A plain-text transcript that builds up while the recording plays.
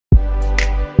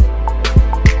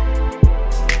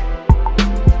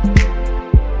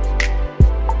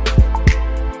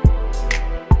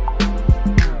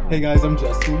Hey guys, I'm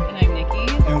Justin. And I'm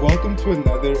Nikki. And welcome to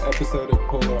another episode of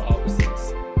Polar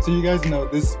Opposites. So you guys know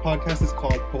this podcast is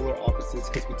called Polar Opposites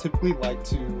because we typically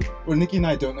Nikki and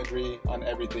I don't agree on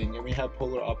everything, and we have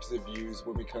polar opposite views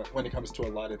when it comes to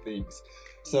a lot of things.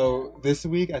 So this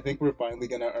week, I think we're finally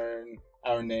going to earn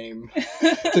our name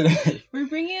today. We're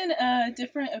bringing a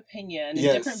different opinion, a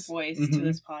different voice to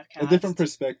this podcast. A different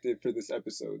perspective for this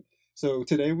episode. So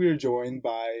today we are joined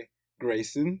by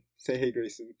Grayson. Say hey,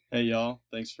 Grayson. Hey, y'all.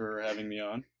 Thanks for having me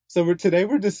on. So today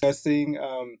we're discussing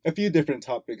a few different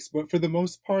topics, but for the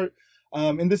most part,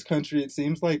 in this country, it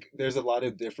seems like there's a lot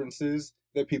of differences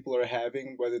that people are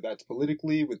having, whether that's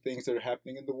politically, with things that are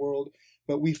happening in the world.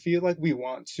 But we feel like we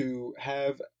want to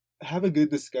have a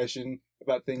good discussion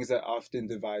about things that often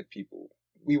divide people.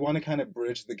 We want to kind of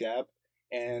bridge the gap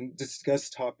and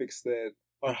discuss topics that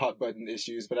are hot button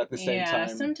issues, but at the same time...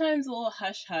 Yeah, sometimes a little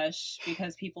hush-hush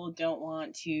because people don't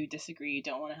want to disagree,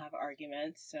 don't want to have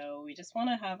arguments, so we just want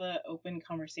to have an open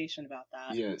conversation about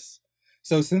that. Yes.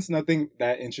 So since nothing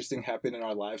that interesting happened in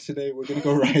our lives today, we're going to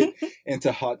go right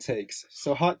into hot takes.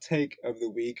 So hot take of the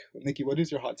week. Nikki, what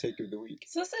is your hot take of the week?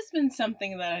 So this has been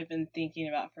something that I've been thinking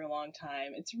about for a long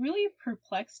time. It's really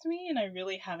perplexed me, and I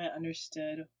really haven't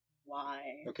understood why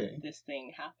this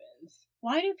thing happens.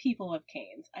 Why do people love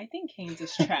canes? I think canes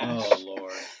is trash. Oh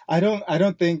Lord. I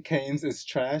don't think canes is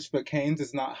trash, but canes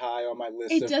is not high on my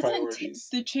list of priorities.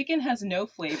 The chicken has no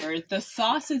flavor. The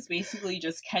sauce is basically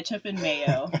just ketchup and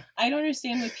mayo. I don't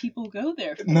understand what people go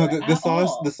there for. No,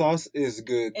 the sauce is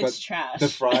good, it's but trash.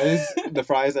 The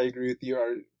fries I agree with you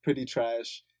are pretty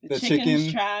trash. The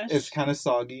chicken trash. is kind of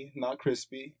soggy, not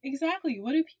crispy. Exactly.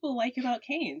 What do people like about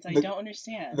canes? I don't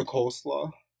understand. The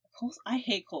coleslaw. I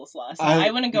hate coleslaw, so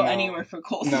I wouldn't go anywhere for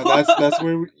coleslaw. No, that's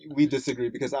where we disagree,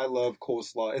 because I love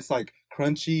coleslaw. It's like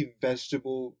crunchy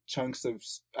vegetable chunks of,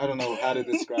 I don't know how to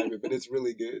describe it, but it's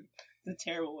really good. It's a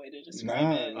terrible way to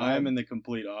describe it. I am in the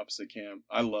complete opposite camp.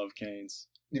 I love canes.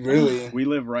 Really? We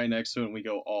live right next to it and we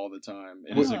go all the time.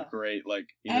 It is a great,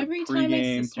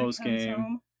 pre-game,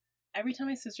 post-game. Every time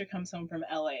my sister comes home from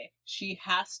LA, she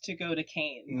has to go to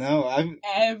Cane's.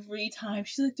 Every time.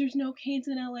 She's like, there's no Cane's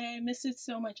in LA. I miss it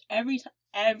so much.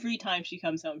 Every time she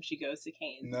comes home, she goes to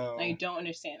Cane's. No. I don't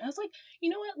understand. I was like, you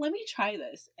know what? Let me try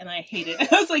this. And I hate it.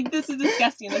 I was like, this is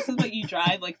disgusting. This is what you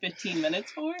drive 15 minutes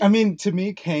for? I mean, to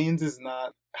me, Cane's is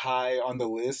not high on the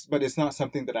list, but it's not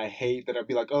something that I hate, that I'd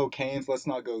be like, oh, Cane's, let's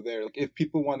not go there. Like, if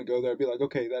people want to go there, I'd be like,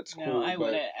 okay, that's cool. No, I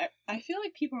wouldn't. I feel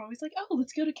like people are always like, oh,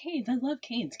 let's go to Cane's. I love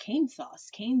Cane's. Cane's sauce,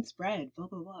 Cane's bread, blah,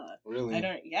 blah, blah. Really?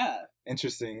 Yeah.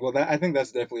 Interesting. Well, I think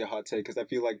that's definitely a hot take, because I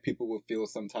feel like people will feel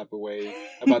some type of way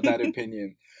about that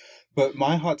opinion. But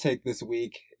my hot take this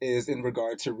week is in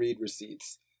regard to read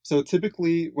receipts. So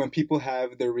typically, when people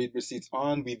have their read receipts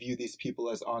on, we view these people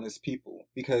as honest people,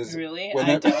 because really,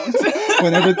 whenever, I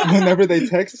don't. whenever they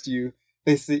text you,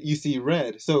 you see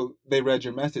read, so they read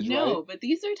your message, right? No, but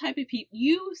these are type of people,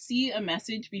 you see a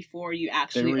message before you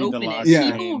actually open it.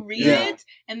 Yeah. People read it,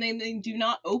 and then they do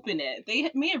not open it. They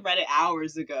may have read it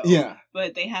hours ago,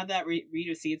 but they have that read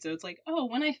receipt, so it's like, oh,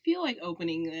 when I feel like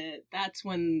opening it, that's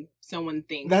when someone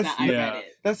thinks that I read it.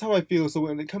 That's how I feel. So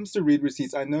when it comes to read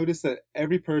receipts, I notice that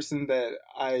every person that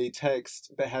I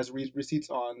text that has read receipts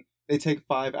on, they take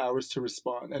 5 hours to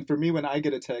respond. And for me, when I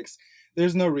get a text,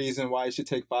 there's no reason why it should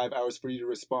take 5 hours for you to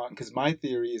respond, because my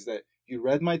theory is that you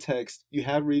read my text, you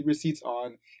have read receipts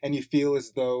on, and you feel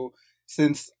as though,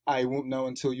 since I won't know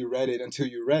until you read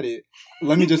it,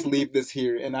 let me just leave this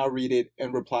here and I'll read it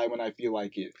and reply when I feel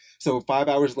like it. So 5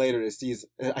 hours later,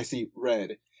 I see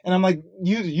read. And I'm like,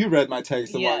 you read my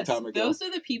text a long time ago. Those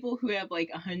are the people who have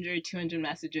 100, 200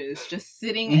 messages just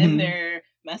sitting in their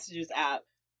messages app.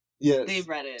 Yes. They've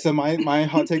read it. So my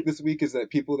hot take this week is that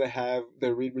people that have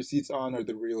their read receipts on are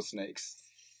the real snakes.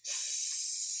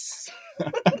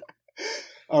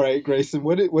 All right, Grayson,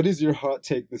 what is your hot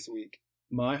take this week?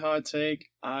 My hot take,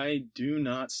 I do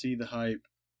not see the hype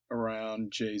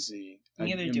around Jay-Z.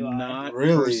 Neither do I. I'm not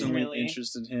personally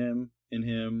interested in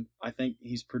him. I think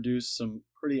he's produced some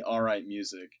pretty alright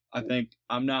music. I think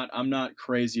I'm not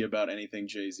crazy about anything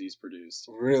Jay-Z's produced.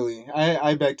 Really?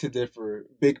 I beg to differ.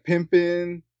 Big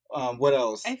Pimpin'. What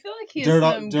else? I feel like he has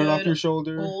some dirt off your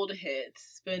shoulder, old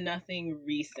hits, but nothing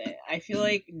recent. I feel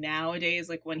like nowadays,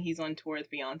 when he's on tour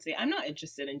with Beyonce, I'm not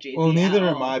interested in Jay-Z. Well, neither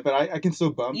am I, but I can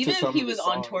still bump even to some of if he was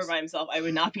on tour by himself, I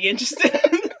would not be interested.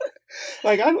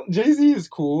 Jay-Z is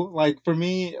cool. For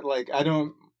me,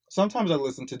 sometimes I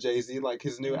listen to Jay-Z, like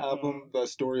his new album, The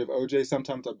Story of OJ.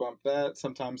 Sometimes I bump that.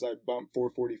 Sometimes I bump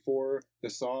 444, the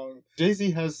song.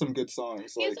 Jay-Z has some good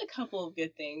songs. He has a couple of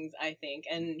good things, I think.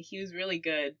 And he was really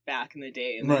good back in the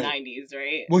day, in the 90s,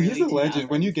 right? Well, he's a legend.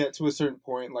 When you get to a certain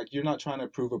point, like, you're not trying to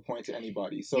prove a point to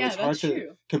anybody. So it's hard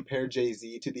to compare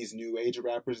Jay-Z to these new age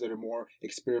rappers that are more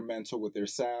experimental with their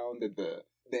sound and the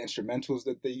instrumentals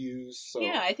that they use. So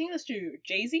yeah, I think that's true.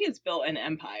 Jay-Z has built an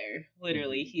empire,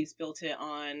 literally. He's built it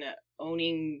on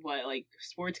owning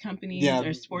sports companies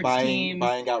or sports teams.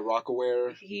 Buying out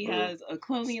Rockaware. He has a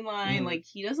clothing line. Like,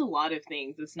 he does a lot of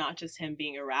things. It's not just him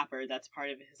being a rapper. That's part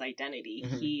of his identity.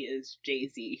 He is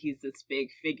Jay-Z. He's this big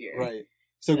figure. Right.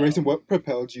 So, Grayson, what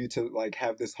propelled you to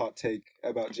have this hot take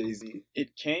about Jay-Z?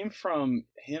 It came from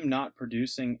him not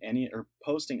producing any or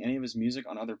posting any of his music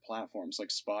on other platforms like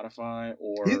Spotify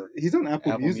or he's on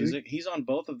Apple Music. He's on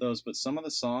both of those, but some of the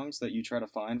songs that you try to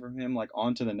find from him, like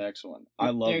On to the Next One,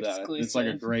 I love that. Exclusive. It's like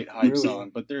a great hype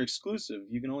song, but they're exclusive.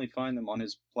 You can only find them on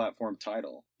his platform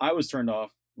Tidal. I was turned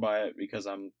off by it because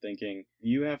I'm thinking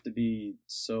you have to be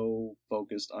so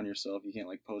focused on yourself. You can't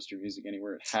post your music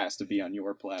anywhere. It has to be on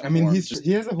your platform. I mean,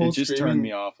 he has a whole it just turned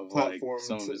me off of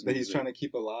some of his that he's trying to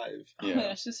keep alive. Yeah,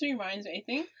 gosh, this reminds me. I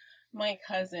think my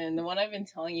cousin, the one I've been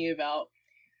telling you about,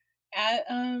 at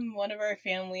one of our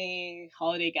family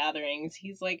holiday gatherings,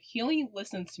 he's like, he only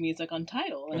listens to music on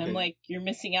Tidal, and I'm like, you're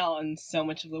missing out on so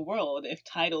much of the world if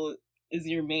Tidal is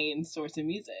your main source of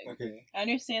music. Okay. I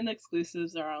understand the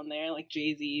exclusives are on there, like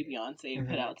Jay-Z, Beyonce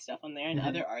put out stuff on there, and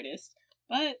other artists,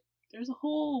 but there's a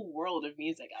whole world of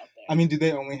music out there. I mean, do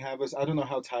they only have us? I don't know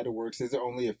how Tidal works. Is there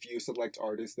only a few select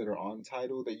artists that are on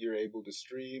Tidal that you're able to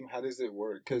stream? How does it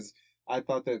work? Because I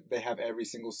thought that they have every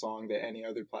single song that any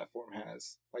other platform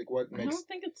has. What makes... I don't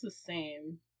think it's the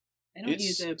same. I don't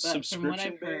use it, but from what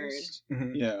I've heard...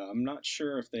 Yeah, I'm not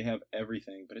sure if they have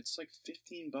everything, but it's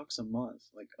 $15 a month,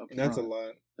 up That's front. A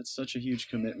lot. That's such a huge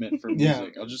commitment for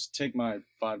music. I'll just take my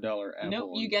 $5 Apple.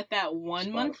 Nope, you get that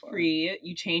 1 month free,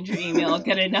 you change your email,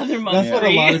 get another month That's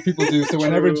free. What a lot of people do. So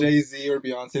whenever Jay-Z or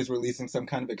Beyonce is releasing some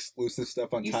kind of exclusive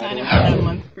stuff on Tidal, Tidal... You sign up for that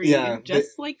month free. Yeah.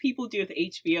 Just like people do with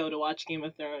HBO to watch Game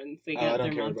of Thrones. They get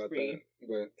their month free.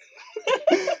 But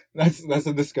that's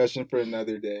a discussion for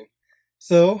another day.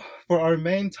 So, for our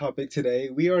main topic today,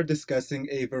 we are discussing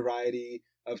a variety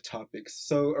of topics.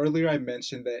 So, earlier I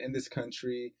mentioned that in this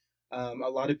country, a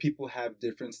lot of people have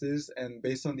differences, and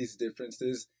based on these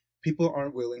differences, people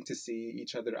aren't willing to see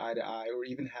each other eye to eye or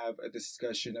even have a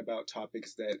discussion about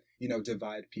topics that,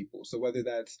 divide people. So, whether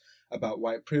that's about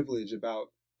white privilege, about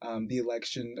the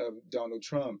election of Donald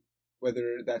Trump,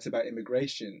 whether that's about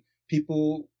immigration,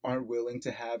 people aren't willing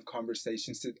to have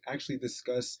conversations to actually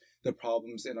discuss the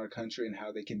problems in our country and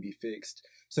how they can be fixed.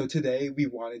 So today we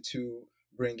wanted to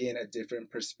bring in a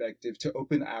different perspective to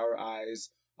open our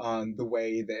eyes on the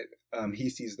way that he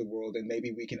sees the world, and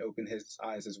maybe we can open his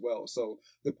eyes as well. So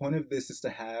the point of this is to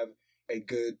have a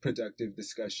good, productive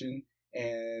discussion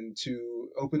and to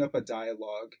open up a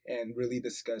dialogue and really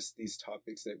discuss these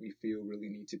topics that we feel really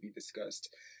need to be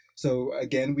discussed. So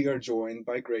again, we are joined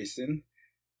by Grayson.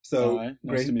 So, hi,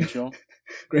 nice to meet you all.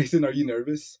 Grayson, are you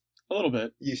nervous? A little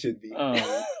bit. You should be.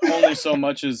 Only so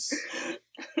much as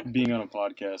being on a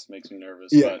podcast makes me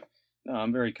nervous. Yeah. But no,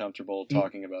 I'm very comfortable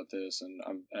talking about this, and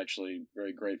I'm actually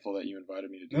very grateful that you invited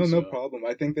me to do so. No problem.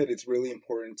 I think that it's really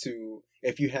important to,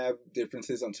 if you have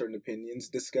differences on certain opinions,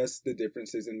 discuss the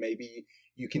differences, and maybe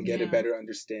you can get a better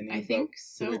understanding about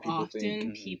the way people think. I think so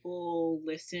often people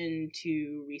listen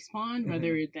to respond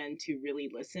rather than to really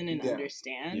listen and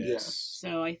understand. Yes.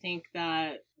 So I think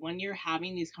that when you're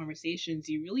having these conversations,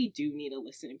 you really do need to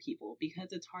listen to people,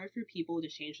 because it's hard for people to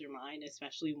change their mind,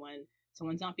 especially when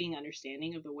someone's not being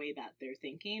understanding of the way that they're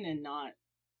thinking and not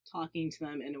talking to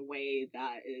them in a way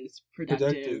that is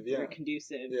productive or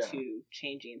conducive to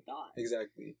changing thought.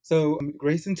 Exactly. So,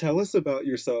 Grayson, tell us about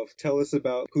yourself. Tell us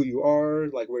about who you are,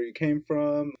 where you came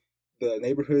from, the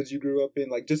neighborhoods you grew up in.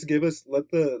 Just let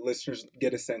the listeners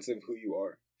get a sense of who you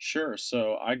are. Sure.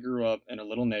 So I grew up in a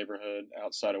little neighborhood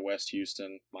outside of West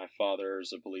Houston. My father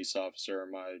is a police officer.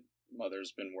 My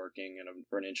mother's been working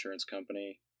for an insurance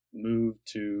company. Moved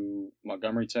to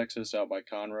Montgomery, Texas, out by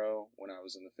Conroe when I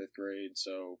was in the 5th grade.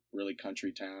 So really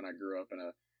country town. I grew up in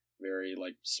a very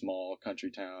small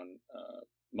country town.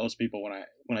 Most people,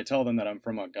 when I tell them that I'm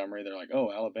from Montgomery, they're like,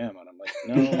 "Oh, Alabama," and I'm like,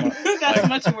 "No, that's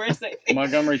much worse." I think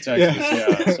Montgomery, Texas.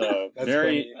 Yeah. So that's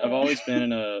very. funny. I've always been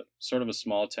in a sort of a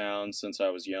small town since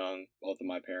I was young. Both of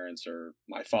my parents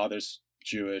my father's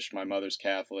Jewish, my mother's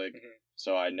Catholic,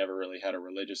 so I never really had a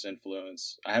religious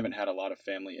influence. I haven't had a lot of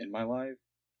family in my life.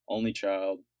 Only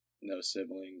child, no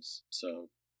siblings, so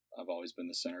I've always been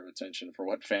the center of attention for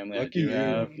what family Lucky I do you.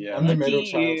 have. Yeah, I'm the middle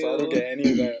child, so I don't get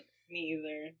any of that. Me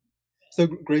either. So,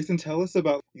 Grayson, tell us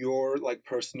about your like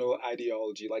personal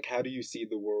ideology. Like, how do you see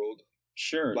the world?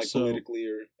 Sure. Like, politically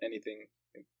or anything.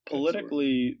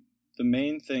 Politically, the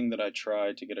main thing that I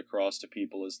try to get across to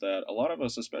people is that a lot of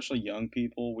us, especially young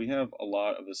people, we have a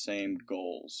lot of the same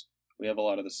goals. We have a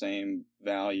lot of the same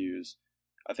values.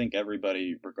 I think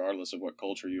everybody, regardless of what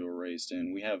culture you were raised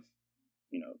in, we have,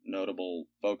 notable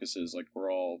focuses. Like,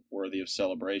 we're all worthy of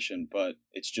celebration, but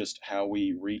it's just how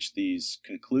we reach these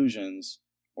conclusions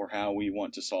or how we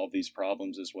want to solve these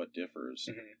problems is what differs.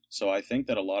 Mm-hmm. So I think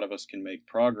that a lot of us can make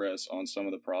progress on some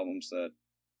of the problems that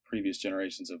previous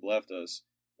generations have left us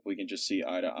if we can just see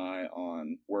eye to eye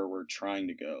on where we're trying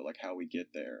to go, like how we get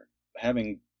there.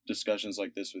 Having discussions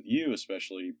like this with you,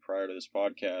 especially prior to this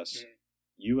podcast, mm-hmm.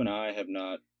 you and I have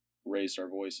not raised our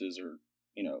voices or,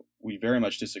 we very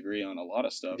much disagree on a lot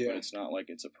of stuff, but it's not like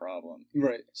it's a problem.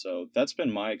 Right. So that's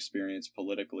been my experience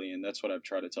politically, and that's what I've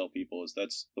tried to tell people is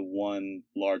that's the one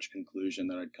large conclusion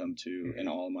that I'd come to mm-hmm. in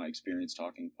all of my experience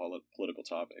talking political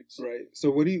topics. Right.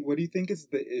 So what do you think is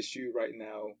the issue right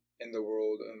now in the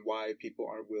world and why people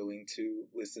aren't willing to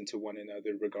listen to one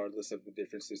another regardless of the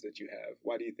differences that you have?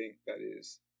 Why do you think that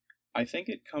is? I think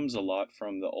it comes a lot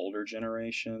from the older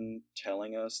generation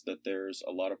telling us that there's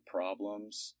a lot of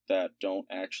problems that don't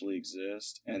actually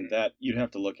exist, and mm-hmm. that you'd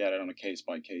have to look at it on a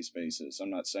case-by-case basis. I'm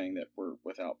not saying that we're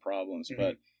without problems, mm-hmm.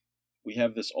 but we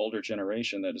have this older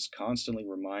generation that is constantly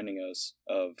reminding us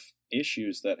of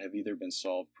issues that have either been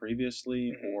solved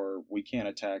previously mm-hmm. or we can't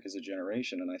attack as a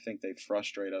generation, and I think they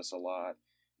frustrate us a lot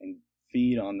and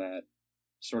feed on that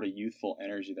sort of youthful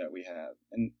energy that we have.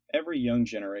 And every young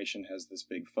generation has this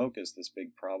big focus, this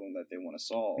big problem that they want to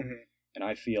solve. Mm-hmm. And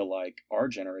I feel like our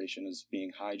generation is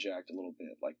being hijacked a little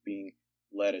bit, like being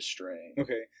led astray.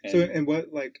 Okay. And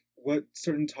what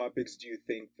certain topics do you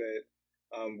think that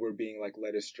we're being like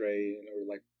led astray, or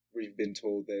like we've been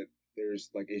told that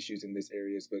there's like issues in this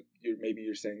areas, but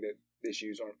you're saying that the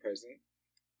issues aren't present?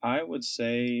 I would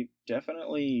say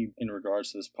definitely in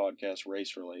regards to this podcast,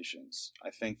 race relations.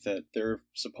 I think that there have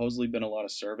supposedly been a lot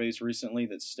of surveys recently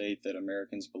that state that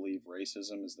Americans believe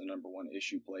racism is the number one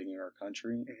issue plaguing our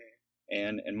country. Mm-hmm.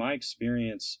 And in my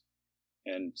experience,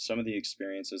 and some of the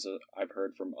experiences I've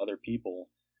heard from other people,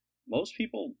 most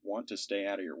people want to stay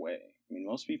out of your way. I mean,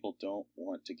 most people don't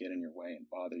want to get in your way and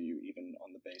bother you, even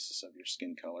on the basis of your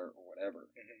skin color or whatever.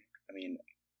 Mm-hmm. I mean,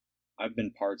 I've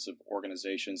been parts of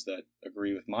organizations that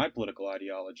agree with my political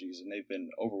ideologies, and they've been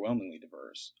overwhelmingly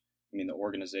diverse. I mean, the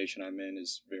organization I'm in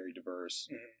is very diverse,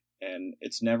 mm-hmm. and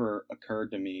it's never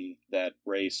occurred to me that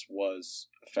race was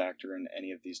a factor in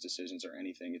any of these decisions or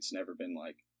anything. It's never been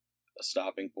like a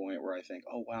stopping point where I think,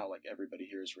 oh, wow, like everybody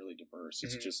here is really diverse.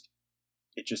 Mm-hmm.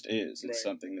 It just is. It's right.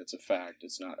 Something that's a fact.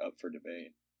 It's not up for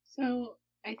debate. So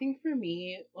I think for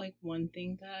me, like one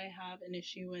thing that I have an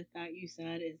issue with that you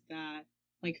said is that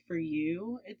like for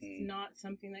you, it's not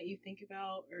something that you think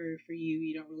about, or for you,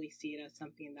 you don't really see it as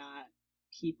something that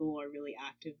people are really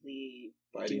actively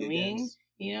doing,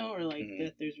 or like mm-hmm.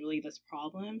 that there's really this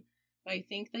problem. But I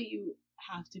think that you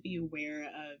have to be aware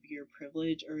of your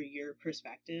privilege or your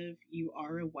perspective. You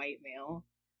are a white male.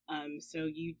 So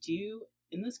you do,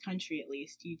 in this country at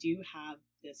least, you do have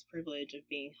this privilege of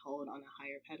being held on a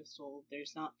higher pedestal.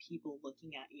 There's not people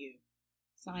looking at you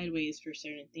sideways for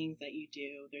certain things that you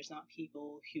do. There's not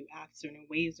people who act certain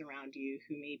ways around you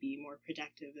who may be more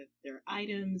protective of their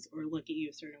items or look at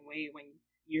you a certain way when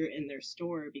you're in their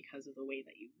store because of the way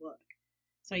that you look.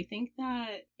 So I think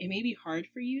that it may be hard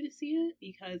for you to see it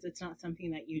because it's not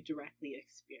something that you directly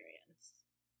experience.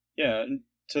 Yeah, and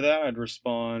to that I'd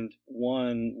respond,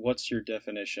 one, what's your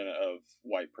definition of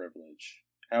white privilege?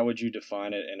 How would you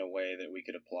define it in a way that we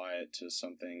could apply it to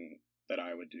something that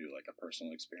I would do, like a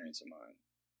personal experience of mine?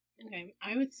 Okay,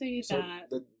 I would say that...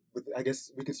 I guess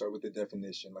we can start with the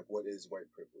definition. Like, what is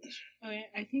white privilege? Okay,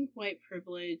 I think white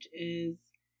privilege is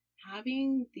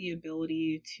having the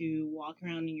ability to walk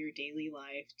around in your daily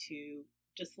life, to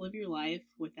just live your life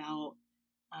without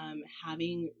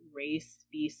having race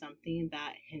be something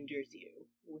that hinders you,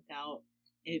 without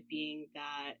it being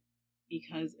that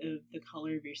because of the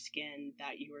color of your skin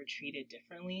that you are treated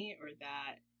differently, or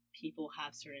that people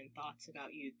have certain thoughts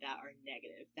about you that are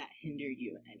negative, that hinder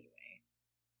you in any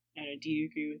way. Do you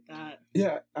agree with that?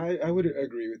 Yeah, I would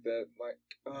agree with that. Like,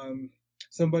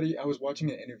 I was watching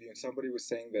an interview and somebody was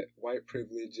saying that white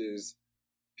privilege is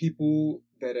people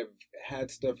that have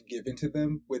had stuff given to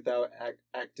them without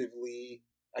actively,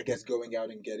 I guess, going out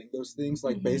and getting those things.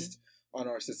 Like, mm-hmm. based on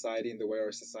our society and the way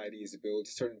our society is built,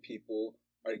 certain people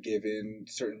are given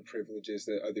certain privileges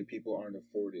that other people aren't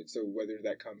afforded. So whether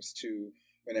that comes to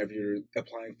whenever you're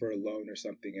applying for a loan or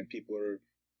something and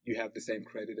you have the same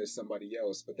credit as somebody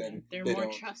else, but then they're they more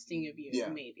don't trusting of you,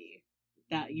 maybe,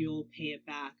 that you'll pay it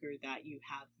back or that you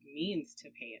have the means to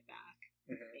pay it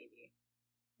back, maybe.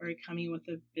 Or coming with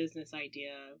a business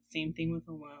idea, same thing with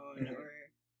a loan, or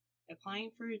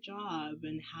applying for a job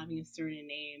and having a certain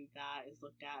name that is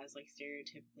looked at as like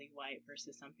stereotypically white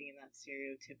versus something that's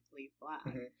stereotypically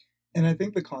black. And I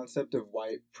think the concept of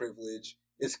white privilege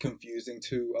is confusing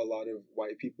to a lot of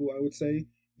white people, I would say,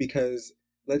 because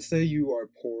let's say you are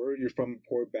poor, you're from a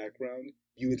poor background,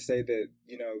 you would say that,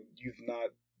 you've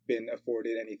not been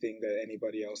afforded anything that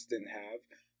anybody else didn't have,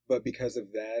 but because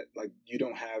of that, like, you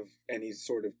don't have any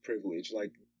sort of privilege,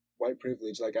 like white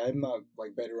privilege, like, I'm not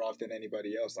like better off than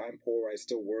anybody else. I'm poor, I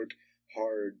still work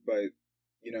hard, but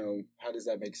how does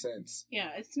that make sense?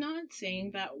 Yeah, it's not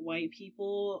saying that white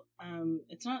people,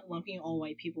 it's not lumping all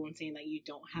white people and saying that you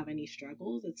don't have any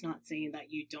struggles. It's not saying that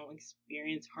you don't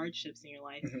experience hardships in your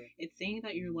life. It's saying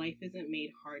that your life isn't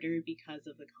made harder because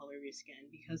of the color of your skin.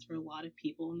 Because for a lot of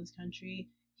people in this country,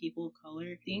 people of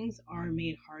color, things are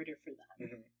made harder for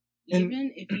them.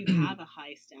 Even if you have a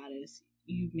high status,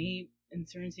 you may, in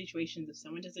certain situations, if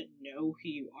someone doesn't know who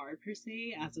you are per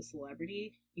se as a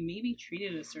celebrity, you may be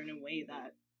treated a certain way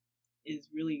that is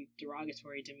really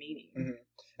derogatory, demeaning.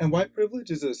 And white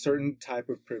privilege is a certain type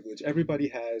of privilege. Everybody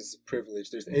has privilege.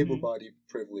 There's able-bodied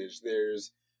privilege.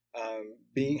 There's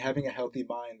having a healthy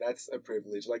mind. That's a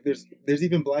privilege. Like there's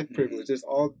even black privilege. There's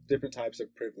all different types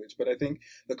of privilege. But I think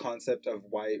the concept of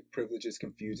white privilege is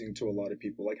confusing to a lot of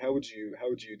people. Like how would you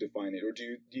define it, or do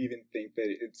you even think that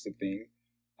it's a thing?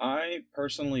 I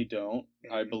personally don't.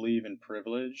 I believe in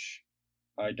privilege.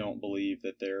 I don't believe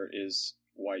that there is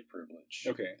white privilege.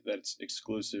 Okay. That's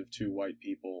exclusive to white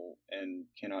people and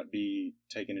cannot be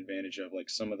taken advantage of. Like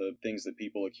some of the things that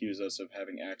people accuse us of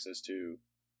having access to,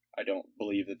 I don't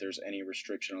believe that there's any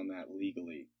restriction on that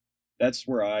legally. That's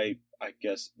where I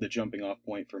guess the jumping off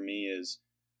point for me is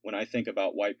when I think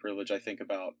about white privilege, I think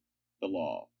about the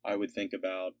law. I would think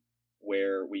about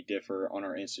where we differ on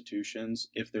our institutions,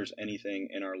 if there's anything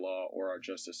in our law or our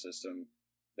justice system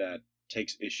that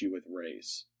takes issue with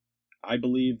race. I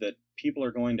believe that people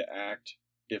are going to act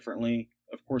differently.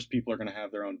 Of course, people are going to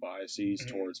have their own biases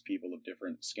towards people of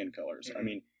different skin colors. I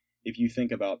mean, if you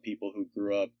think about people who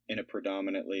grew up in a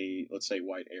predominantly, let's say,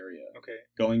 white area,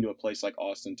 going to a place like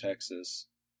Austin, Texas,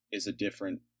 is a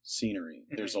different scenery.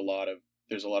 There's a lot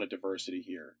of diversity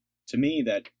here. To me,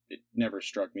 that it never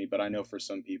struck me, but I know for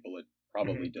some people it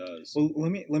probably does. Well,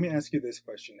 let me ask you this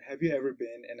question: have you ever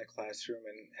been in a classroom,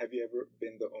 and have you ever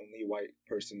been the only white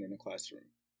person in a classroom?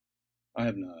 I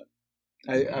have not.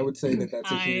 I would say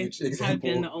that's a huge example. I've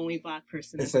been the only black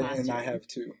person in the classroom. And I have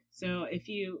too. So if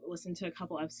you listen to a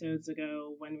couple episodes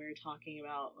ago when we were talking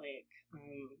about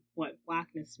what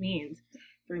blackness means,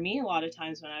 for me, a lot of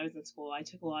times when I was in school, I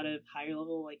took a lot of higher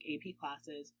level AP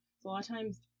classes. So a lot of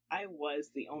times I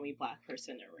was the only black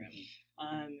person in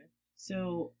a room.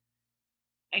 So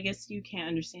I guess you can't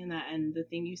understand that. And the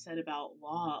thing you said about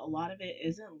law, a lot of it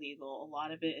isn't legal. A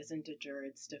lot of it isn't de jure.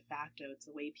 It's de facto. It's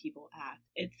the way people act.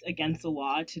 It's against the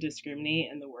law to discriminate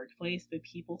in the workplace, but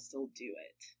people still do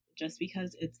it. Just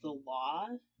because it's the law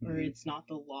or it's not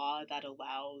the law that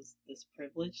allows this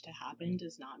privilege to happen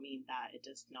does not mean that it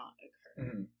does not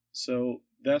occur. So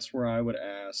that's where I would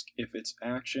ask if it's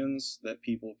actions that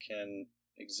people can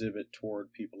exhibit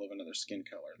toward people of another skin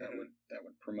color that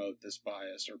would promote this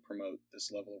bias or promote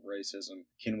this level of racism.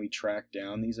 Can we track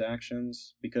down these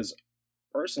actions? Because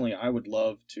personally, I would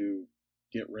love to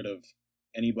get rid of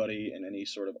anybody in any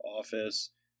sort of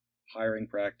office, hiring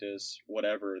practice,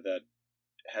 whatever that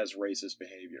has racist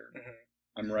behavior.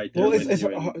 I'm right there.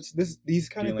 Well, these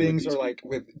kind of things are like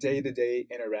with day-to-day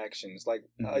interactions. Like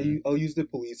I'll use the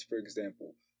police for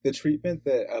example. The treatment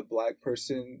that a black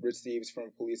person receives from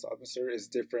a police officer is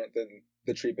different than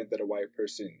the treatment that a white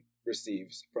person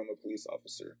receives from a police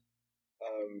officer.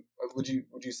 Would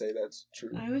you say that's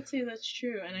true? I would say that's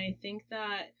true, and I think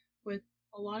that with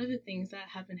a lot of the things that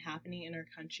have been happening in our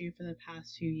country for the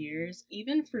past few years,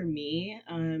 even for me,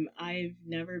 I've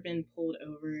never been pulled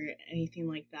over, anything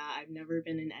like that. I've never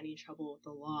been in any trouble with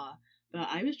the law. But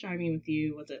I was driving with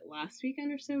you, was it last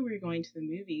weekend or so? We were going to the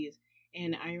movies.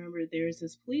 And I remember there was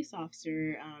this police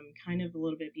officer kind of a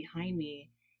little bit behind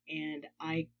me, and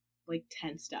I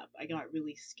tensed up. I got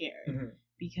really scared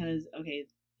because,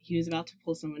 he was about to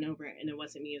pull someone over and it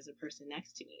wasn't me, it was a person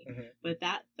next to me. But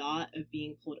that thought of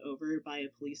being pulled over by a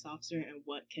police officer and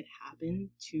what could happen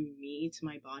to me, to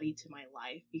my body, to my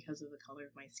life because of the color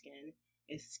of my skin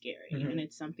is scary. And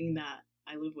it's something that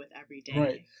I live with every day.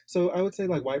 Right. So I would say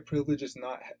like white privilege is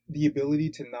not the ability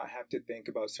to not have to think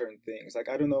about certain things. Like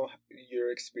I don't know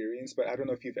your experience, but I don't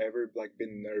know if you've ever like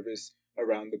been nervous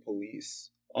around the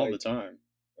police. All the time.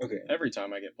 Okay. Every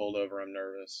time I get pulled over, I'm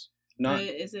nervous. But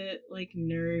is it like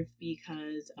nerve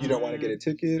because you don't want to get a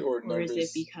ticket, or nervous? Or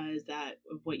is it because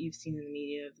of what you've seen in the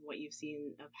media, of what you've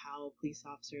seen of how police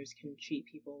officers can treat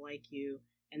people like you,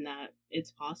 and that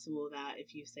it's possible that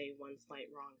if you say one slight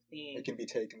wrong thing, it can be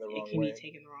taken the wrong way. It can be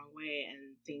taken the wrong way,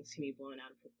 and things can be blown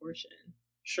out of proportion.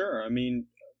 Sure. I mean,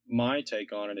 my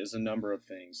take on it is a number of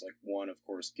things. Like, one, of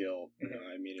course, guilt.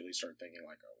 Mm-hmm. I immediately start thinking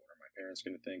like, oh, what are my parents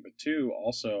going to think? But two,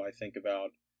 also, I think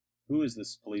about, who is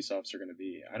this police officer going to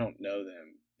be? I don't know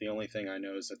them. The only thing I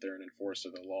know is that they're an enforcer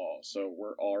of the law. So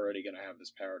we're already going to have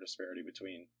this power disparity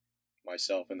between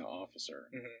myself and the officer.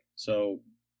 Mm-hmm. So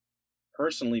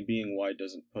personally, being white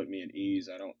doesn't put me at ease.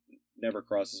 Never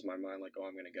crosses my mind like, oh,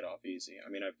 I'm going to get off easy. I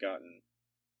mean, I've gotten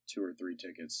 2 or 3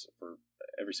 tickets for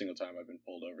every single time I've been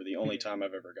pulled over. The only time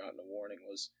I've ever gotten a warning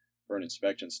was for an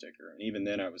inspection sticker. And even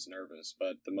then I was nervous.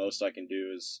 But the most I can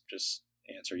do is just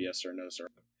answer yes or no, sir.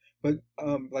 But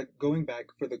like going back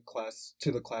to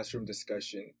the classroom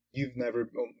discussion, you've never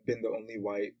been the only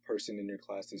white person in your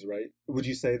classes, right? Would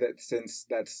you say that since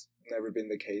that's never been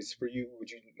the case for you, would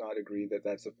you not agree that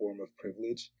that's a form of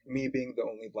privilege? Me being the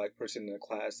only black person in the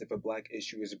class, if a black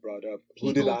issue is brought up,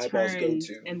 who do the eyeballs go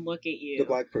to? And look at you, the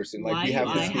black person. Like, why we have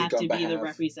do to I speak have to on be the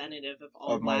representative of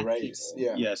all of black my race?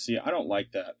 people? Yeah. See, I don't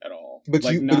like that at all. But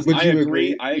like, I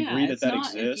agree. I agree that that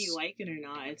exists. It's not if you like it or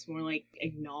not. It's more like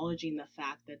acknowledging the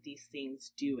fact that these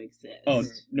things do exist. Oh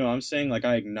no, I'm saying like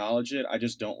I acknowledge it. I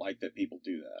just don't like that people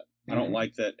do that. Mm-hmm. I don't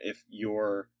like that if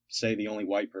you're, say, the only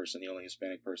white person, the only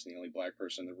Hispanic person, the only black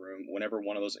person in the room, whenever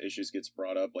one of those issues gets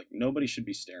brought up, like, nobody should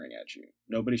be staring at you.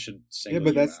 Nobody should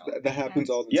single you out. That happens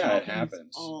all the time. Yeah, it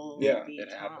happens. It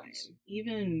happens.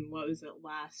 Even, what was it,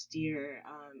 last year,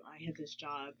 I had this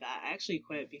job that I actually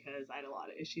quit because I had a lot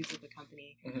of issues with the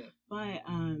company. Mm-hmm. But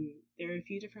there were a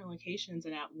few different locations,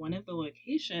 and at one of the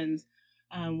locations,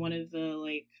 one of the,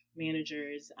 like,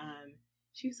 managers,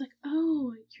 she was like,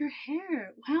 oh, your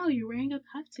hair. Wow, you're wearing a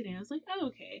puff today. I was like, oh,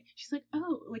 okay. She's like,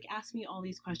 oh, like, ask me all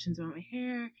these questions about my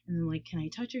hair. And then, like, can I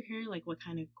touch your hair? Like, what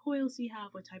kind of coils do you have?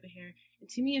 What type of hair? And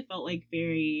to me, it felt like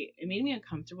it made me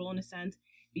uncomfortable in a sense,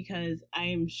 because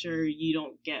I'm sure you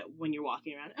don't get when you're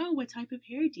walking around, oh, what type of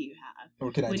hair do you have?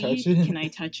 Or can I touch it? Can I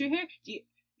touch your hair?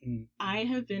 I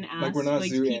have been asked,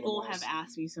 like people have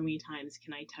asked me so many times,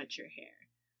 can I touch your hair?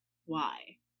 Why?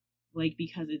 Like,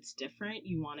 because it's different,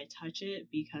 you want to touch it,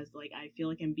 because, like, I feel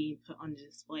like I'm being put on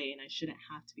display, and I shouldn't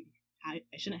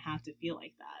have to feel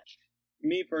like that.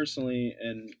 Me personally,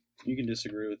 and you can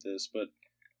disagree with this, but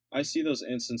I see those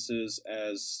instances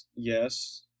as,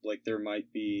 yes, like, there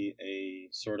might be a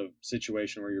sort of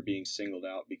situation where you're being singled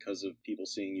out because of people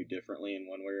seeing you differently in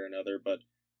one way or another, but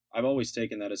I've always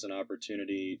taken that as an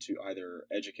opportunity to either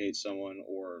educate someone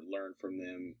or learn from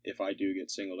them if I do get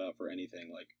singled out for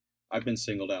anything. Like, I've been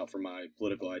singled out for my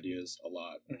political ideas a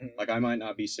lot. Mm-hmm. Like, I might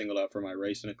not be singled out for my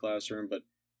race in a classroom, but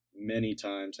many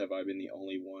times have I been the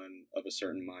only one of a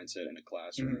certain mindset in a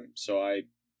classroom. Mm-hmm. So I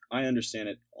understand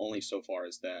it only so far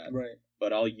as that. Right.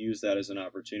 But I'll use that as an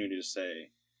opportunity to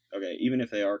say, okay, even if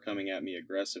they are coming at me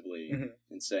aggressively mm-hmm.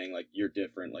 and saying, like, you're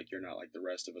different, like, you're not like the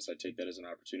rest of us, I take that as an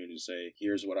opportunity to say,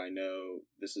 here's what I know,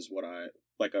 this is what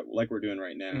like we're doing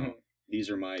right now, mm-hmm. these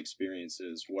are my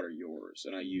experiences, what are yours?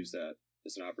 And I use that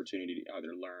as an opportunity to either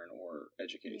learn or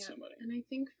educate somebody. And I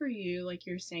think for you, like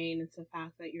you're saying, it's the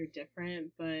fact that you're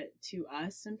different, but to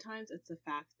us, sometimes it's the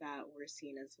fact that we're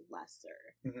seen as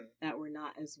lesser, mm-hmm. that we're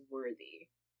not as worthy.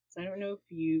 So I don't know if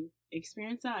you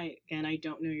experience that. I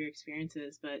don't know your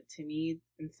experiences, but to me,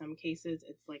 in some cases,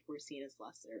 it's like we're seen as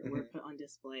lesser. Mm-hmm. We're put on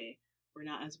display. We're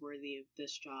not as worthy of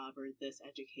this job or this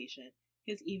education.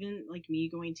 Because even, like, me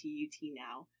going to UT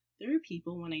now, there are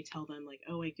people, when I tell them, like,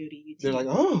 oh, I go to UT. They're like,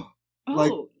 oh,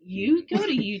 like, you go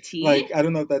to UT? Like, I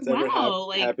don't know if that's ever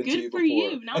happened to you before. Good for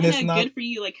you. Not and not good for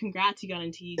you, like, congrats, you got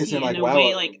into UT. It's like, in a wow,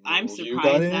 way, like, I'm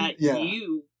surprised that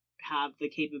you have the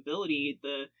capability,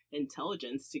 the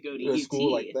intelligence to go to UT. A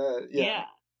school like that, yeah.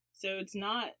 So it's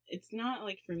not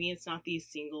like, for me, it's not these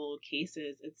single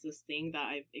cases. It's this thing that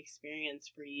I've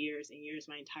experienced for years and years,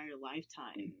 my entire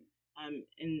lifetime.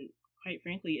 And quite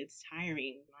frankly, it's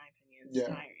tiring, in my opinion. It's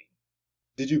tiring.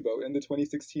 Did you vote in the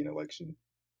 2016 election?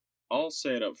 I'll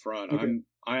say it up front. Okay.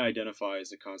 I identify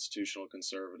as a constitutional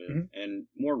conservative, mm-hmm. and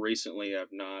more recently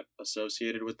I've not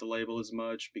associated with the label as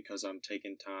much because I'm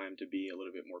taking time to be a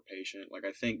little bit more patient. Like,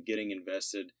 I think getting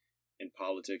invested in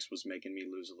politics was making me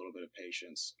lose a little bit of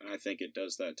patience, and I think it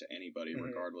does that to anybody, mm-hmm.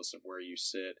 regardless of where you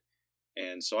sit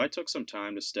And so I took some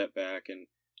time to step back, and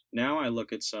now I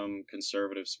look at some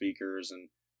conservative speakers and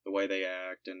the way they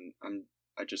act, and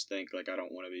I just think, like, I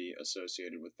don't want to be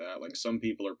associated with that. Like, some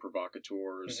people are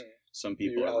provocateurs, some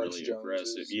people are really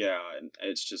aggressive. Yeah, and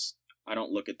it's just, I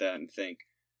don't look at that and think,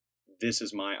 this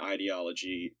is my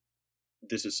ideology,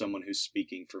 this is someone who's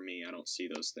speaking for me. I don't see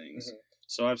those things.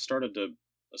 So I've started to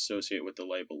associate with the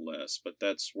label less, but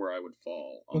that's where I would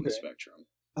fall on the spectrum.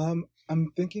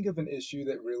 I'm thinking of an issue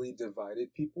that really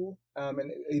divided people,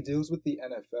 and it deals with the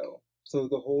NFL. So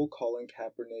the whole Colin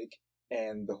Kaepernick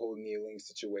and the whole kneeling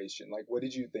situation. Like, what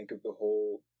did you think of the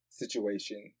whole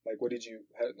situation? Like,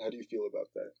 how do you feel about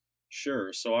that?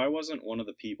 Sure. So I wasn't one of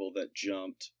the people that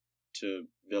jumped to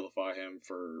vilify him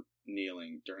for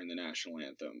kneeling during the national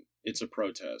anthem. It's a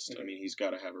protest. I mean, he's got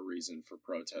to have a reason for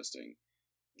protesting.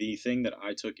 The thing that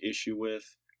I took issue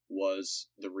with was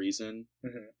the reason,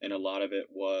 and a lot of it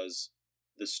was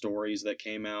the stories that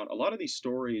came out. A lot of these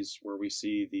stories where we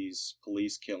see these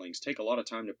police killings take a lot of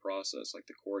time to process, like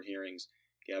the court hearings,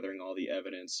 gathering all the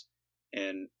evidence,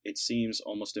 and it seems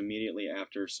almost immediately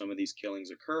after some of these killings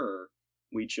occur,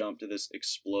 we jump to this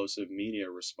explosive media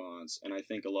response, and I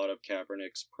think a lot of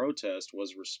Kaepernick's protest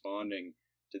was responding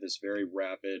to this very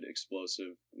rapid,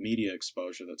 explosive media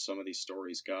exposure that some of these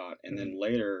stories got, and then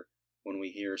later, when we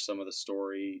hear some of the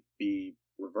story be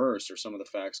reversed, or some of the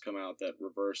facts come out that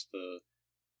reverse the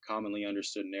commonly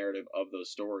understood narrative of those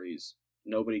stories,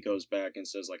 nobody goes back and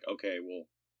says, like, okay, well,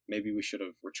 maybe we should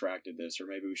have retracted this, or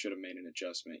maybe we should have made an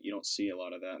adjustment. You don't see a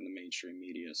lot of that in the mainstream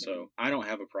media, so I don't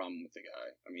have a problem with the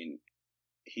guy. I mean,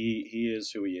 he is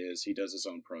who he is. He does his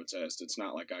own protest. It's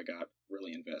not like I got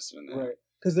really invested in that. Right.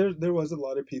 Because there was a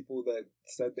lot of people that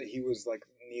said that he was, like,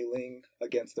 kneeling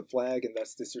against the flag, and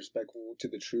that's disrespectful to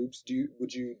the troops.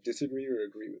 Would you disagree or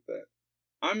agree with that?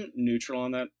 I'm neutral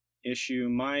on that issue.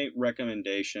 My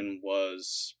recommendation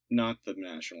was not the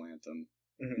national anthem.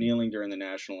 Kneeling during the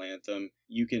national anthem,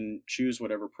 you can choose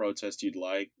whatever protest you'd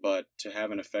like, but to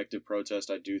have an effective protest,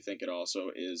 I do think it also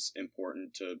is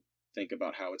important to think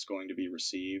about how it's going to be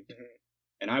received.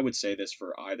 And I would say this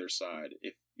for either side.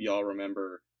 If y'all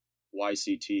remember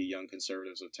YCT, Young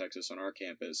Conservatives of Texas, on our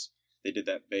campus, they did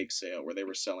that bake sale where they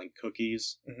were selling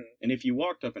cookies. And if you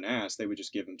walked up and asked, they would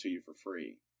just give them to you for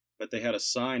free. But they had a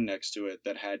sign next to it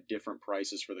that had different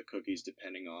prices for the cookies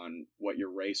depending on what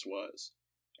your race was.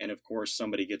 And of course,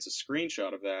 somebody gets a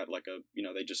screenshot of that, like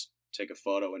they just take a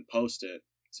photo and post it,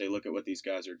 say, look at what these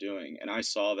guys are doing. And I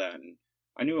saw that, and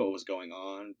I knew what was going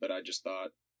on, but I just thought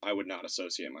I would not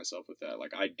associate myself with that.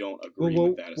 Like, I don't agree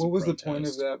with that as a protest. What was the point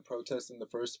of that protest in the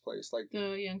first place? Like,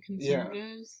 the Young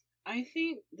Conservatives? Yeah. I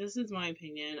think, this is my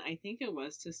opinion, I think it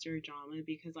was to stir drama,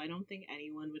 because I don't think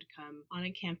anyone would come on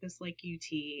a campus like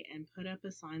UT and put up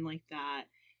a sign like that,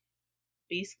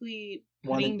 basically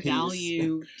putting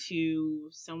value to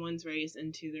someone's race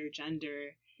and to their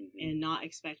gender, and not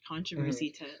expect controversy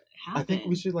to happen. I think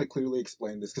we should, like, clearly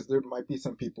explain this, because there might be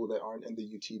some people that aren't in the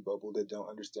UT bubble that don't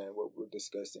understand what we're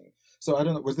discussing. So I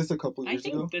don't know, was this a couple years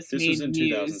ago? This was in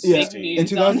 2016. Yeah,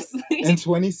 in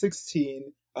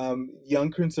 2016,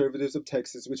 Young Conservatives of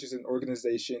Texas, which is an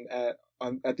organization at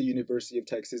the University of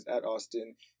Texas at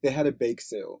Austin, they had a bake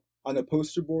sale. On a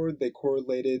poster board, they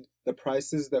correlated the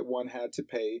prices that one had to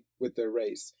pay with their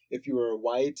race. If you were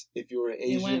white, if you were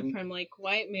Asian. It went from, like,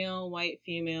 white male, white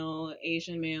female,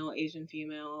 Asian male, Asian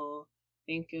female. I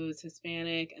think it was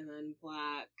Hispanic, and then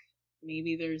black.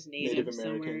 Maybe there's Native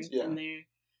somewhere in there.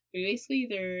 But basically,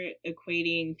 they're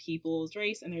equating people's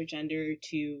race and their gender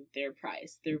to their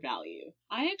price, their value.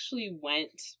 I actually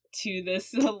went to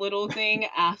this little thing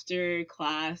after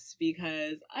class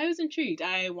because I was intrigued.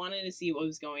 I wanted to see what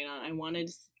was going on. I wanted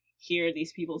to hear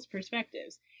these people's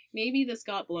perspectives. Maybe this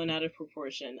got blown out of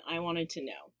proportion. I wanted to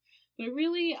know. But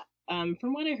really,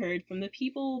 from what I heard from the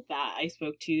people that I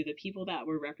spoke to, the people that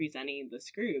were representing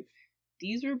this group,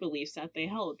 these were beliefs that they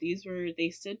held. They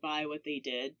stood by what they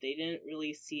did. They didn't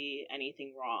really see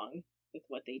anything wrong with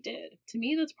what they did. To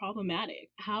me, that's problematic.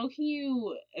 How can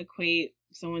you equate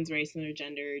someone's race and their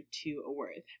gender to a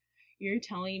worth? You're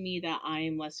telling me that I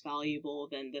am less valuable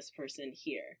than this person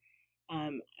here.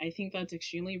 I think that's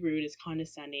extremely rude. It's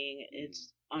condescending. It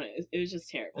was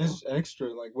just terrible. It's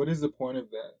extra. Like, what is the point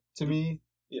of that? To me,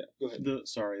 yeah, go ahead.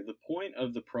 The point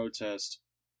of the protest,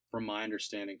 from my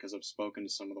understanding, because I've spoken to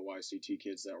some of the YCT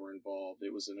kids that were involved,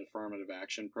 it was an affirmative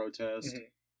action protest.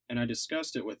 And I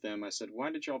discussed it with them. I said,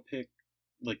 why did y'all pick,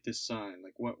 like, this sign?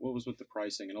 Like, what was with the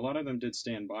pricing? And a lot of them did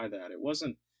stand by that. It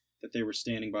wasn't that they were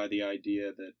standing by the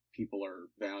idea that people are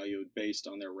valued based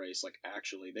on their race. Like,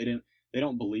 actually, they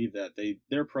don't believe that.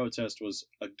 Their protest was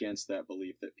against that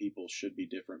belief that people should be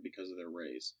different because of their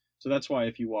race. So that's why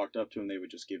if you walked up to them, they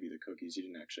would just give you the cookies. You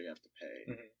didn't actually have to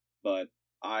pay. Mm-hmm. But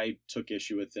I took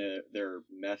issue with their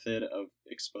method of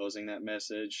exposing that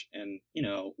message. And, you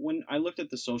know, when I looked at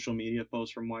the social media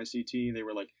posts from YCT, they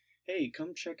were like, hey,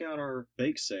 come check out our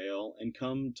bake sale and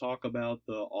come talk about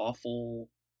the awful,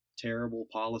 terrible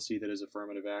policy that is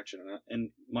affirmative action.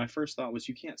 And my first thought was,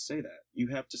 you can't say that. You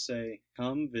have to say,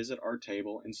 come visit our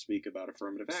table and speak about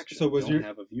affirmative action. So was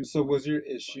your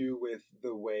issue with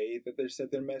the way that they said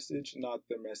their message, not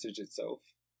the message itself?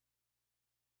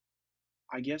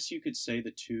 I guess you could say the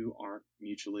two aren't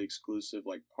mutually exclusive.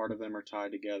 Like, part of them are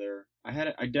tied together. I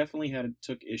definitely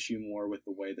took issue more with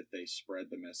the way that they spread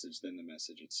the message than the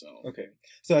message itself. Okay,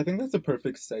 so I think that's a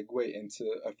perfect segue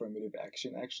into affirmative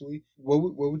action. Actually, what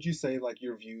would you say like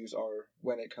your views are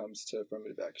when it comes to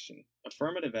affirmative action?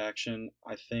 Affirmative action,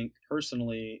 I think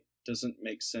personally, doesn't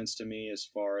make sense to me as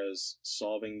far as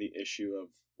solving the issue of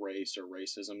race or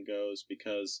racism goes,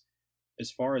 because as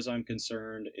far as I'm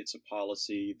concerned, it's a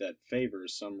policy that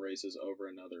favors some races over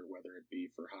another, whether it be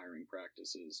for hiring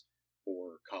practices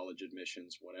or college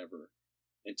admissions, whatever.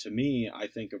 And to me, I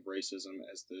think of racism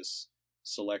as this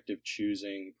selective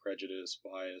choosing, prejudice,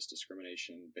 bias,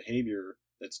 discrimination behavior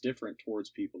that's different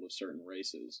towards people of certain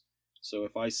races. So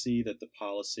if I see that the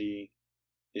policy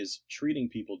is treating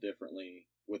people differently,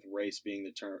 with race being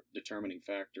the determining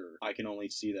factor, I can only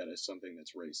see that as something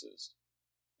that's racist.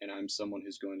 And I'm someone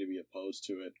who's going to be opposed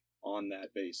to it on that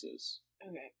basis.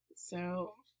 Okay,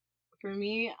 so for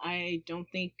me, I don't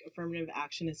think affirmative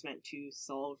action is meant to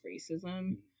solve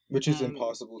racism. Which is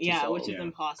impossible to solve. Yeah, which is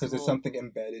impossible. Because it's something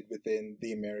embedded within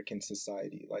the American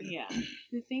society. Yeah.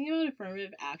 The thing about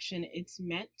affirmative action, it's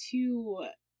meant to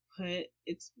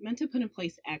put in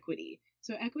place equity.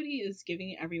 So equity is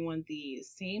giving everyone the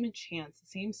same chance, the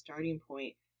same starting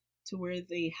point, to where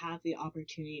they have the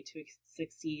opportunity to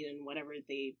succeed in whatever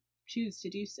they choose to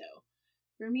do so.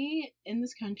 For me, in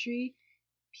this country,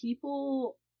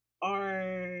 people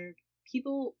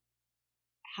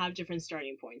have different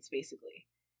starting points, basically.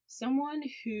 Someone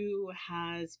who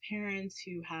has parents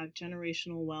who have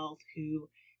generational wealth, who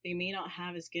they may not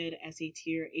have as good SAT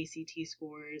or ACT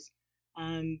scores,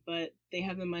 but they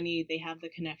have the money, they have the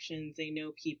connections, they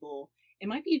know people. It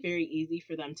might be very easy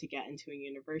for them to get into a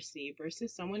university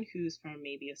versus someone who's from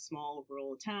maybe a small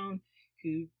rural town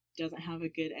who doesn't have a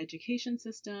good education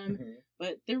system,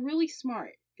 but they're really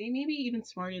smart. They may be even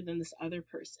smarter than this other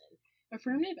person.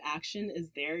 Affirmative action is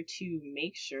there to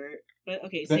make sure, but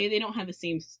okay, say they don't have the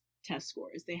same test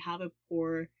scores. They have a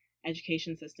poor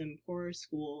education system, poor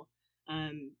school,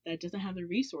 that doesn't have the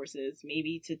resources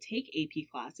maybe to take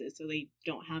AP classes, so they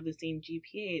don't have the same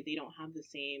GPA, they don't have the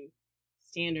same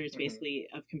standards basically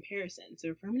of comparison. So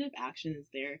affirmative action is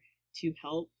there to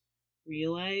help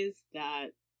realize that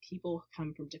people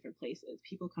come from different places.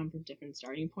 People come from different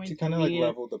starting points. To kind of like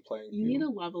level the playing field. You need to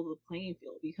level the playing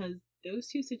field because those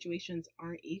two situations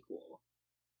aren't equal.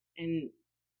 And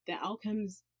the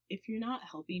outcomes, if you're not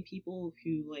helping people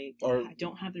who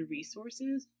don't have the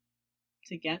resources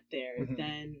to get there,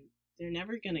 then they're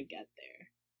never going to get there.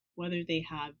 Whether they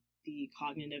have the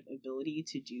cognitive ability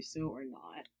to do so or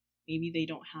not. Maybe they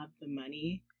don't have the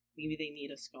money. Maybe they need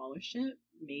a scholarship.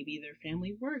 Maybe their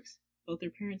family works. Both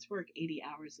their parents work 80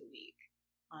 hours a week.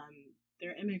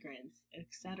 They're immigrants,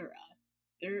 etc.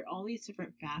 There are all these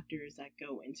different factors that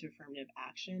go into affirmative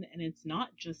action, and it's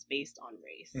not just based on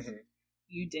race.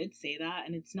 You did say that,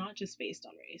 and it's not just based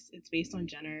on race. It's based on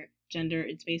gender.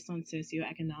 It's based on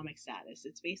socioeconomic status.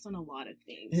 It's based on a lot of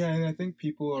things. Yeah, and I think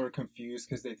people are confused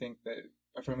because they think that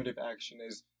affirmative action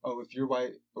is, if you're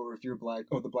white or if you're black,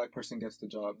 the black person gets the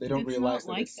job. They don't realize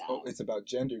that it's about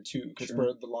gender too, because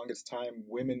for the longest time,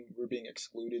 women were being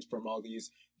excluded from all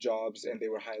these jobs, and they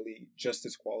were highly just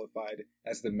as qualified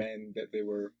as the men that they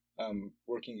were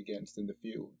working against in the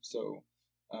field. So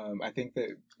I think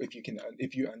that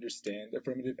if you understand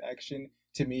affirmative action,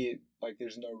 to me,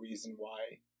 there's no reason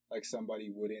why somebody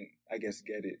wouldn't, I guess,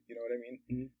 get it. You know what I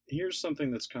mean? Here's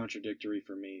something that's contradictory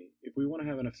for me. If we want to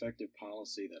have an effective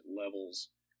policy that levels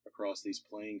across these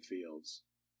playing fields,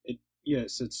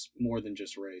 yes, it's more than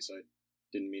just race. I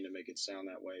didn't mean to make it sound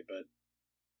that way, but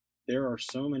there are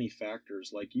so many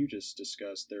factors, like you just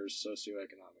discussed. There's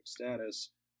socioeconomic status,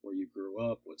 where you grew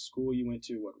up, what school you went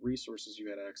to, what resources you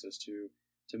had access to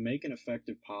make an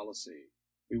effective policy.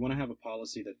 We want to have a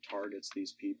policy that targets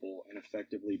these people and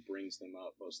effectively brings them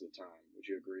up most of the time. Would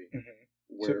you agree?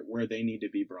 Where they need to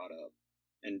be brought up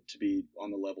and to be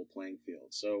on the level playing field.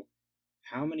 So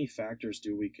how many factors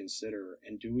do we consider,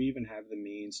 and do we even have the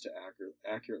means to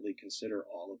accurately consider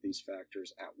all of these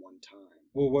factors at one time?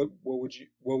 Well,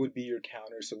 what would be your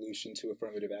counter solution to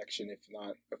affirmative action if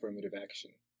not affirmative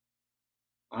action?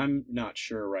 I'm not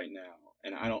sure right now,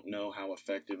 and I don't know how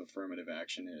effective affirmative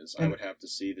action is. I would have to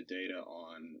see the data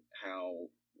on how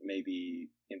maybe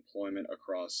employment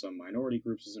across some minority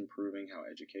groups is improving, how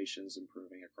education is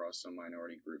improving across some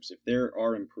minority groups. If there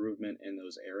are improvement in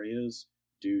those areas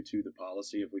due to the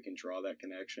policy, if we can draw that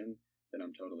connection, then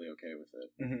I'm totally okay with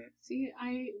it. Mm-hmm. See,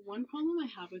 one problem I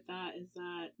have with that is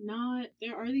that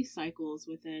there are these cycles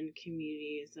within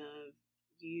communities of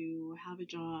you have a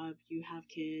job, you have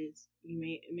kids, it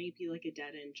may be like a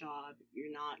dead-end job,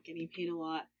 you're not getting paid a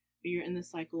lot, but you're in the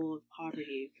cycle of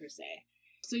poverty per se.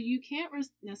 So you can't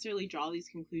necessarily draw these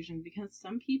conclusions because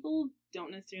some people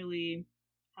don't necessarily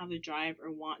have the drive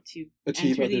or want to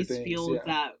enter these fields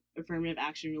that affirmative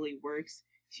action really works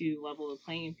to level the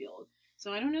playing field.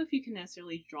 So I don't know if you can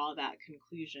necessarily draw that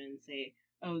conclusion, say,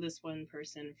 oh, this one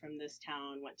person from this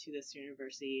town went to this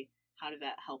university, how did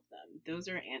that help them? Those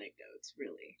are anecdotes,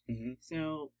 really. Mm-hmm.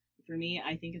 So for me,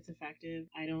 I think it's effective.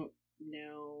 I don't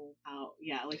know how,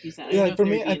 like you said, for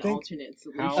me, I think, alternate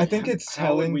solution. I think it's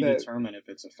telling how would we that... determine if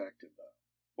it's effective, though?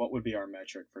 What would be our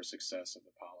metric for success of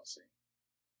the policy?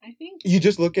 I think you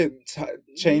just look at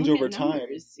change over time.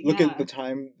 Look Yeah. at the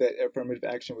time that affirmative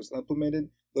action was implemented.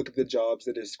 Look at the jobs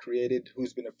that is created,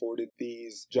 who's been afforded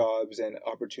these jobs and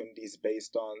opportunities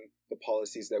based on the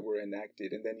policies that were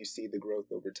enacted. And then you see the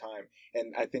growth over time.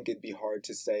 And I think it'd be hard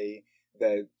to say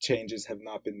that changes have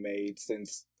not been made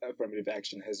since affirmative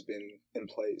action has been in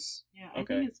place. Yeah, I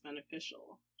think it's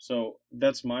beneficial. So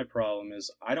that's my problem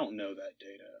is I don't know that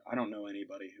data. I don't know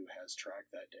anybody who has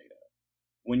tracked that data.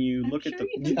 When you look at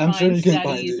the... I'm sure you can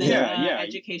find it. Yeah.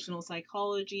 Educational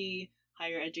psychology,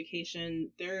 higher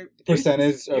education,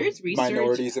 percentage of research,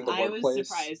 minorities in the workplace. I was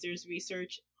surprised. There's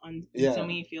research on so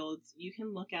many fields. You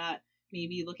can look at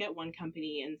one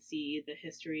company and see the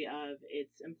history of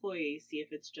its employees, see if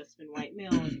it's just been white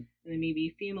males, and then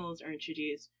maybe females are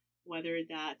introduced, whether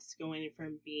that's going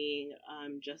from being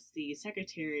just the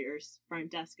secretary or front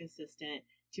desk assistant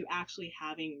to actually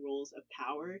having roles of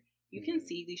power. You can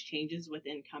see these changes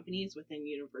within companies, within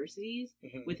universities,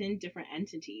 within different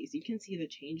entities. You can see the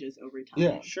changes over time.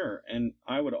 Yeah, sure. And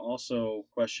I would also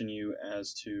question you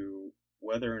as to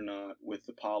whether or not with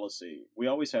the policy, we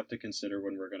always have to consider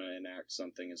when we're going to enact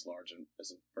something as large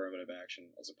as affirmative action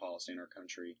as a policy in our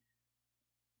country,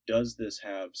 does this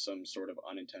have some sort of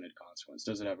unintended consequence?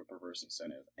 Does it have a perverse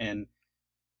incentive? And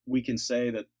we can say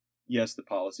that, yes, the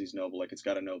policy is noble, like it's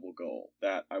got a noble goal.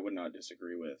 That I would not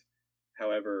disagree with.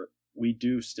 However, we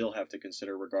do still have to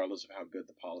consider, regardless of how good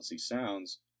the policy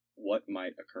sounds, what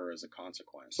might occur as a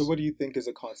consequence. So what do you think is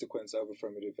a consequence of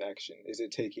affirmative action? Is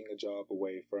it taking a job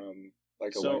away from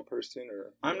like a white person?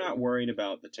 Or I'm not worried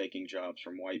about the taking jobs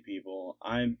from white people.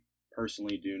 I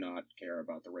personally do not care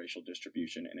about the racial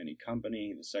distribution in any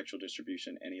company, the sexual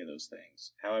distribution, any of those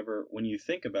things. However, when you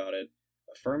think about it,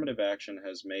 affirmative action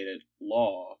has made it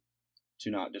law to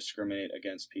not discriminate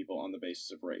against people on the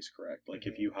basis of race, correct? Like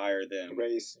if you hire them...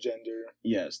 Race, gender.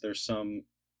 Yes, there's some,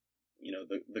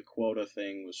 the quota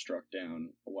thing was struck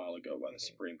down a while ago by the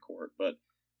Supreme Court, but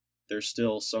there's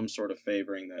still some sort of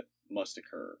favoring that must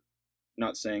occur.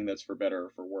 Not saying that's for better or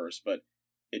for worse, but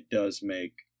it does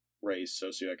make race,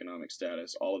 socioeconomic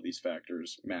status, all of these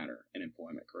factors matter in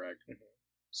employment, correct?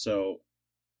 So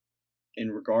in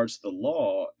regards to the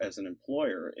law, as an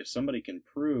employer, if somebody can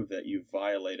prove that you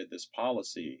violated this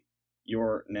policy,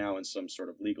 you're now in some sort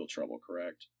of legal trouble,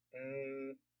 correct?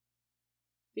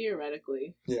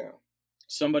 Theoretically. Yeah.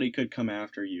 Somebody could come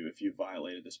after you if you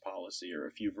violated this policy or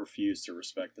if you've refused to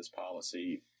respect this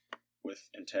policy with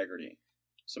integrity.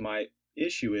 So my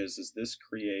issue is this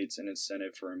creates an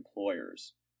incentive for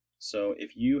employers. So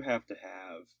if you have to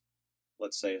have,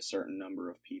 let's say, a certain number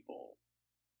of people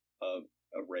of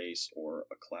a race or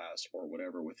a class or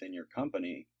whatever within your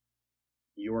company,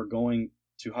 you're going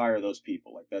to hire those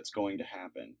people. Like that's going to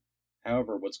happen.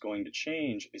 However, what's going to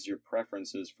change is your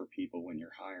preferences for people when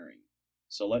you're hiring.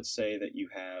 So let's say that you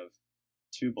have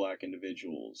two black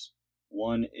individuals.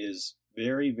 One is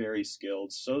very, very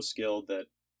skilled, so skilled that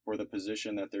for the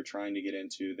position that they're trying to get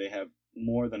into, they have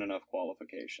more than enough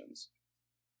qualifications.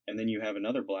 And then you have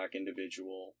another black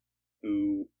individual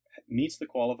who meets the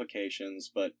qualifications,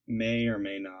 but may or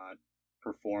may not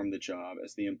perform the job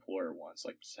as the employer wants,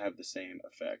 like have the same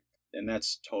effect. And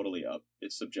that's totally up.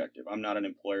 It's subjective. I'm not an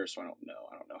employer, so I don't know.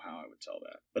 I don't know how I would tell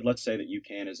that. But let's say that you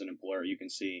can, as an employer, you can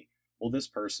see, well, this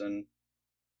person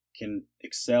can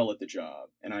excel at the job,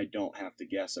 and I don't have to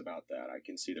guess about that. I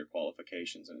can see their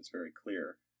qualifications, and it's very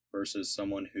clear, versus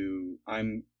someone who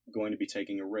I'm going to be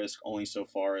taking a risk only so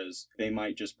far as they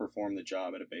might just perform the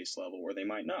job at a base level, or they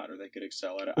might not, or they could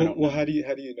excel at it. I don't know. Well, how do you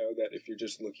know that if you're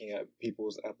just looking at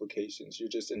people's applications? You're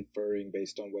just inferring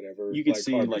based on whatever. You can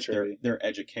see arbitrary. Like their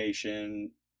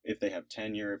education, if they have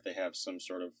tenure, if they have some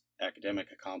sort of academic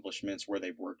accomplishments where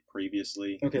they've worked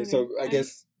previously. Okay, so I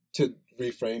guess to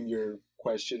reframe your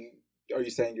question, are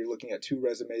you saying you're looking at two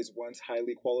resumes? One's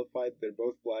highly qualified, they're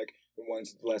both black, and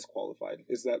one's less qualified.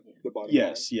 Is that the bottom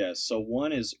line? Yes. So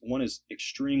one is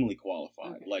extremely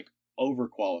qualified, like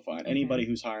overqualified. Anybody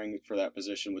who's hiring for that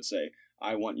position would say,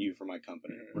 "I want you for my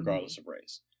company," regardless of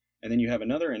race. And then you have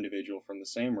another individual from the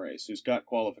same race who's got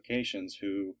qualifications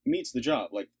who meets the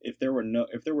job. Like if there were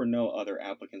no other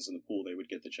applicants in the pool, they would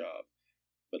get the job.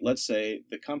 But let's say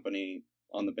the company,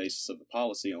 on the basis of the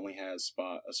policy, only has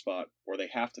a spot, or they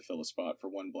have to fill a spot for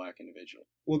one black individual.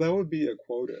 Well, that would be a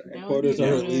quota, and quotas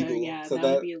are illegal. Yeah, so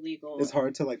that would be illegal. It's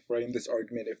hard to frame this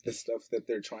argument if the stuff that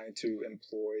they're trying to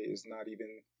employ is not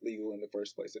even legal in the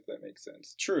first place, if that makes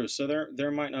sense. True. So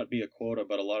there might not be a quota,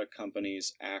 but a lot of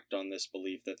companies act on this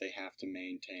belief that they have to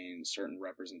maintain certain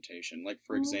representation. Like,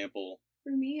 for example...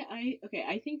 For me,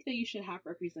 I think that you should have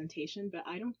representation, but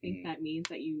I don't think that means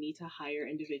that you need to hire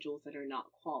individuals that are not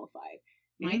qualified.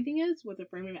 My thing is, with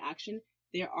affirmative action,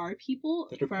 there are people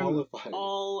from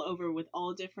all over with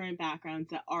all different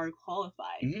backgrounds that are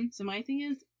qualified. So my thing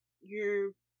is,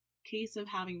 your case of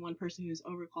having one person who's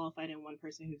overqualified and one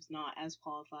person who's not as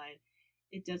qualified,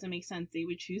 it doesn't make sense. They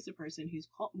would choose the person who's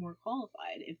more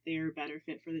qualified if they're a better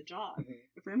fit for the job.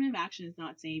 Affirmative action is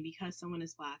not saying because someone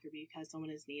is black or because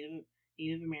someone is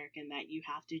Native American that you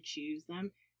have to choose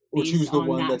them. Or choose the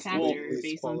one that's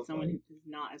based on someone who's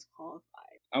not as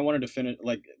qualified. I wanted to finish,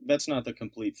 that's not the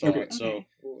complete thought. Okay. So,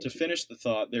 to finish the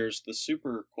thought, there's the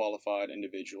super qualified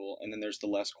individual, and then there's the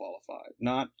less qualified.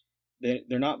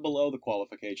 They're not below the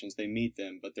qualifications, they meet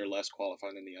them, but they're less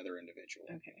qualified than the other individual.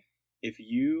 Okay. If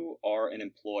you are an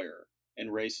employer,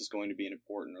 and race is going to be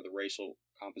important, or the racial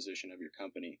composition of your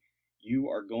company, you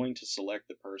are going to select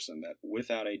the person that,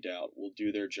 without a doubt, will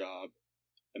do their job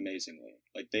amazingly.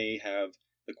 Like, they have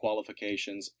the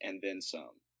qualifications and then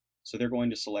some. So they're going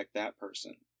to select that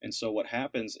person. And so what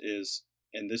happens is,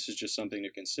 and this is just something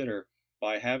to consider,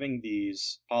 by having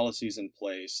these policies in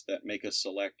place that make us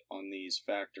select on these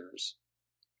factors,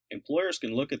 employers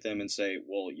can look at them and say,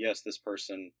 well, yes, this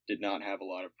person did not have a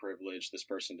lot of privilege, this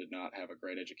person did not have a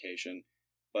great education,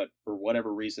 but for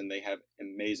whatever reason, they have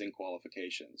amazing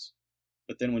qualifications.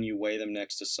 But then when you weigh them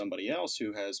next to somebody else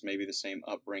who has maybe the same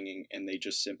upbringing and they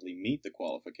just simply meet the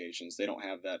qualifications, they don't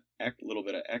have that little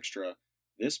bit of extra,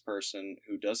 this person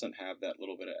who doesn't have that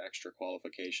little bit of extra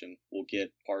qualification will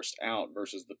get parsed out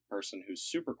versus the person who's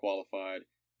super qualified,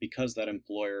 because that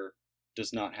employer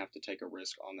does not have to take a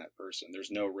risk on that person.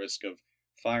 There's no risk of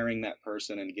firing that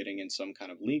person and getting in some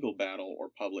kind of legal battle or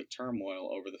public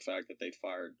turmoil over the fact that they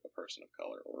fired a person of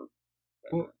color or whatever.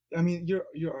 Well, I mean,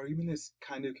 your argument is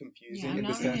kind of confusing in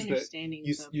the sense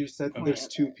that you said there's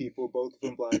two people, both of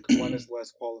them black, one is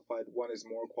less qualified, one is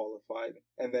more qualified,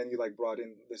 and then you brought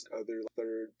in this other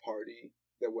third party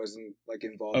that wasn't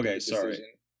involved in the decision. Sorry.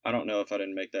 I don't know if I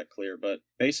didn't make that clear, but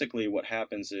basically what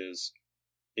happens is,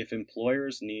 if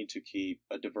employers need to keep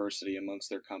a diversity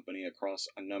amongst their company across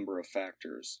a number of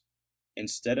factors,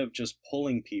 instead of just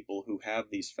pulling people who have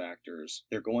these factors,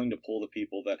 they're going to pull the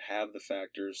people that have the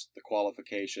factors, the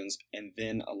qualifications, and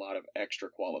then a lot of extra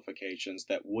qualifications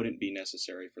that wouldn't be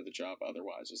necessary for the job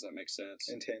otherwise. Does that make sense?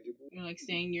 Intangible. You're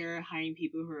saying you're hiring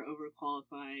people who are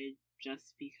overqualified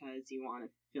just because you want to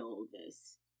fill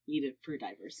this need for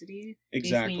diversity.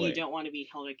 Exactly. Basically, you don't want to be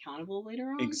held accountable later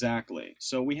on. Exactly.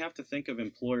 So we have to think of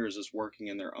employers as working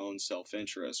in their own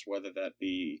self-interest, whether that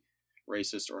be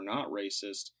racist or not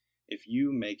racist. If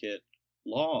you make it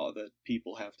law that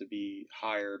people have to be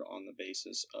hired on the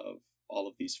basis of all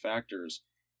of these factors,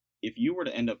 if you were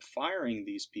to end up firing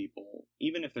these people,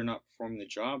 even if they're not performing the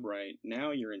job right,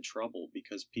 now you're in trouble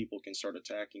because people can start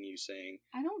attacking you saying,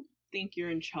 I don't think you're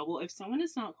in trouble. If someone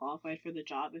is not qualified for the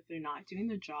job, if they're not doing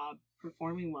the job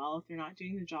performing well, if they're not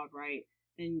doing the job right,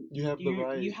 then you have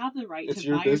the right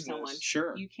to fire someone.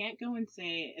 Sure. You can't go and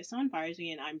say, if someone fires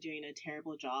me and I'm doing a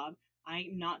terrible job,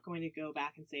 I'm not going to go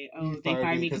back and say, oh, they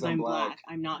fired me because I'm black.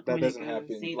 I'm not going to go and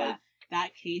say that. That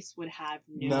case would have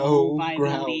no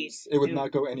viability. Grounds. It would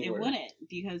not go anywhere. It wouldn't,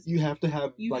 because you have to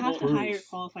have to hire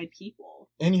qualified people.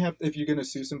 And if you're going to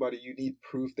sue somebody, you need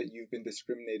proof that you've been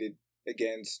discriminated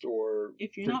against, or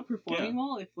if you're not performing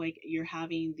well, if you're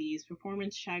having these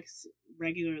performance checks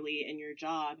regularly in your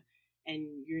job and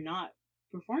you're not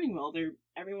performing well,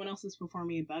 everyone else is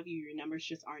performing above you, your numbers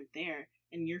just aren't there,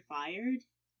 and you're fired,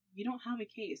 you don't have a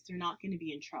case. They're not going to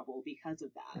be in trouble because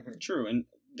of that. True, and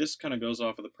this kind of goes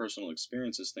off of the personal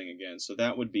experiences thing again. So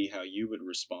that would be how you would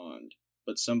respond,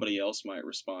 but somebody else might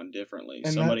respond differently.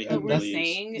 And somebody But who we're believes,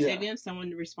 saying, even if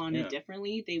someone responded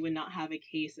differently, they would not have a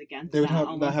case against they would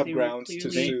that not have they grounds were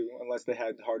to sue unless they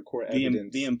had hardcore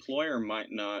evidence. The employer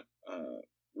might not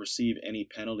receive any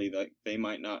penalty, that they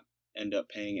might not end up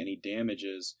paying any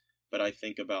damages. But I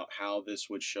think about how this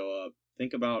would show up.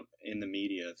 Think about in the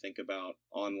media. Think about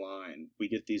online. We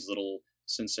get these little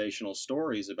sensational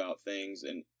stories about things,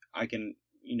 and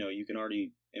you can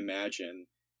already imagine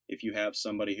if you have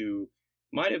somebody who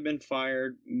might have been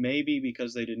fired, maybe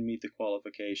because they didn't meet the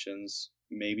qualifications,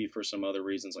 maybe for some other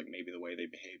reasons, like maybe the way they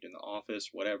behaved in the office,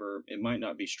 whatever. It might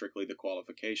not be strictly the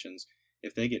qualifications.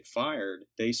 If they get fired,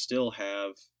 they still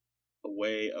have a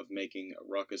way of making a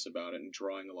ruckus about it and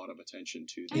drawing a lot of attention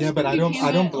to them. Yeah, but I don't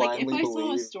blindly if I believe.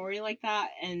 saw a story like that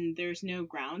and there's no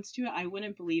grounds to it, I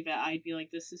wouldn't believe it. I'd be like,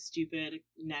 this is stupid.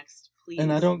 Next, please.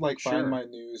 And I don't find my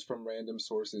news from random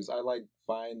sources. I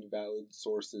find valid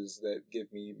sources that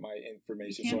give me my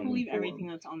information. You can't believe everything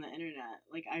that's on the internet.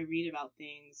 I read about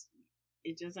things.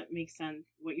 It doesn't make sense.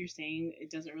 What you're saying, it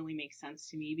doesn't really make sense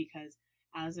to me, because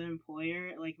as an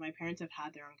employer, my parents have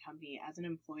had their own company. As an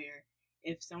employer,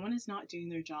 if someone is not doing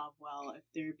their job well, if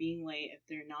they're being late, if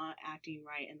they're not acting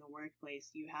right in the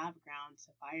workplace, you have grounds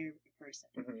to fire a person.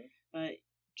 Mm-hmm. But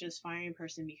just firing a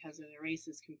person because of their race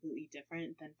is completely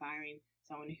different than firing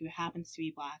someone who happens to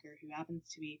be Black or who happens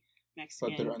to be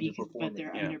Mexican, but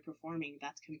they're underperforming.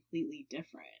 That's completely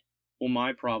different. Well,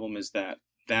 my problem is that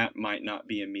might not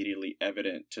be immediately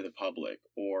evident to the public,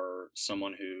 or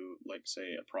someone who,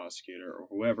 say, a prosecutor or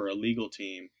whoever, a legal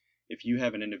team. If you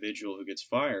have an individual who gets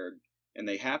fired, and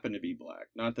they happen to be Black,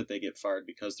 not that they get fired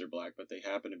because they're Black, but they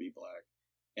happen to be Black,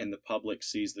 and the public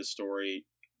sees the story,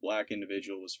 Black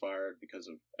individual was fired because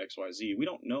of XYZ. We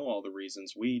don't know all the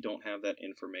reasons. We don't have that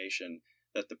information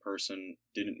that the person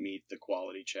didn't meet the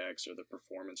quality checks or the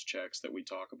performance checks that we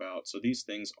talk about. So these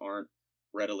things aren't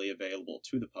readily available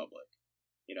to the public.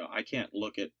 I can't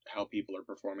look at how people are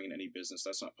performing in any business.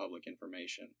 That's not public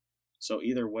information. So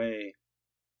either way,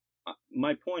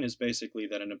 my point is basically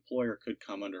that an employer could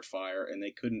come under fire and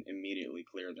they couldn't immediately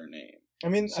clear their name. I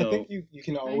mean, I think you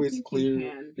can always clear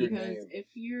your name. Because if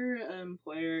you're an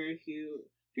employer if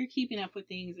you're keeping up with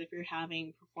things, if you're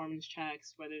having performance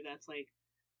checks, whether that's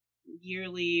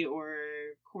yearly or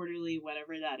quarterly,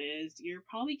 whatever that is, you're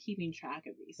probably keeping track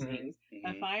of these things.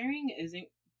 A firing isn't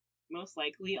most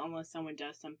likely, unless someone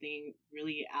does something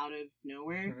really out of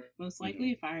nowhere, most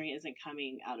likely firing isn't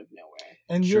coming out of nowhere.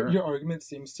 And your argument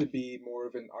seems to be more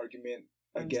of an argument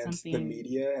against the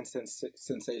media and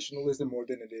sensationalism more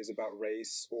than it is about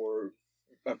race or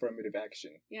affirmative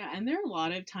action. Yeah, and there are a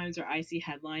lot of times where I see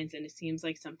headlines and it seems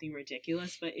like something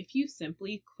ridiculous, but if you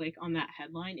simply click on that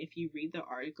headline, if you read the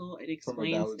article, it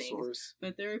explains things. Source.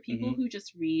 But there are people who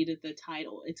just read the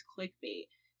title. It's clickbait.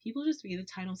 People just read the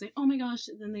title and say, oh my gosh,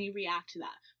 then they react to that.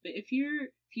 But if you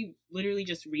literally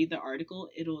just read the article,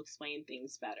 it'll explain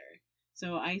things better.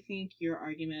 So I think your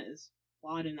argument is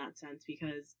flawed in that sense,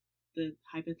 because the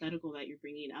hypothetical that you're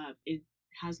bringing up, it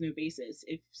has no basis.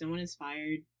 If someone is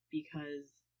fired because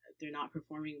they're not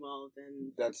performing well,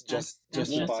 then that's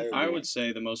justifiable. I would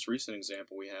say the most recent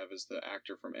example we have is the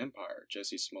actor from Empire,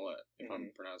 Jesse Smollett, if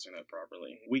I'm pronouncing that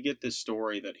properly. We get this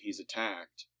story that he's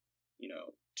attacked,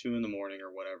 2 a.m.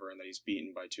 or whatever, and that he's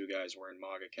beaten by 2 guys wearing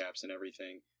MAGA caps and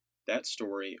everything. That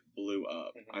story blew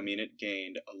up. I mean, it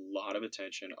gained a lot of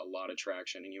attention, a lot of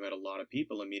traction, and you had a lot of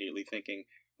people immediately thinking,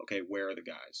 okay, where are the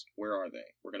guys? Where are they?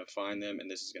 We're going to find them, and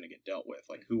this is going to get dealt with.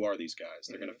 Who are these guys?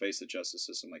 They're going to face the justice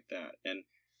system like that. And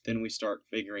then we start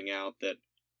figuring out that,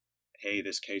 hey,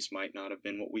 this case might not have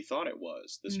been what we thought it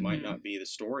was. This might not be the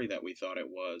story that we thought it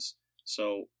was.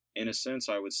 So, in a sense,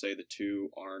 I would say the two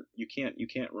aren't, you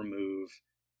can't remove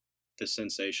the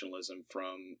sensationalism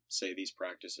from, say, these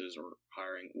practices or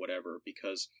hiring, whatever,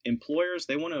 because employers,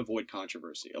 they want to avoid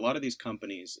controversy. A lot of these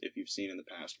companies, if you've seen in the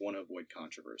past, want to avoid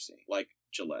controversy. Like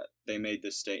Gillette, they made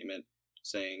this statement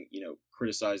saying,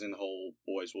 criticizing the whole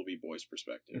boys will be boys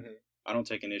perspective. I don't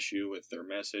take an issue with their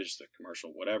message, the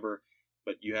commercial, whatever,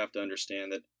 but you have to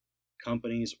understand that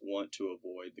companies want to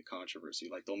avoid the controversy.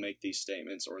 They'll make these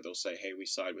statements, or they'll say, hey, we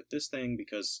side with this thing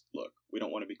because, look, we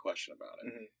don't want to be questioned about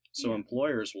it. So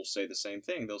employers will say the same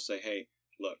thing. They'll say, hey,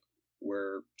 look,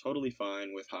 we're totally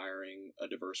fine with hiring a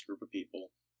diverse group of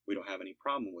people. We don't have any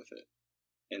problem with it.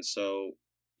 And so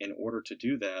in order to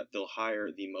do that, they'll hire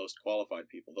the most qualified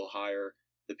people. They'll hire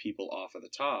the people off of the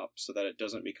top so that it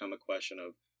doesn't become a question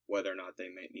of whether or not they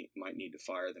might need to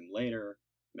fire them later,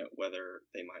 whether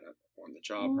they might not perform the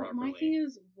job properly. My thing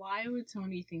is, why would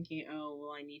someone be thinking, oh,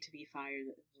 well, I need to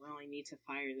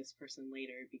fire this person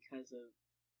later because of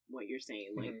what you're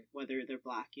saying. Like, whether they're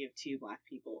black, you have two black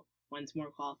people. One's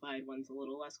more qualified, one's a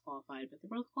little less qualified, but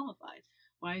they're both qualified.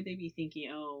 Why would they be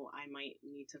thinking, oh, I might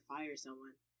need to fire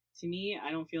someone? To me,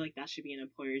 I don't feel like that should be an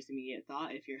employer's immediate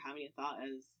thought. If you're having a thought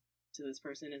as to this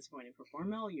person is going to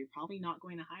perform well, you're probably not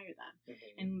going to hire them.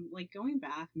 And like going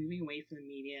back, moving away from the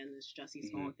media and this Jussie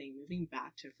Smollett thing, moving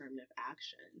back to affirmative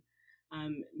action.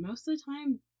 Most of the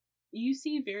time, you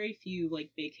see very few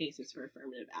like big cases for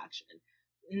affirmative action.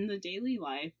 In the daily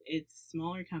life, it's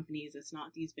smaller companies. It's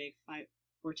not these big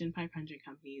Fortune 500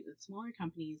 companies. It's smaller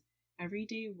companies,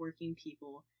 everyday working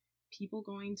people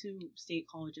going to state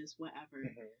colleges,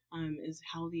 whatever, is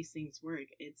how these things work.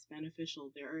 It's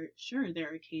beneficial. There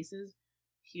are cases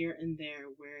here and there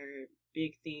where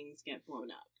big things get blown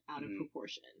up out of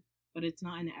proportion, but it's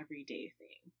not an everyday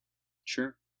thing.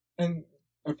 Sure. And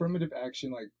affirmative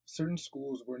action, like certain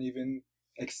schools weren't even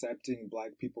accepting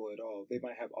black people at all. They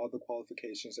might have all the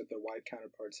qualifications that their white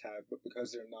counterparts have, but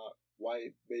because they're not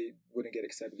white, they wouldn't get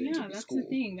accepted into the school. Yeah, that's the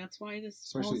thing. That's why this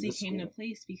policy came into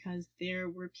place, because there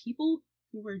were people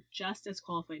who were just as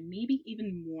qualified, maybe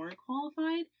even more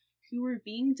qualified, who were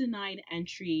being denied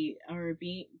entry or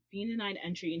being denied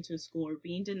entry into a school or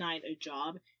being denied a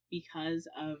job because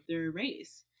of their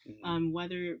race.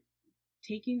 Whether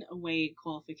taking away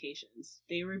qualifications,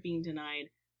 they were being denied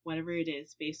whatever it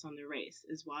is based on their race.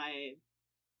 Is why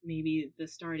maybe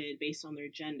this started based on their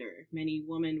gender. Many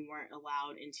women weren't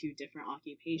allowed into different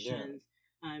occupations,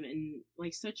 and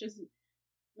like such as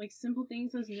like simple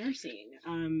things as nursing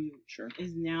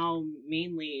is now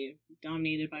mainly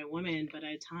dominated by women, but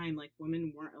at a time like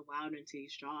women weren't allowed into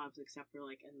these jobs except for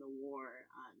like in the war.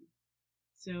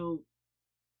 So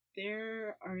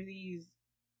there are these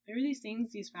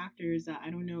things, these factors that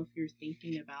I don't know if you're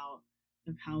thinking about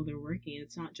of how they're working.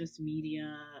 It's not just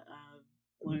media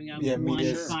blowing up one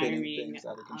firing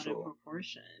out of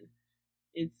proportion.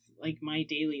 It's like my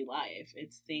daily life.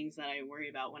 It's things that I worry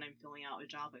about when I'm filling out a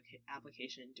job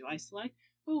application. Do I select,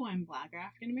 oh, I'm Black or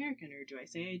African American, or do I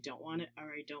say I don't want it or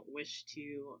I don't wish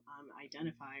to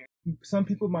identify? Some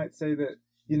people might say that,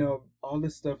 you know, all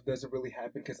this stuff doesn't really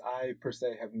happen because I, per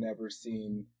se, have never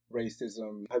seen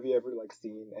racism. Have you ever, like,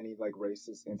 seen any, like,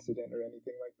 racist incident or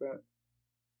anything like that?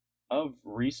 Of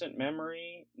recent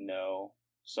memory, no.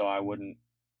 So I wouldn't.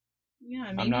 Yeah,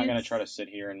 I'm not gonna try to sit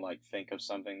here and like think of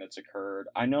something that's occurred.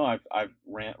 I know I've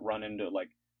run into like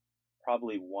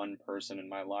probably one person in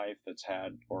my life that's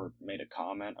had or made a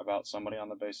comment about somebody on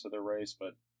the basis of their race,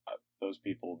 but those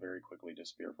people very quickly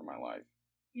disappear from my life.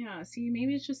 Yeah, see,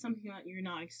 maybe it's just something that you're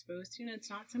not exposed to, and it's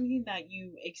not something that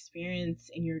you experience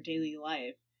in your daily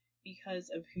life because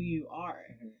of who you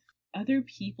are. Other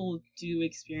people do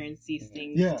experience these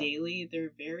things daily.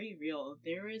 They're very real.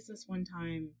 There was this one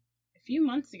time a few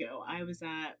months ago, I was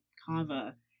at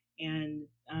Kava and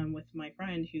with my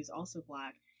friend who's also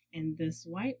Black, and this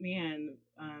white man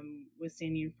was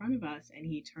standing in front of us, and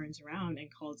he turns around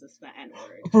and calls us the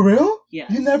N-word. For real?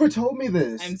 Yes. You never told me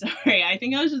this. I'm sorry. I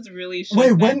think I was just really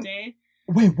shook that day.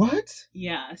 Wait, what?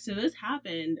 Yeah, so this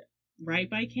happened right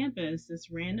by campus.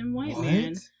 This random white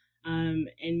man, and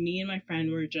me and my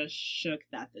friend were just shook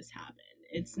that this happened.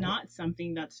 It's not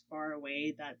something that's far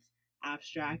away, that's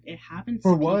abstract. It happens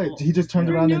for to people. What? He just turned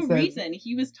around and said... For no reason.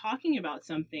 He was talking about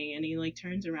something, and he, like,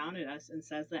 turns around at us and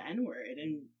says the N-word,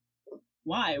 and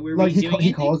why? Were we doing anything?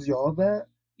 He calls y'all that?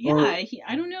 Yeah,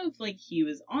 I don't know if, like, he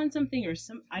was on something or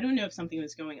I don't know if something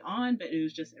was going on, but it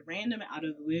was just random, out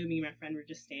of the blue. Me and my friend were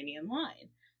just standing in line.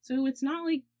 So it's not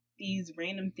like these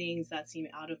random things that seem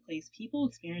out of place. People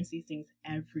experience these things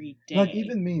every day. Like,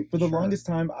 even me, for the longest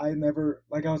time, I never,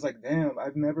 like, I was like, damn,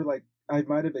 I've never, like, I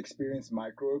might have experienced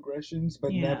microaggressions,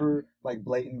 but never, like,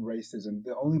 blatant racism.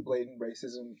 The only blatant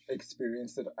racism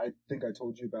experience that I think I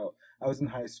told you about, I was in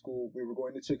high school. We were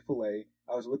going to Chick-fil-A.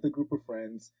 I was with a group of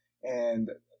friends, and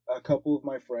a couple of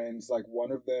my friends, like,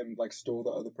 one of them, like, stole the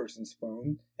other person's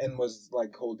phone and was,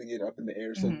 like, holding it up in the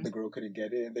air so the girl couldn't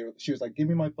get it. And she was like, give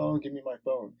me my phone.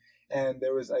 And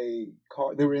there was a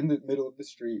car. They were in the middle of the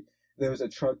street. There was a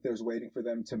truck that was waiting for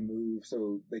them to move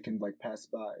so they can, like, pass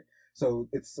by. So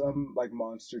it's some, like,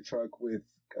 monster truck with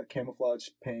a camouflage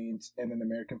paint and an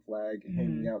American flag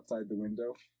hanging outside the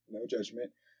window. No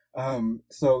judgment.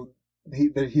 So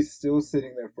he's still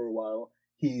sitting there for a while.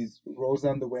 He rolls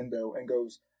down the window and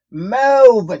goes,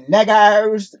 "Move,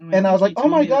 niggers!" And I was like, oh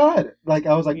my God. Like,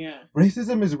 I was like,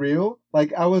 racism is real?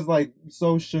 Like, I was, like,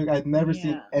 so shook. I'd never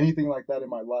seen anything like that in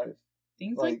my life.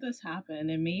 Things like this happen.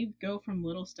 It may go from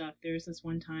little stuff. There's this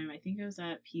one time, I think I was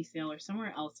at PCL or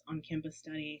somewhere else on campus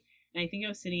study, and I think I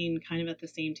was sitting kind of at the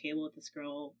same table with this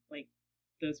girl, like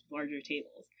those larger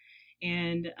tables.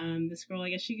 And this girl, I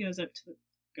guess she goes up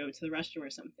go to the restroom or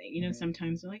something. You know,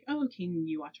 sometimes they're like, oh, can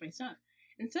you watch my stuff?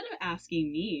 Instead of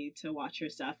asking me to watch her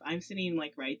stuff, I'm sitting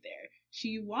like right there.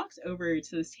 She walks over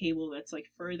to this table that's like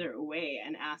further away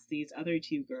and asks these other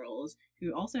two girls,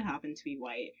 who also happen to be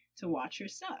white, to watch her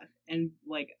stuff. And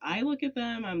like, I look at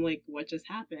them, I'm like, what just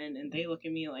happened? And they look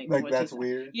at me like what that's just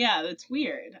weird. Yeah, that's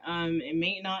weird. It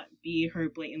may not be her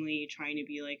blatantly trying to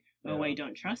be like, oh, I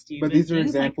don't trust you. But these are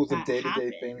examples of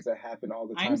day-to-day things that happen all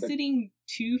the time. I'm sitting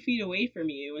 2 feet away from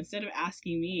you. Instead of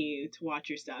asking me to watch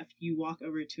your stuff, you walk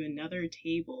over to another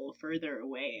table further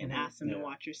away and ask them to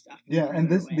watch your stuff. Yeah, and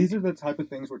these are the type of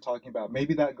things we're talking about.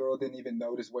 Maybe that girl didn't even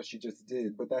notice what she just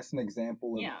did, but that's an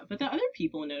example of... Yeah, but the other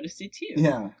people noticed it too.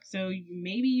 Yeah. So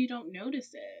maybe you don't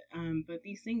notice it, but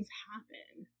these things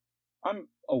happen. I'm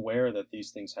aware that these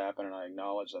things happen, and I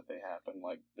acknowledge that they happen.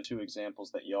 Like, the 2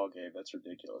 examples that y'all gave, that's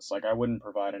ridiculous. Like, I wouldn't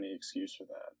provide any excuse for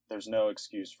that. There's no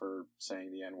excuse for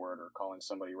saying the N-word or calling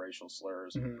somebody racial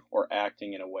slurs or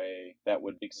acting in a way that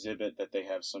would exhibit that they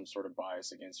have some sort of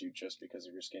bias against you just because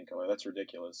of your skin color. That's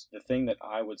ridiculous. The thing that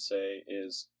I would say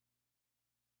is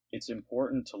it's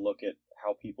important to look at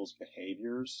how people's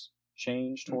behaviors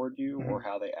change toward you or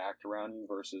how they act around you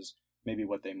versus maybe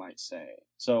what they might say.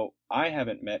 So I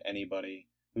haven't met anybody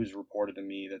who's reported to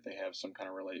me that they have some kind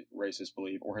of racist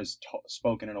belief or has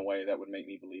spoken in a way that would make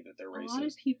me believe that they're racist. A lot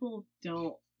of people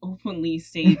don't openly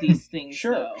say these things.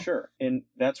 Sure. And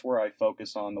that's where I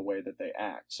focus on the way that they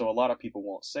act. So a lot of people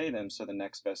won't say them, so the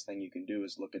next best thing you can do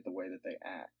is look at the way that they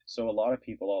act. So a lot of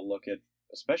people I'll look at,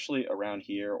 especially around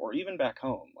here or even back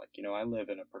home. Like, you know, I live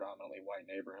in a predominantly white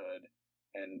neighborhood.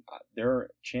 And there are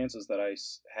chances that I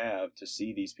have to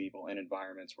see these people in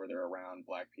environments where they're around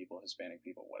black people, Hispanic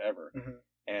people, whatever.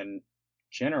 And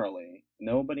generally,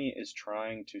 nobody is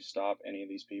trying to stop any of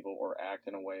these people or act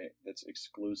in a way that's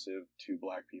exclusive to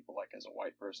black people, like as a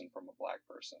white person from a black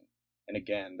person. And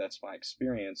again, that's my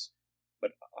experience.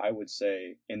 But I would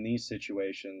say in these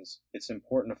situations, it's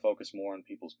important to focus more on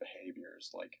people's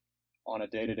behaviors. Like on a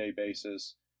day-to-day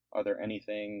basis,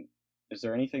 is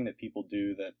there anything that people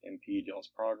do that impede y'all's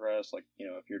progress? Like, you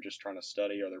know, if you're just trying to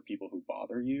study, are there people who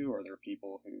bother you? Or are there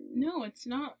people who... No, it's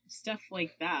not stuff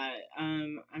like that.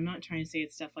 I'm not trying to say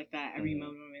it's stuff like that every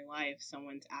moment of my life.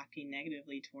 Someone's acting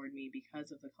negatively toward me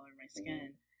because of the color of my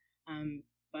skin.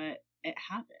 But it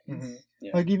happens.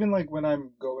 Yeah. Like, even like when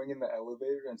I'm going in the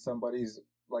elevator and somebody's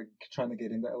like trying to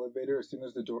get in the elevator, as soon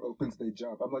as the door opens they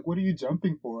jump. I'm like, what are you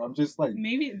jumping for? I'm just like,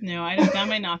 that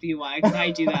might not be why, because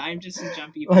I do that. I'm just a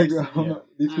jumpy person.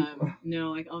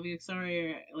 No, like I'll be like,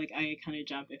 sorry, or like I kind of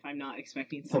jump if I'm not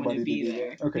expecting someone to be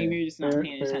there. Okay. Maybe you're just not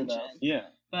paying attention. Yeah,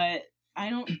 but I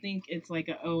don't think it's like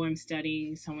I'm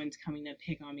studying, someone's coming to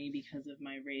pick on me because of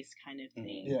my race kind of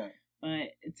thing. Yeah.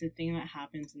 But it's a thing that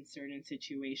happens in certain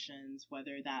situations,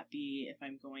 whether that be if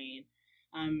I'm going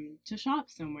to shop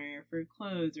somewhere for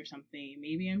clothes or something.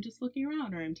 Maybe I'm just looking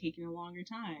around or I'm taking a longer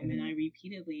time and I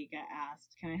repeatedly get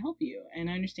asked, can I help you? And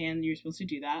I understand you're supposed to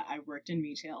do that. I've worked in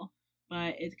retail,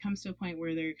 but it comes to a point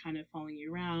where they're kind of following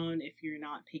you around. If you're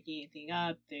not picking anything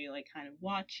up, they like kind of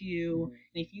watch you.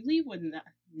 And if you leave with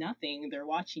nothing, they're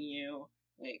watching you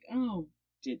like, oh,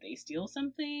 did they steal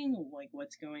something? Like,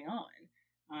 what's going on?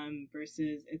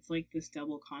 Versus it's like this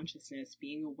double consciousness,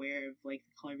 being aware of like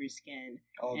the color of your skin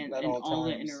and all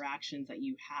the interactions that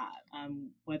you have,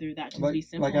 whether that just be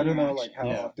simple. Like, I don't know, like how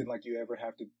often like you ever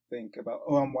have to think about,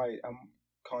 oh, I'm white. I'm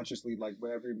consciously, like,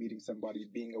 whenever you're meeting somebody,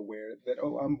 being aware that,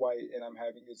 oh, I'm white and I'm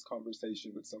having this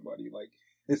conversation with somebody. Like,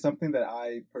 it's something that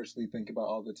I personally think about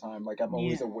all the time. Like, I'm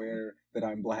always aware that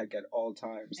I'm black at all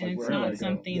times. And like, it's not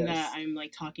something that I'm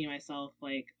like talking to myself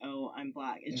like, oh, I'm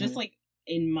black. It's just like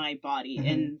in my body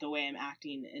and the way I'm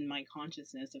acting in my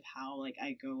consciousness of how like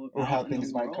I go about or how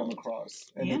things might come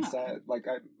across. And it's sad. Like,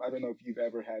 I don't know if you've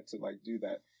ever had to like do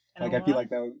that. Like, I feel like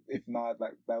that would, if not,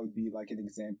 like that would be like an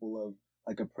example of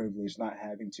like a privilege, not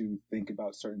having to think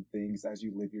about certain things as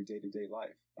you live your day-to-day life.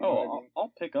 You know what I mean?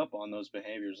 I'll pick up on those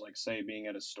behaviors, like say being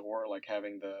at a store, like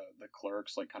having the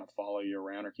clerks like kind of follow you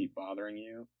around or keep bothering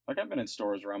you. Like, I've been in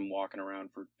stores where I'm walking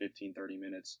around for 15-30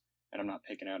 minutes and I'm not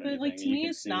picking out anything. But like, to me,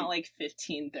 it's not like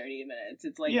 15-30 minutes.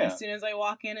 It's like as soon as I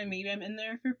walk in and maybe I'm in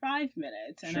there for 5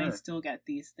 minutes and I still get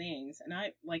these things. And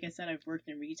like I said, I've worked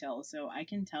in retail, so I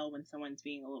can tell when someone's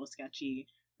being a little sketchy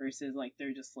versus like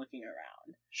they're just looking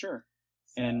around. Sure.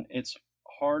 So. And it's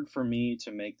hard for me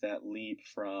to make that leap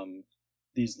from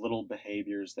these little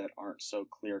behaviors that aren't so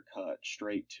clear-cut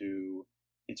straight to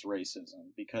it's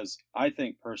racism. Because I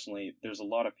think, personally, there's a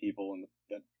lot of people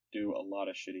that do a lot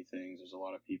of shitty things. There's a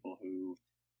lot of people who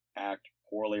act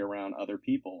poorly around other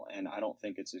people, and I don't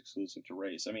think it's exclusive to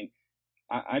race. I mean,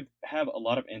 I have a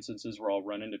lot of instances where I'll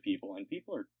run into people, and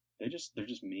people are they're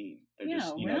just mean. They're yeah,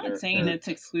 just, we're not saying it's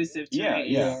exclusive to race.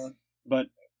 Yeah. But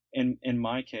in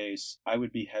my case, I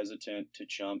would be hesitant to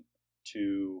jump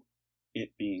to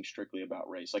it being strictly about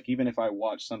race. Like, even if I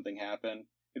watch something happen,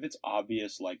 if it's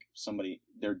obvious, like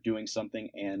they're doing something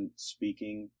and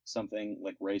speaking something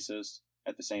like racist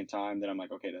at the same time, then I'm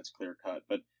like, okay, that's clear cut.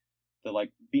 But the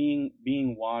like being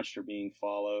watched or being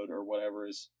followed or whatever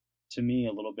is, to me,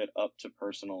 a little bit up to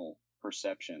personal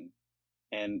perception.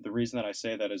 And the reason that I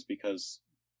say that is because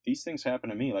these things happen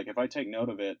to me. Like, if I take note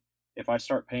of it, if I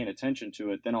start paying attention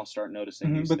to it, then I'll start noticing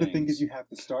these things. But the thing is, you have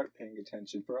to start paying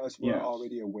attention. For us, we're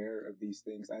already aware of these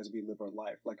things as we live our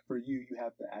life. Like, for you, you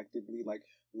have to actively, like,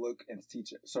 look and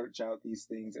search out these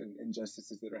things and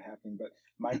injustices that are happening. But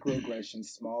microaggressions,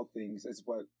 small things, is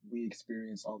what we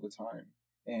experience all the time.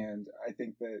 And I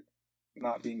think that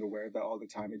not being aware of that all the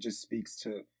time, it just speaks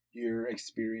to your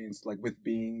experience, like, with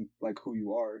being like who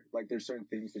you are. Like, there's certain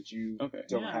things that you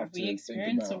don't have to. We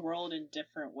experience the world in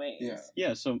different ways.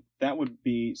 Yeah. So that would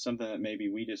be something that maybe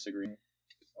we disagree.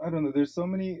 I don't know. There's so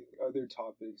many other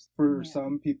topics. For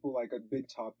some people, like, a big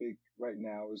topic right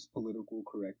now is political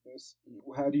correctness.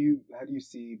 How do you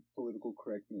see political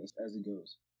correctness as it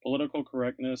goes? Political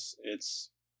correctness, it's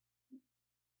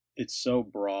so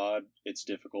broad. It's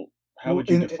difficult. How would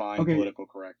you define political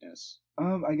correctness?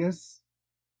 I guess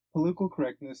political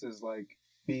correctness is like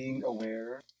being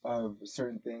aware of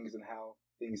certain things and how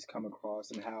things come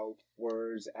across and how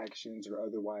words, actions, or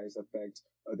otherwise affect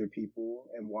other people,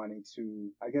 and wanting to,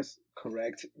 I guess,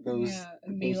 correct those. Yeah,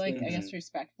 and be like, things. I guess,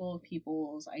 respectful of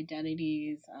people's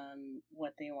identities,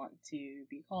 what they want to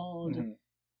be called,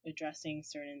 addressing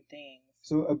certain things.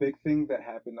 So a big thing that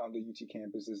happened on the UT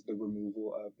campus is the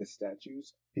removal of the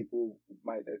statues. People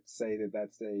might say that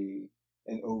that's an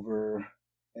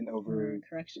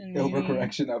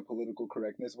overcorrection of political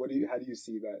correctness. How do you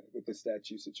see that with the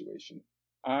statue situation?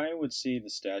 I would see the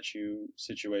statue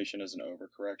situation as an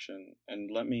overcorrection,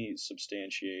 and let me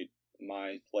substantiate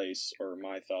my place or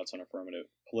my thoughts on affirmative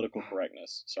political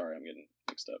correctness. Sorry, I'm getting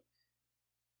mixed up.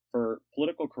 For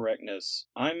political correctness,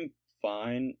 I'm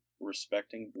fine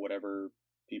respecting whatever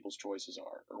people's choices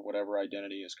are or whatever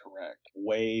identity is correct.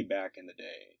 Way back in the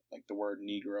day, like, the word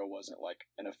Negro wasn't like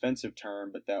an offensive term,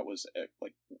 but that was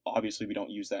like, obviously we don't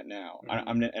use that now.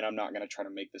 I'm not going to try to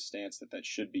make the stance that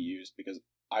should be used, because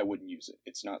I wouldn't use it.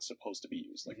 It's not supposed to be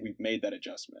used. Like, we've made that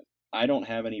adjustment. I don't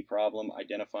have any problem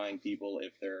identifying people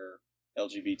if they're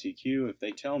LGBTQ. If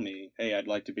they tell me, hey, I'd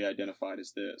like to be identified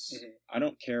as this, I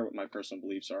don't care what my personal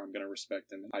beliefs are. I'm going to respect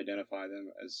them and identify them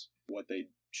as what they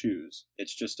choose.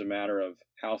 It's just a matter of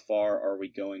how far are we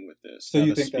going with this. So now,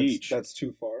 you think that's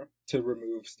too far to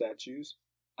remove statues?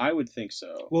 I would think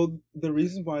so. Well, the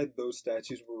reason why those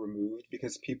statues were removed,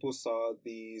 because people saw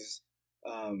these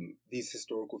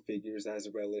historical figures as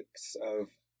relics of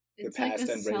the past and race.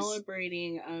 It's like a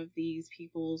celebrating of these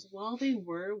people's, while they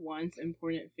were once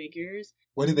important figures.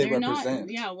 What do they represent?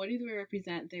 What do they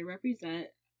represent? They represent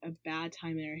a bad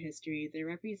time in our history. They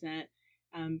represent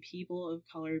people of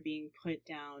color being put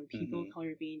down, people of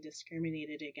color being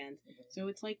discriminated against. So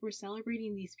it's like we're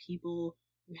celebrating these people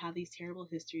who have these terrible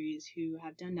histories, who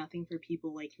have done nothing for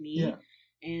people like me,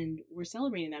 and we're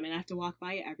celebrating them. And I have to walk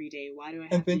by it every day. Why do I have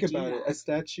to do that? And think about it. A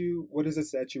statue, what does a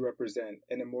statue represent?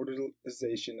 An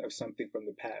immortalization of something from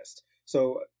the past.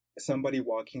 So somebody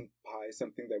walking by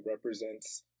something that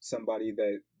represents somebody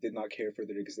that did not care for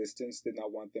their existence, did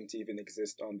not want them to even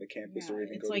exist on the campus or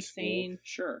even go to school. It's like saying,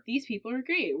 sure, these people are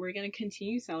great. We're going to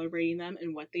continue celebrating them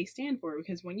and what they stand for.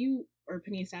 Because when you are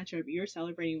putting a statue up, you're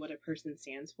celebrating what a person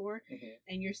stands for,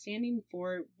 and you're standing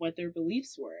for what their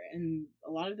beliefs were. And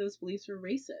a lot of those beliefs were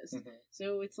racist.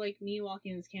 So it's like me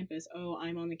walking this campus. Oh,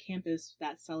 I'm on the campus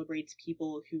that celebrates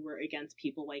people who were against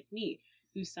people like me,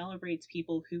 who celebrates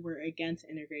people who were against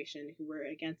integration, who were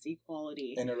against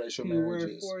equality, interracial who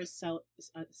marriages, were for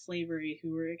slavery,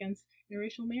 who were against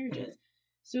interracial marriages.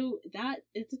 So that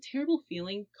it's a terrible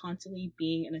feeling constantly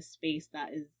being in a space that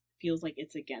feels like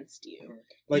it's against you.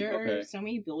 There are so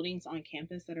many buildings on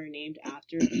campus that are named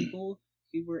after people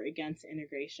who were against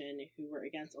integration, who were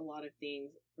against a lot of things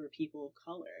for people of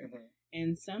color.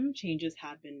 And some changes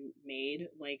have been made,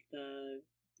 like the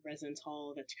Residence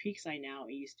Hall that's Creekside now.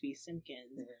 It used to be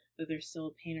Simpkins, but there's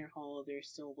still Painter Hall, there's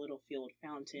still Littlefield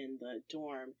Fountain, the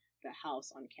dorm, the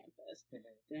house on campus.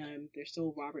 There's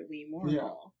still Robert Lee Moore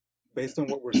Hall. Based on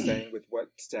what we're saying with what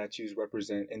statues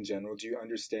represent in general, do you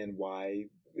understand why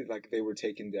they were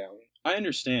taken down? I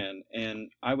understand,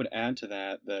 and I would add to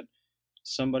that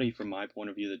somebody from my point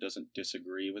of view that doesn't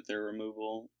disagree with their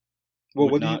removal. Well,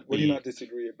 what do you not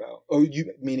disagree about? Oh,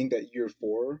 you meaning that you're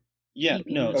for? Yeah,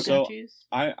 no. So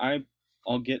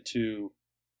I'll get to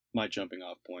my jumping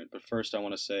off point. But first I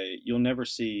want to say you'll never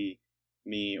see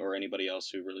me or anybody else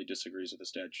who really disagrees with the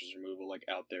statue's removal like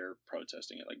out there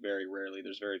protesting it. Like very rarely.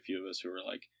 There's very few of us who are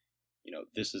like, you know,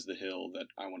 this is the hill that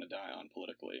I want to die on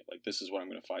politically. Like this is what I'm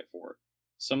going to fight for.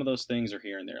 Some of those things are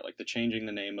here and there, like the changing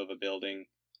the name of a building.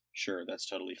 Sure, that's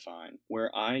totally fine. Where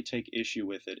I take issue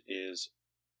with it is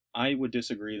I would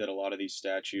disagree that a lot of these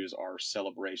statues are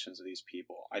celebrations of these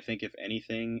people. I think if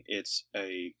anything, it's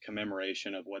a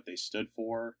commemoration of what they stood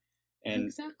for. And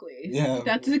exactly. Yeah.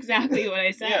 That's exactly what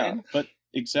I said. Yeah, but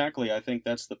exactly, I think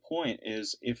that's the point,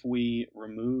 is if we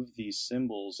remove these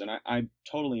symbols, and I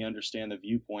totally understand the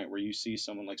viewpoint where you see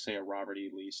someone like, say, a Robert E.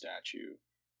 Lee statue,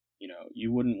 you know,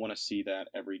 you wouldn't want to see that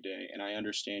every day, and I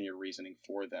understand your reasoning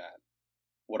for that.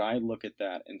 What I look at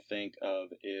that and think of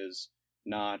is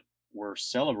not we're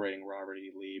celebrating Robert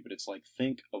E. Lee, but it's like,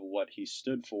 think of what he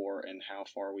stood for and how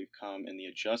far we've come and the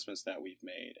adjustments that we've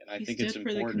made. And I think it's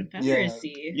important. For the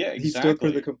Confederacy. Yeah, exactly. He stood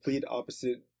for the complete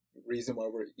opposite reason why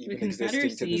we're even existing to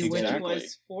this day. Which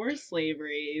was for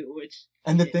slavery,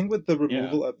 And the thing with the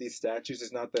removal of these statues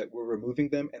is not that we're removing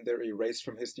them and they're erased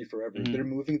from history forever. Mm-hmm. They're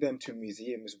moving them to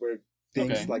museums where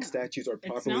things like statues are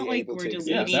properly able to exist.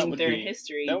 It's not like we're deleting their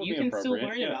history. You can still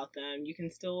learn about them. You can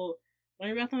still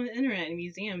learn about them on the internet and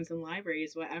museums and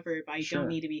libraries, whatever, but I don't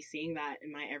need to be seeing that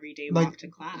in my everyday walk to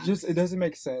class. It doesn't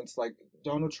make sense. Like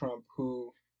Donald Trump,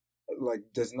 who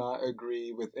does not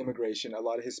agree with immigration. A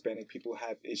lot of Hispanic people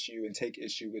have issue and take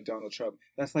issue with Donald Trump.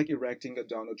 That's like erecting a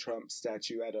Donald Trump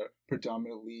statue at a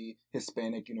predominantly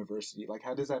Hispanic university. Like,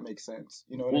 how does that make sense?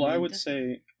 You know what I mean?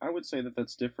 I would say that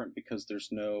that's different because there's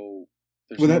no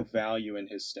value in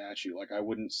his statue. Like, I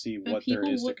wouldn't see what there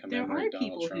is to commemorate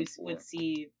Donald Trump for. There are people who would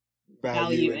see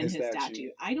value in his statue.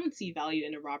 I don't see value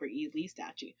in a Robert E. Lee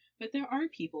statue, but there are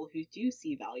people who do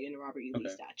see value in a Robert E. Lee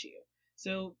statue.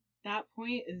 So that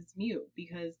point is mute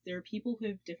because there are people who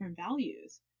have different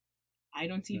values. I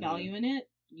don't see value in it.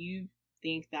 You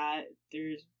think that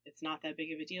it's not that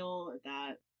big of a deal,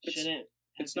 that shouldn't.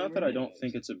 It's not that I don't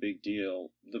think it's a big deal.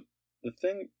 The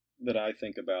thing that I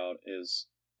think about is,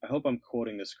 I hope I'm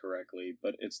quoting this correctly,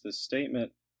 but it's this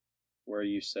statement where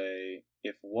you say,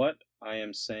 if what I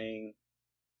am saying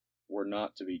were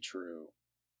not to be true,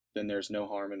 then there's no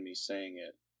harm in me saying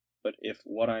it. But if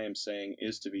what I am saying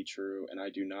is to be true and I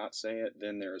do not say it,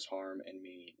 then there is harm in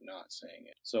me not saying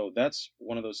it. So that's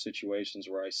one of those situations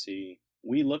where I see,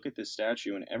 we look at this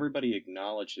statue and everybody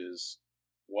acknowledges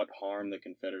what harm the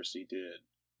Confederacy did.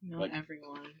 Not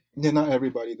everyone. Yeah, not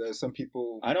everybody does. Some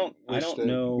people I don't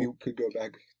know. We could go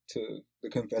back to the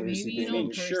Confederacy. Maybe you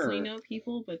don't personally know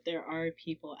people, but there are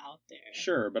people out there.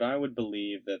 Sure, but I would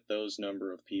believe that those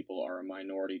number of people are a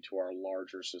minority to our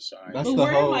larger society. But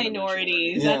we're a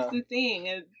minority. That's the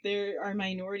thing. There are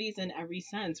minorities in every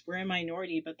sense. We're a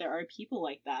minority, but there are people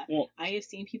like that. Well, I have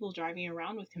seen people driving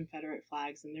around with Confederate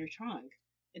flags in their trunk.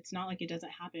 It's not like it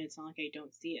doesn't happen. It's not like I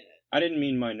don't see it. I didn't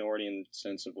mean minority in the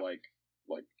sense of like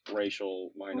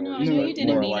racial minorities. Well, no, I know you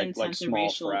didn't mean in sense of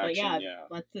racial, fraction,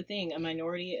 but that's the thing. A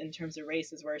minority in terms of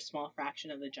race is we're a small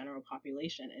fraction of the general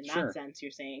population. In that sense, you're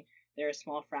saying they're a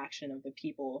small fraction of the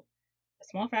people. A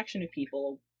small fraction of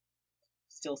people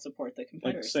still support the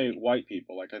Confederacy. Like, say, white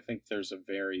people. Like, I think there's a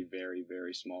very, very,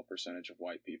 very small percentage of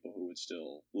white people who would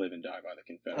still live and die by the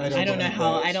Confederacy. I don't know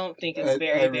how. I don't think it's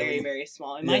very, very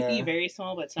small. It might be very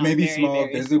small, but it's not maybe very, small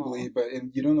very visibly, small.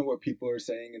 But you don't know what people are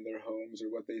saying in their homes or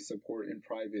what they support in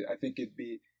private. I think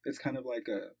it's kind of like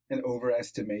an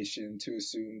overestimation to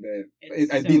assume that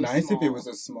it'd be nice small. If it was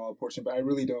a small portion, but I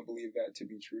really don't believe that to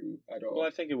be true at all. Well,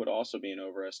 I think it would also be an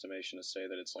overestimation to say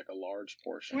that it's like a large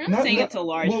portion. We're not saying it's a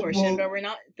large portion, but we're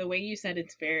not. The way you said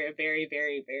it's a very,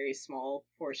 very, very small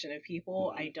portion of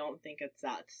people. I don't think it's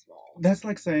that small. That's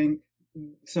like saying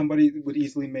somebody would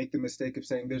easily make the mistake of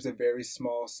saying there's a very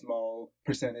small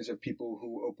percentage of people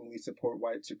who openly support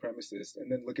white supremacists,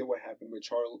 and then look at what happened with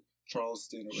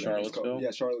Charleston or Charlottesville.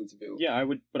 Yeah, Charlottesville. Yeah, I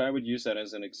would use that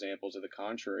as an example to the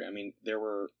contrary. I mean, there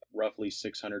were roughly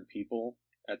 600 people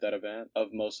at that event. Of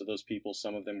most of those people,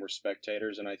 some of them were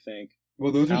spectators, and I think.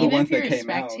 Well, those are the ones that came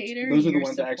out. Those are the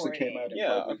ones that actually came out.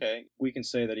 Okay. We can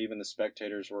say that even the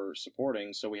spectators were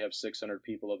supporting, so we have 600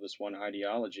 people of this one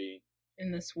ideology.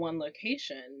 In this one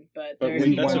location, but there are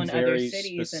people in other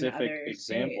cities and other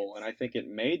example, states. And I think it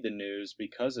made the news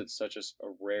because it's such a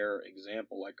rare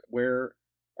example. Like, where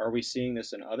are we seeing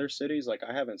this in other cities? Like,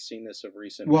 I haven't seen this of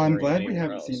recent. Well, I'm glad we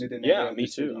haven't seen it in other me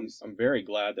too. cities. I'm very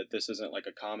glad that this isn't like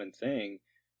a common thing,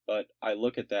 but I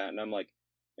look at that and I'm like,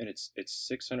 and it's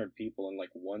 600 people in like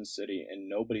one city, and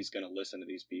nobody's going to listen to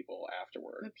these people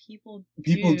afterward. But people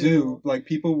do. Like,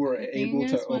 people were able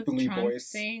to openly Trump voice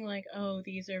saying like, "Oh,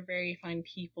 these are very fine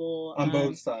people on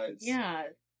both sides." Yeah,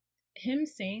 him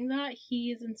saying that,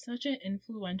 he is in such an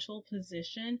influential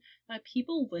position that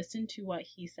people listen to what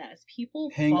he says.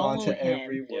 People hang follow on to him,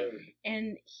 every word.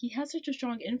 And he has such a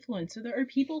strong influence. So there are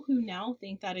people who now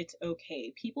think that it's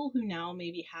okay. People who now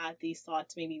maybe had these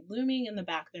thoughts maybe looming in the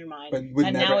back of their mind,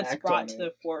 and now it's brought to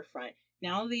the forefront.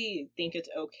 Now they think it's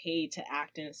okay to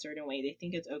act in a certain way. They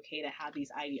think it's okay to have these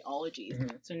ideologies.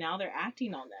 Mm-hmm. So now they're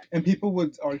acting on them. And people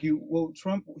would argue, well,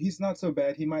 Trump, he's not so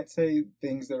bad. He might say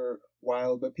things that are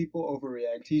wild, but people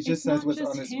overreact. He just says what's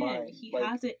on his mind. He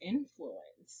has an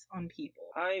influence on people.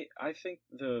 I think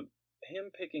him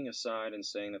picking a side and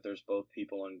saying that there's both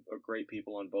people and great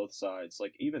people on both sides,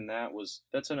 like even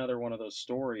that's another one of those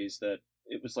stories that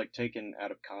it was like taken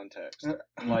out of context.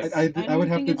 Like I would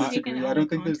have to disagree. I don't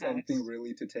think there's anything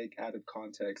really to take out of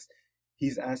context.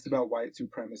 He's asked about white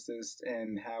supremacists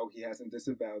and how he hasn't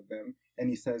disavowed them, and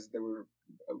he says there were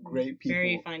great people,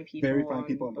 very fine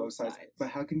people on both sides. But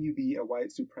how can you be a white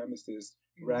supremacist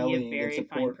rallying in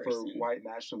support for white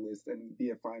nationalists and be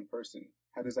a fine person?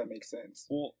 How does that make sense?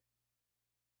 Well,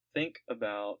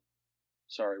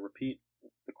 repeat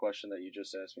the question that you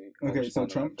just asked me. Okay, so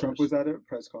Trump was at a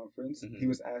press conference. Mm-hmm. He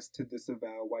was asked to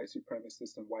disavow white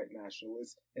supremacists and white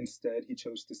nationalists. Instead, he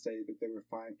chose to say that there were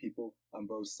fine people on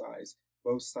both sides.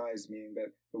 Both sides meaning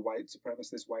that the white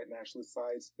supremacist, white nationalist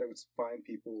sides, there was fine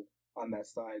people on that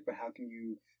side. But how can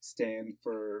you stand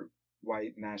for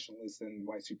white nationalists and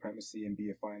white supremacy and be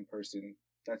a fine person?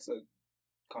 That's a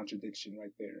contradiction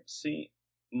right there. See,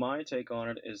 my take on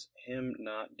it is him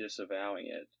not disavowing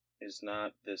it is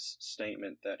not this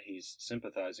statement that he's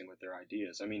sympathizing with their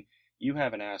ideas. I mean, you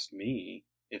haven't asked me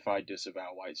if I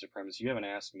disavow white supremacy. You haven't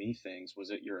asked me things. Was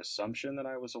it your assumption that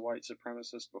I was a white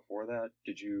supremacist before that?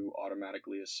 Did you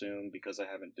automatically assume because I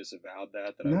haven't disavowed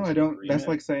that I was No, I don't. That's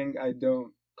like saying I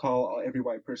don't call every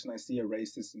white person I see a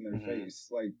racist in their Mm-hmm. face.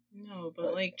 Like no,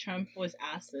 but like Trump was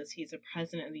asked this. He's a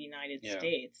president of the United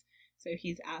States. So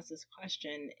he's asked this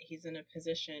question. He's in a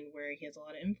position where he has a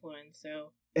lot of influence.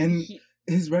 So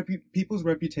people's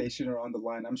reputation are on the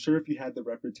line. I'm sure if you had the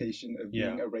reputation of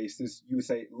being a racist, you would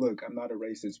say, "Look, I'm not a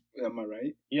racist." Am I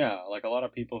right? Yeah, like a lot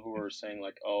of people who are saying,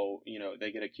 like, "Oh,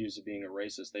 they get accused of being a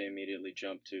racist," they immediately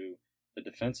jump to the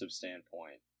defensive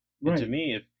standpoint. Right. And to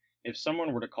me, if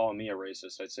someone were to call me a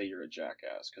racist, I'd say you're a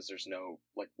jackass because there's no,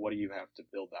 like, what do you have to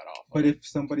build that off of? But if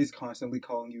somebody's constantly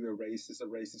calling you a racist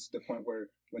to the point where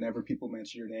whenever people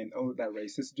mention your name, oh, that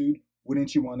racist dude,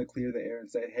 wouldn't you want to clear the air and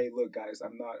say, hey, look, guys,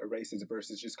 I'm not a racist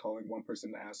versus just calling one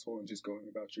person an asshole and just going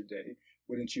about your day?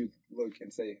 Wouldn't you look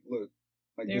and say, look,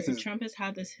 like Trump has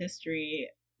had this history.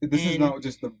 This is not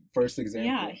just the first example.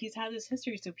 Yeah, he's had this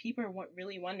history, so people are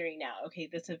really wondering now, okay,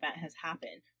 this event has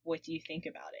happened. What do you think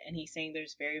about it? And he's saying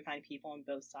there's very fine people on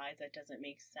both sides. That doesn't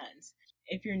make sense.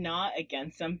 If you're not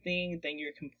against something, then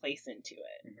you're complacent to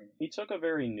it. Mm-hmm. He took a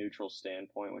very neutral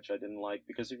standpoint, which I didn't like,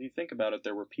 because if you think about it,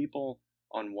 there were people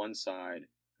on one side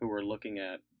who were looking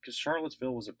at, because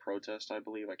Charlottesville was a protest, I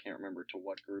believe. I can't remember to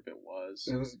what group it was.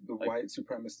 It was the white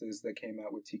supremacists that came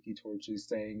out with tiki torches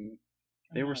saying...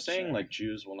 They were saying, like,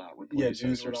 Jews will not replace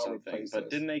us or something. But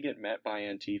didn't they get met by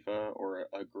Antifa or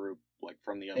a group, like,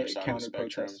 from the other side of the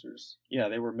spectrum? Yeah,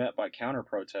 they were met by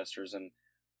counter-protesters. And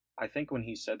I think when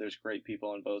he said there's great people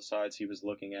on both sides, he was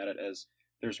looking at it as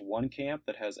there's one camp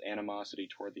that has animosity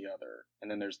toward the other. And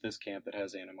then there's this camp that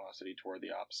has animosity toward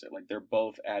the opposite. Like, they're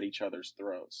both at each other's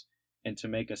throats. And to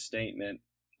make a statement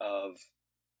of,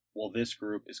 well, this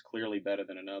group is clearly better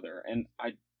than another. And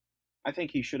I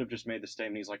think he should have just made the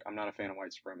statement. He's like, I'm not a fan of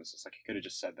white supremacists. Like, he could have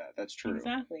just said that. That's true.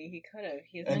 Exactly. He could have.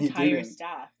 He has an entire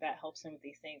staff that helps him with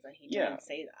these things, and he didn't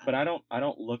say that. But I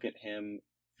don't look at him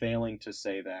failing to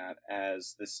say that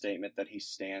as the statement that he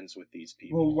stands with these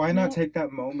people. Well, why not take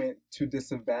that moment to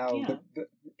disavow the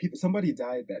people? Somebody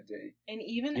died that day. And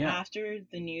even after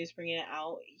the news bringing it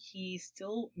out, he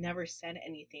still never said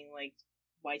anything like,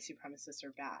 white supremacists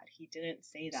are bad. He didn't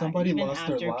say that. Somebody even lost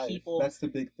their life. That's the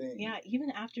big thing. Yeah, even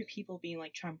after people being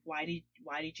like, Trump, why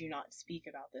did you not speak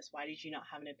about this? Why did you not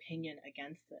have an opinion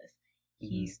against this? Mm-hmm.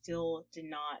 He still did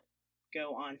not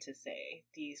go on to say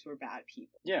these were bad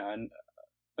people. Yeah, and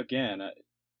again,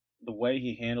 the way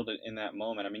he handled it in that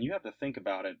moment, I mean, you have to think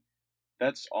about it.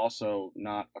 That's also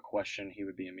not a question he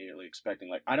would be immediately expecting.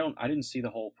 Like, I didn't see the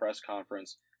whole press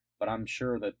conference, but I'm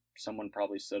sure that someone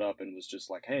probably stood up and was just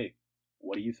like, hey,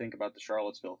 what do you think about the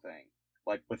Charlottesville thing?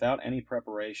 Like, without any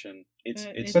preparation, it's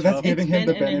but that's giving him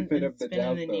the benefit of the doubt,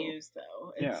 though. It's been in the news,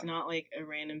 though. It's not like a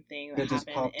random thing that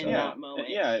happened in that moment.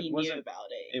 Yeah, he knew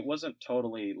about it. It wasn't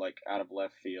totally, like, out of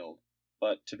left field.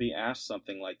 But to be asked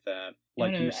something like that,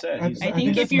 like you said... I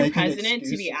think if you're president,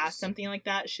 to be asked something like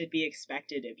that should be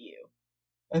expected of you.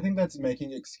 I think that's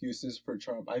making excuses for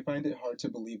Trump. I find it hard to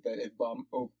believe that if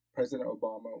President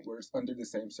Obama were under the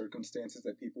same circumstances,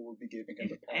 that people would be giving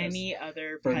him a pass. Any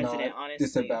other for president, not honestly,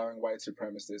 disavowing white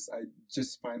supremacists. I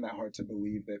just find that hard to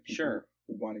believe that people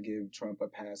would want to give Trump a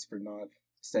pass for not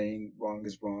saying wrong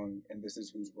is wrong and this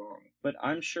is who's wrong. But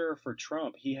I'm sure for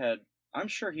Trump, I'm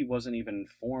sure he wasn't even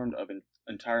informed of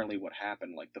entirely what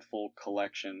happened, like the full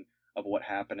collection of what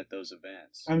happened at those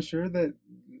events. I'm sure that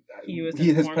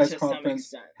his press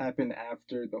conference happened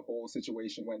after the whole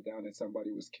situation went down and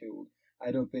somebody was killed.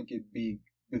 I don't think it'd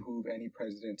behoove any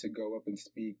president to go up and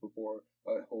speak before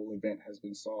a whole event has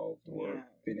been solved or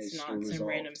finished or resolved. It's not some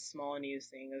random small news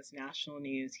thing. It's national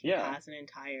news. He has an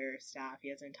entire staff. He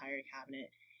has an entire cabinet.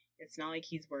 It's not like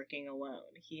he's working alone.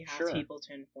 He has people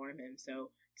to inform him. So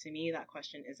to me, that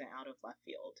question isn't out of left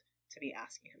field to be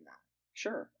asking him that.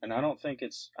 Sure, and I don't think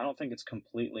it's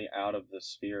completely out of the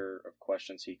sphere of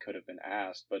questions he could have been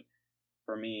asked. But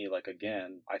for me, like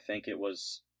again, I think it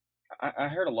was. I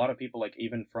heard a lot of people, like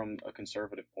even from a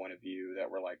conservative point of view, that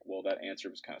were like, "Well, that answer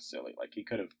was kind of silly." Like he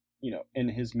could have, in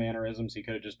his mannerisms, he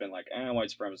could have just been like, "White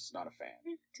supremacist, not a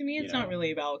fan." To me, it's not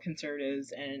really about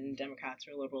conservatives and Democrats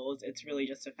or liberals. It's really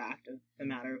just a fact of the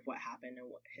matter of what happened and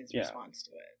what his response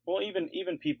to it. Well,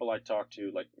 even people I talk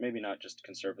to, like maybe not just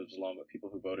conservatives alone, but people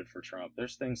who voted for Trump,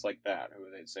 there's things like that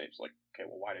who they'd say, it's like, okay,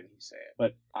 well, why didn't he say it?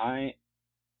 But I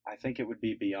think it would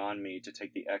be beyond me to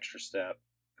take the extra step.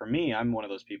 For me, I'm one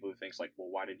of those people who thinks like, well,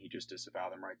 why didn't he just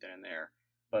disavow them right then and there?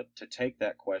 But to take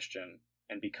that question,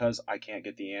 and because I can't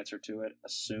get the answer to it,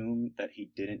 assume that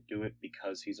he didn't do it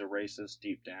because he's a racist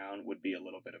deep down would be a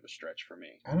little bit of a stretch for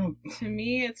me. To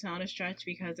me, it's not a stretch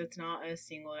because it's not a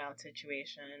singled out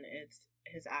situation. It's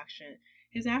his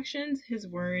actions, his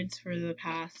words for the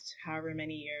past however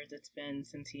many years it's been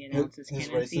since he announced his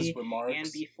candidacy,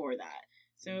 and before that.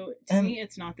 So to me,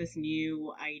 it's not this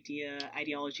new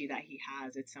ideology that he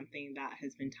has. It's something that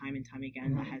has been time and time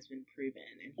again that has been proven,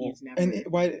 and he's never.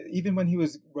 And even when he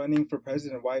was running for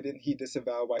president, why didn't he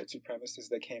disavow white supremacists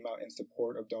that came out in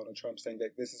support of Donald Trump, saying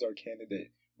that this is our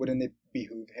candidate? Wouldn't it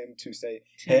behoove him to say,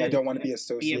 "Hey, I don't want to be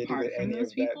associated with any of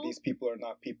that. These people are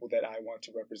not people that I want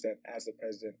to represent as the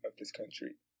president of this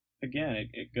country."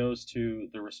 Again, it goes to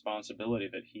the responsibility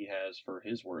that he has for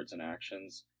his words and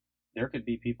actions. There could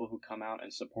be people who come out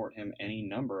and support him any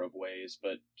number of ways,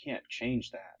 but can't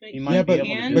change that. But he might be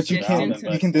able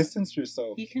to you can distance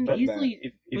yourself. He can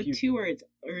easily, with 2 words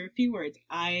or a few words,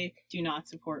 I do not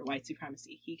support white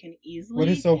supremacy. He can easily. What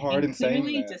is so hard in saying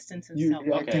that? Distance himself.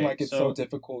 You're acting like it's so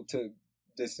difficult to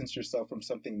distance yourself from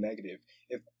something negative.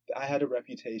 If I had a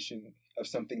reputation of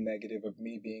something negative, of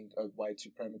me being a white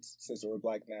supremacist or a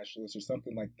black nationalist or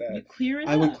something like that,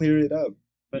 I would clear it up.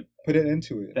 But put it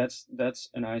into it. That's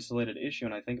an isolated issue,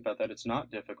 and I think about that. It's not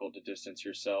difficult to distance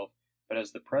yourself, but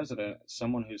as the president,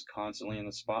 someone who's constantly in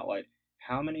the spotlight,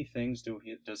 how many things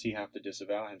does he have to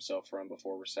disavow himself from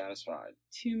before we're satisfied?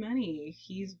 Too many.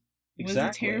 Was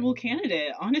a terrible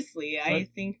candidate, honestly. I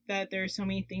think that there are so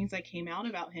many things that came out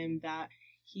about him that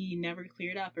he never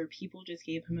cleared up, or people just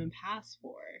gave him a pass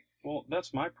for. Well,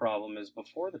 that's my problem, is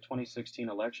before the 2016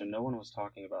 election, no one was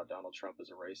talking about Donald Trump as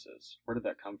a racist. Where did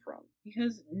that come from?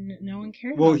 Because no one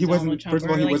cared about Donald wasn't, Trump. First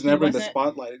of all, he was never in the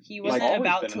spotlight. He wasn't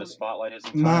about to... in the spotlight his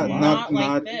entire life. Not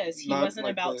like this. He wasn't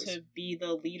about to be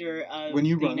the leader of the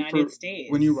United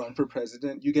States. When you run for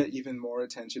president, you get even more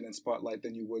attention and spotlight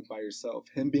than you would by yourself.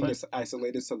 Him being an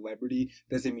isolated celebrity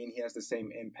doesn't mean he has the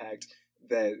same impact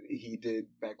that he did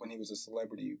back when he was a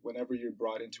celebrity. Whenever you're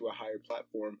brought into a higher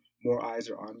platform, more eyes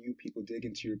are on you. People dig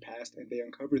into your past and they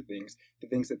uncover things. The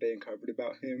things that they uncovered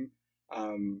about him,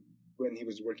 when he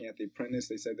was working at The Apprentice,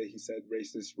 they said that he said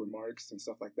racist remarks and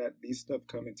stuff like that. These stuff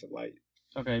come into light.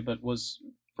 Okay, but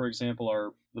for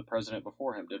example, the president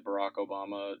before him, did Barack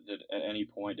Obama, at any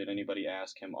point, did anybody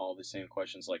ask him all the same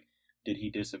questions like, did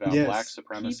he disavow black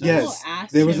supremacists? Yes,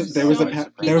 there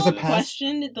was a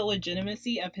questioned the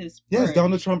legitimacy of his. Yes, work.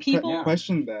 Donald Trump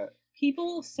questioned that.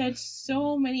 People said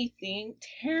so many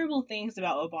terrible things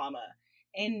about Obama,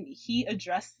 and he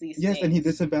addressed these things. Yes, and he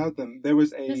disavowed them.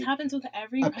 This happens with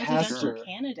every presidential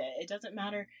candidate. It doesn't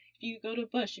matter if you go to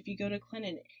Bush, if you go to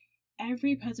Clinton.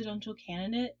 Every presidential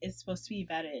candidate is supposed to be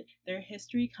vetted. Their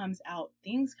history comes out.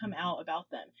 Things come out about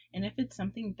them. And if it's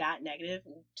something that negative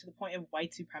to the point of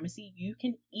white supremacy, you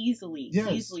can easily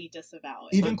disavow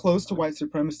it. Even close to white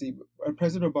supremacy,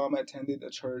 President Obama attended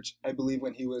a church, I believe,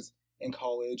 when he was in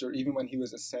college or even when he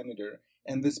was a senator.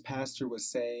 And this pastor was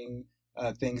saying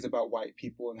things about white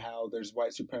people and how there's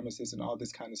white supremacists and all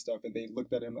this kind of stuff, and they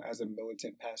looked at him as a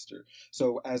militant pastor.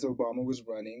 So as Obama was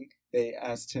running, they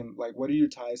asked him, like, what are your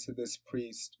ties to this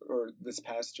priest or this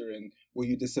pastor, and will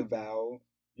you disavow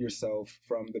yourself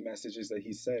from the messages that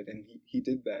he said, and he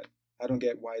did that. I don't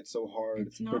get why it's so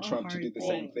hard for Trump to do the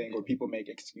same thing, or people make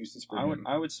excuses for him.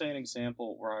 I would say an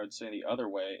example where I would say the other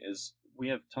way is we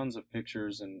have tons of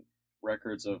pictures and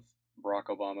records of Barack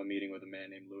Obama meeting with a man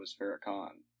named Louis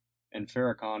Farrakhan. And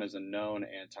Farrakhan is a known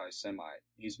anti-Semite.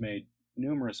 He's made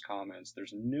numerous comments.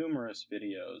 There's numerous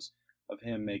videos of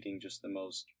him making just the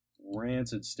most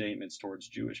rancid statements towards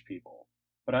Jewish people.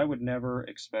 But I would never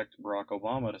expect Barack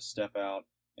Obama to step out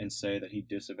and say that he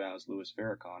disavows Louis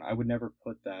Farrakhan. I would never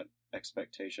put that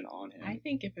expectation on him. I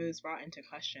think if it was brought into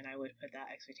question, I would put that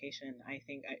expectation. I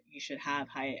think you should have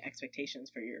high expectations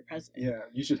for your president. Yeah,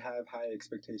 you should have high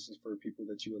expectations for people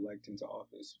that you elect into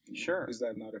office. Sure. Is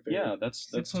that not a fair? Yeah, that's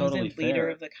totally fair. Leader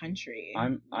of the country.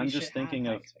 I'm just thinking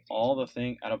of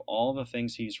out of all the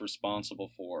things he's responsible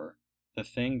for, the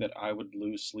thing that I would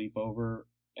lose sleep over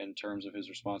in terms of his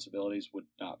responsibilities would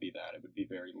not be that. It would be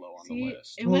very low on the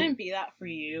list. It wouldn't be that for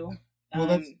you.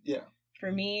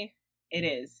 For me, it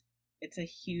is. It's a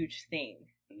huge thing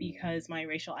because my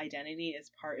racial identity is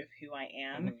part of who I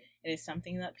am. Mm-hmm. It is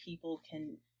something that people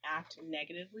can act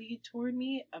negatively toward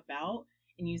me about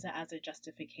and use it as a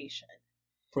justification.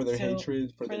 For their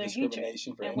hatred, for their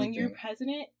discrimination, for anything. And when your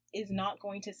president is not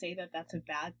going to say that that's a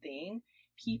bad thing,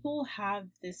 people have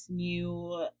this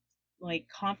new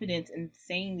confidence in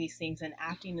saying these things and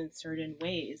acting in certain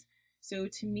ways. So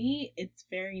to me, it's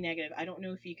very negative. I don't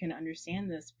know if you can understand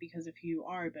this because of who you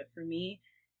are, but for me,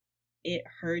 it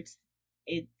hurts.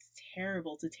 It's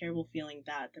terrible. It's a terrible feeling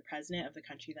that the president of the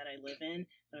country that I live in,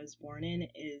 that I was born in,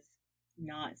 is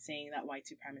not saying that white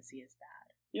supremacy is bad.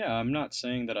 Yeah, I'm not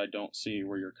saying that I don't see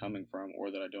where you're coming from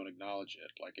or that I don't acknowledge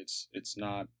it. Like, it's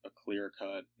not a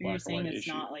clear-cut black or white issue. It's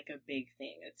not like a big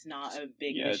thing. It's not a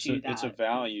big issue. It's a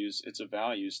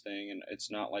values thing, and it's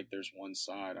not like there's one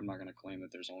side. I'm not going to claim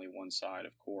that there's only one side,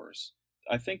 of course.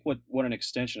 I think what an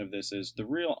extension of this is, the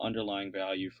real underlying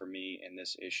value for me in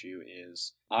this issue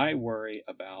is I worry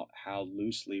about how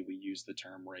loosely we use the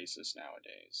term racist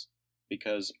nowadays.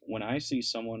 Because when I see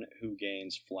someone who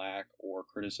gains flack or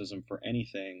criticism for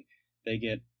anything, they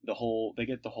get the whole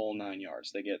 9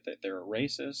 yards. They get that they're a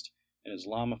racist, an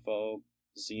Islamophobe,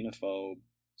 xenophobe,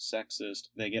 sexist.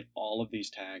 They get all of these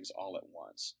tags all at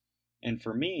once. And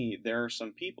for me, there are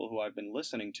some people who I've been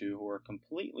listening to who are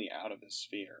completely out of this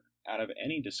sphere, out of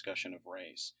any discussion of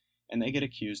race, and they get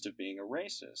accused of being a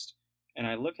racist. And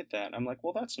I look at that and I'm like,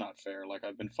 well, that's not fair. Like,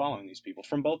 I've been following these people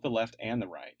from both the left and the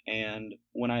right. And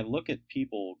when I look at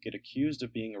people get accused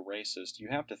of being a racist, you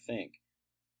have to think,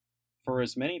 for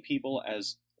as many people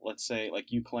as, let's say, like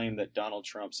you claim that Donald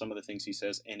Trump, some of the things he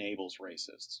says enables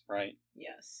racists, right?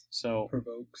 Yes. So,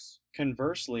 provokes.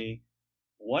 Conversely,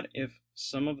 what if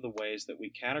some of the ways that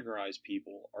we categorize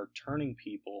people are turning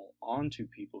people onto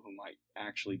people who might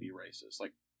actually be racist?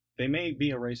 Like, they may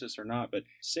be a racist or not, but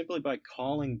simply by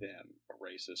calling them a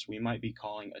racist, we might be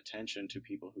calling attention to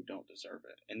people who don't deserve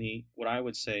it. And what I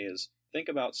would say is, think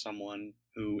about someone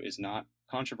who is not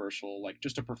controversial, like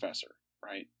just a professor,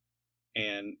 right?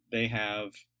 And they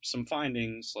have some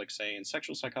findings, like say in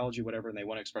sexual psychology, whatever, and they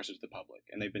want to express it to the public.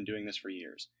 And they've been doing this for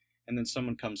years. And then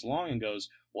someone comes along and goes,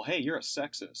 well, hey, you're a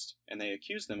sexist. And they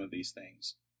accuse them of these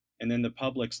things. And then the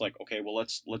public's like, okay, well,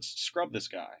 let's scrub this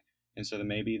guy. And so then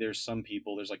maybe there's some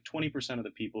people, there's like 20% of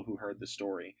the people who heard the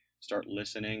story start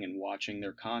listening and watching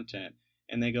their content.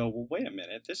 And they go, well, wait a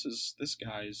minute, this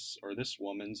guy's or this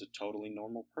woman's a totally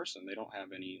normal person. They don't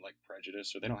have any like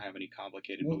prejudice or they don't have any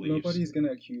complicated beliefs. Nobody's going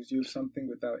to accuse you of something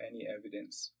without any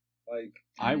evidence.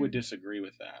 I would disagree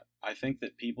with that. I think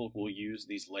that people will use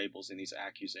these labels and these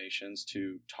accusations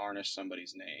to tarnish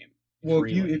somebody's name. Well,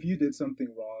 if you did something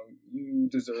wrong, you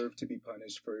deserve to be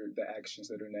punished for the actions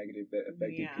that are negative that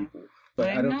affected people. But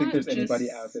I don't think there's anybody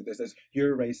out there that says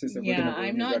you're racist and we're going to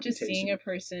ruin your reputation. I'm not just seeing a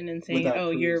person and saying, oh,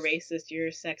 you're a racist, you're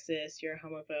a sexist, you're a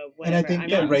homophobe, whatever. And I think I'm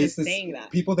not racist, just saying that.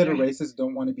 People that are racist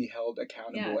don't want to be held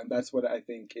accountable, and that's what I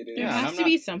think it is. There has to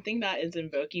be something that is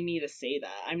invoking me to say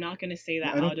that. I'm not going to say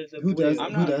that out of the blue.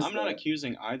 I'm not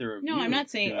accusing either of you. No, I'm not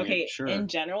saying, in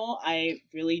general, I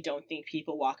really don't think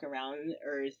people walk around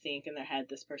or think in their head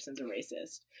this person's a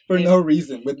racist. For no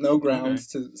reason, with no grounds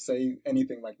to say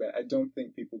anything like that. I don't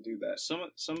think people do that.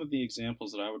 Some of the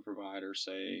examples that I would provide are,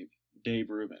 say, Dave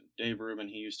Rubin. Dave Rubin,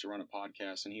 he used to run a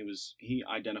podcast, and he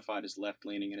identified as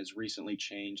left-leaning and has recently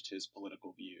changed his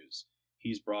political views.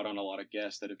 He's brought on a lot of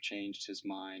guests that have changed his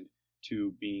mind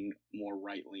to being more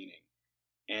right-leaning.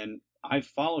 And I've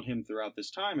followed him throughout this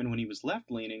time, and when he was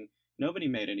left-leaning, nobody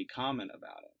made any comment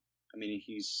about it. I mean,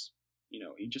 he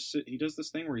does this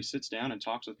thing where he sits down and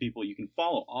talks with people. You can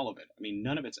follow all of it. I mean,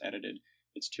 none of it's edited.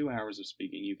 It's 2 hours of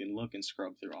speaking. You can look and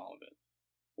scrub through all of it.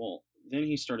 Well, then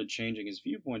he started changing his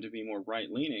viewpoint to be more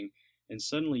right-leaning, and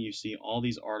suddenly you see all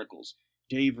these articles.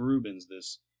 Dave Rubin's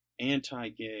this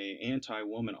anti-gay,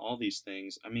 anti-woman, all these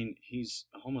things. I mean, he's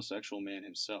a homosexual man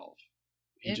himself.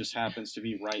 He just happens to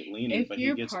be right-leaning, but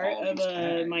he gets all these tags. If you're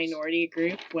part of a minority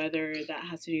group, whether that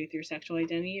has to do with your sexual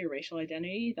identity or racial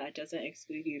identity, that doesn't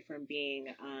exclude you from being,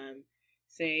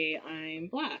 say, I'm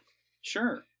black.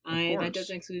 Sure. That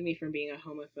doesn't exclude me from being a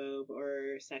homophobe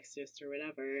or sexist or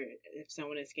whatever. If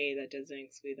someone is gay, that doesn't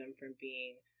exclude them from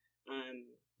being,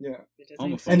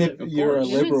 And if you're a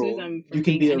liberal, you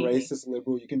can be a racist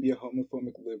liberal. You can be a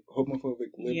homophobic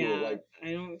liberal. Yeah,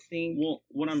 I don't think. Well,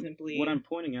 what I'm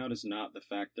pointing out is not the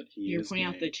fact that he is. You're pointing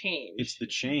out the change. It's the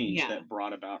change that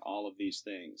brought about all of these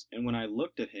things. And when I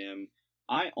looked at him,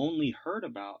 I only heard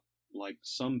about like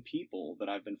some people that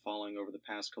I've been following over the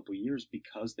past couple of years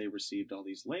because they received all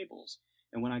these labels.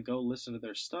 And when I go listen to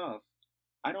their stuff,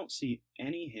 I don't see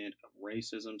any hint of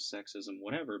racism, sexism,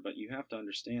 whatever, but you have to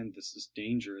understand this is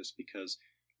dangerous because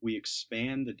we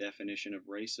expand the definition of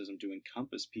racism to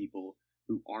encompass people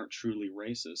who aren't truly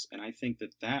racist. And I think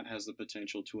that that has the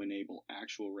potential to enable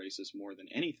actual racists more than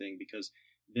anything, because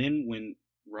then when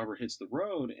rubber hits the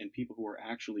road and people who are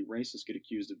actually racist get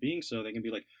accused of being so, they can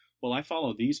be like, well, I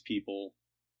follow these people.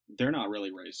 They're not really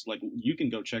racist. Like, you can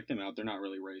go check them out. They're not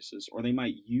really racist. Or they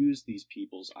might use these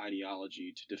people's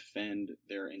ideology to defend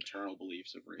their internal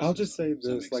beliefs of racism. I'll just say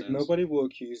this, like, nobody will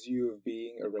accuse you of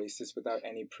being a racist without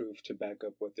any proof to back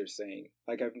up what they're saying.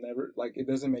 Like, it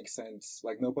doesn't make sense.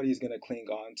 Like, nobody's going to cling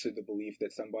on to the belief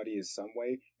that somebody is some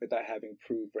way without having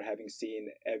proof or having seen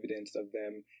evidence of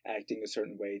them acting a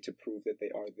certain way to prove that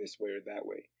they are this way or that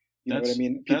way. You know what I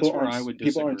mean? People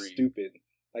aren't stupid.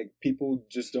 Like, people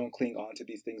just don't cling on to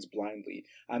these things blindly.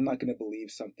 I'm not going to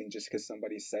believe something just because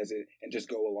somebody says it and just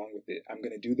go along with it. I'm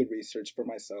going to do the research for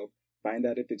myself, find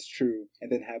out if it's true, and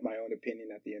then have my own opinion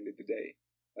at the end of the day.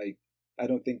 Like, I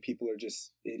don't think people are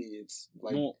just idiots.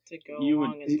 Like, well, to go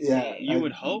along and say. You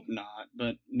would hope not,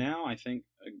 but now I think,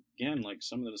 again, like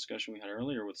some of the discussion we had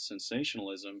earlier with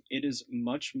sensationalism, it is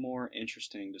much more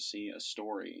interesting to see a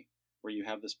story where you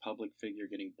have this public figure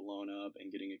getting blown up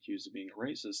and getting accused of being a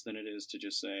racist than it is to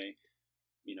just say,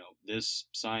 you know, this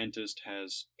scientist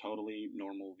has totally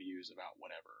normal views about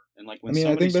whatever. And like when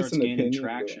somebody starts gaining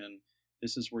traction,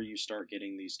 this is where you start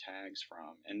getting these tags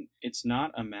from. And it's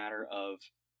not a matter of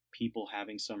people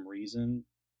having some reason.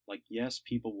 Like, yes,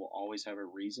 people will always have a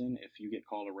reason. If you get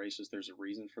called a racist, there's a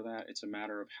reason for that. It's a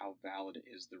matter of how valid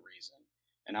is the reason.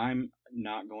 And I'm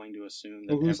not going to assume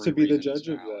that who's to be the judge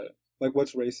of that? Like,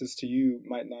 what's racist to you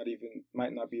might not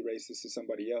be racist to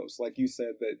somebody else. Like you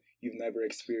said that you've never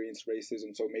experienced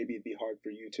racism, so maybe it'd be hard for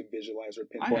you to visualize or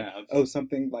pinpoint,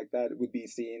 something like that would be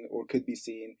seen or could be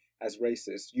seen as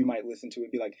racist. You might listen to it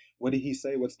and be like, what did he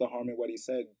say? What's the harm in what he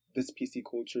said? This PC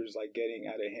culture is like getting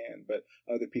out of hand, but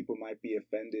other people might be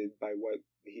offended by what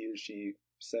he or she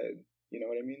said. You know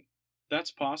what I mean?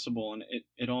 That's possible, and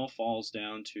it all falls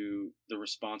down to the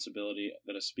responsibility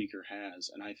that a speaker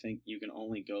has, and I think you can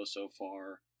only go so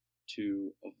far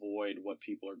to avoid what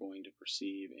people are going to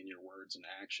perceive in your words and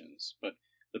actions. But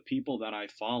the people that I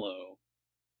follow,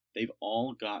 they've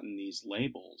all gotten these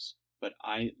labels, but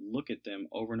I look at them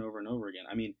over and over and over again.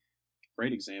 I mean,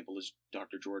 great example is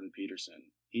Dr. Jordan Peterson.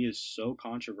 He is so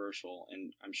controversial,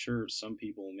 and I'm sure some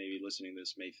people maybe listening to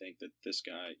this may think that this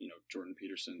guy, you know, Jordan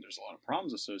Peterson, there's a lot of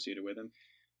problems associated with him.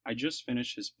 I just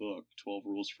finished his book, 12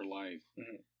 Rules for Life.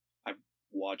 Mm-hmm. I've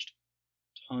watched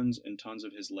tons and tons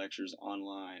of his lectures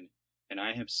online, and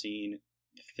I have seen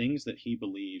the things that he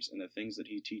believes and the things that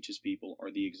he teaches people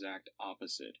are the exact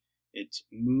opposite. It's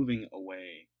moving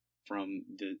away from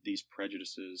these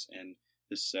prejudices and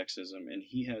this sexism, and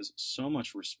he has so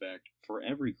much respect for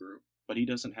every group. But he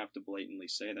doesn't have to blatantly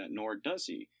say that, nor does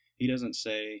he. He doesn't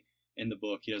say in the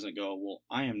book, he doesn't go, well,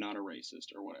 I am not a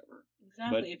racist or whatever.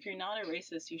 Exactly. But if you're not a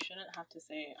racist, you shouldn't have to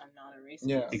say, I'm not a racist.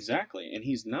 Yeah. Exactly. And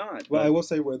he's not. Well, I will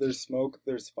say where there's smoke,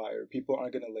 there's fire. People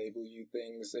aren't going to label you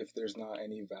things if there's not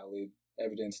any valid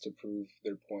evidence to prove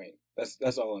their point.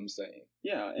 That's all I'm saying.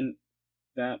 Yeah, and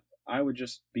that I would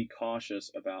just be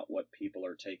cautious about what people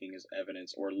are taking as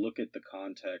evidence or look at the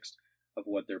context of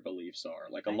what their beliefs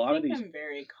are. Like a lot of these, I'm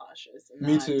very cautious.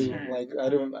 Me too. Like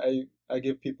I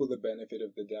give people the benefit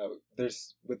of the doubt.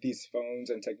 There's with these phones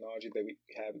and technology that we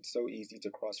have, it's so easy to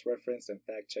cross-reference and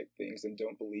fact-check things and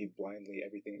don't believe blindly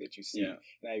everything that you see. Yeah.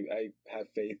 And I have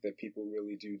faith that people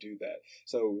really do that.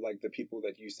 So like the people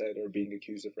that you said are being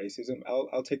accused of racism,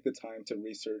 I'll take the time to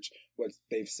research what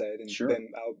they've said, and then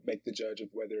I'll make the judge of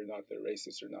whether or not they're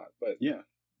racist or not. But yeah,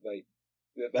 like.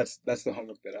 That's the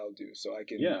homework that I'll do, so I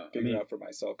can figure out for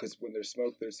myself. Because when there's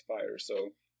smoke, there's fire.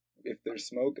 So if there's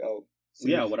smoke, I'll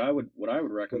Yeah, what I would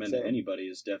recommend to anybody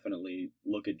is definitely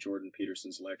look at Jordan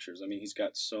Peterson's lectures. I mean, he's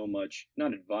got so much,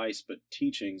 not advice, but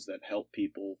teachings that help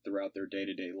people throughout their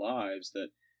day-to-day lives that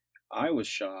I was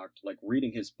shocked, like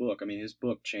reading his book. I mean, his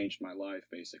book changed my life,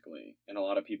 basically. And a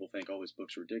lot of people think, oh, his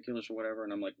book's ridiculous or whatever.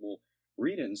 And I'm like, well,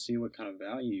 read it and see what kind of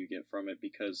value you get from it,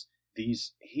 because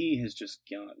he has just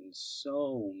gotten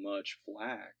so much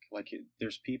flack. Like,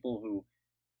 there's people who,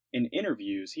 in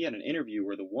interviews, he had an interview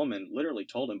where the woman literally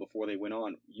told him before they went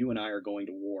on, you and I are going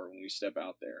to war when we step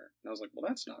out there. And I was like, well,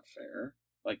 that's not fair.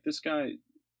 Like, this guy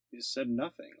has said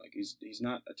nothing. Like, he's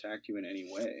not attacked you in any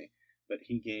way, but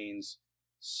he gains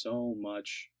so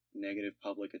much negative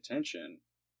public attention,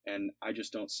 and I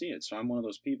just don't see it. So I'm one of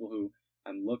those people who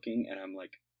I'm looking and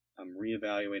I'm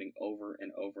reevaluating over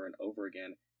and over and over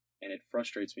again, and it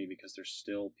frustrates me because there's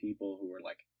still people who are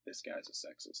like, this guy's a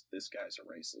sexist, this guy's a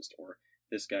racist, or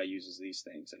this guy uses these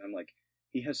things, and I'm like,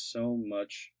 he has so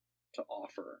much to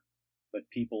offer, but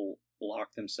people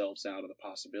block themselves out of the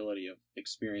possibility of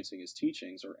experiencing his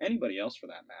teachings, or anybody else for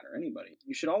that matter, anybody.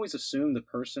 You should always assume the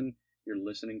person you're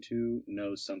listening to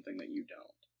knows something that you don't.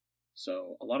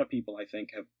 So a lot of people, I think,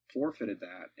 have forfeited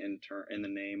that in the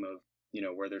name of,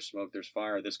 where there's smoke, there's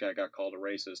fire. This guy got called a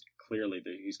racist. Clearly,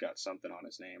 he's got something on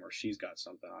his name, or she's got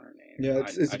something on her name. Yeah,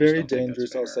 it's very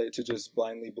dangerous, I'll say, to just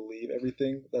blindly believe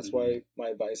everything. That's why my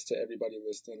advice to everybody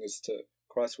listening is to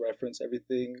cross-reference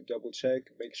everything, double-check,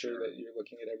 make sure that you're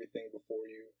looking at everything before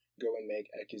you go and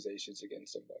make accusations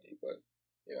against somebody. But,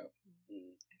 yeah.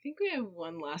 I think we have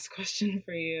one last question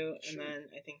for you, and then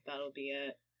I think that'll be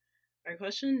it. Our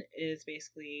question is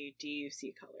basically, do you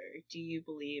see color? Do you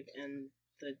believe in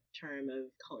the term of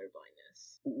color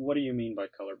blindness? What do you mean by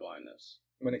color blindness?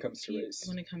 When it comes to race.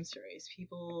 When it comes to race.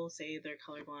 People say they're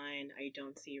colorblind, I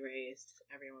don't see race,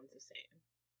 everyone's the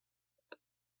same.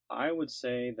 I would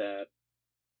say that,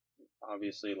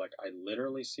 obviously, like, I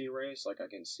literally see race, like, I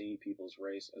can see people's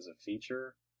race as a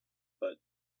feature, but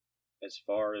as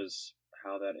far as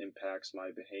how that impacts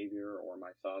my behavior or my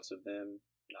thoughts of them,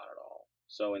 not at all.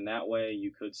 So in that way,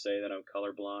 you could say that I'm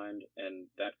colorblind, and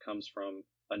that comes from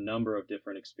a number of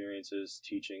different experiences,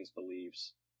 teachings,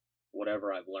 beliefs,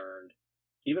 whatever I've learned,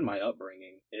 even my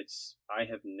upbringing. I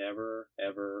have never,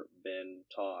 ever been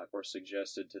taught or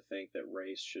suggested to think that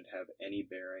race should have any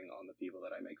bearing on the people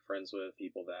that I make friends with,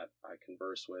 people that I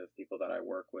converse with, people that I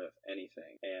work with,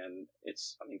 anything. And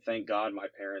thank God my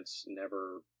parents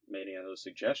never made any of those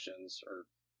suggestions, or,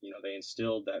 they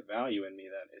instilled that value in me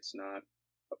that it's not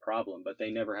a problem, but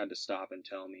they never had to stop and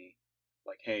tell me,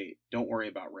 like, hey, don't worry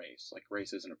about race. Like,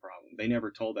 race isn't a problem. They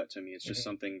never told that to me. It's just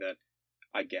something that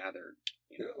I gathered.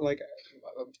 Like,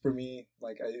 for me,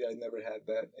 like, I never had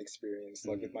that experience,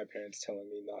 like, with my parents telling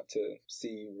me not to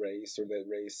see race, or that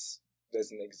race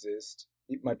doesn't exist.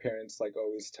 My parents, like,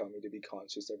 always tell me to be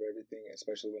conscious of everything,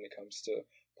 especially when it comes to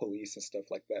police and stuff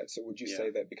like that. So would you say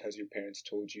that because your parents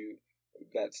told you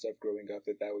that stuff growing up,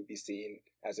 that would be seen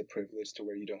as a privilege to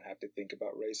where you don't have to think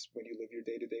about race when you live your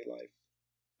day-to-day life?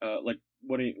 Like,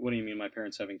 what do you mean, my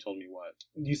parents having told me what?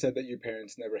 You said that your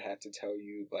parents never had to tell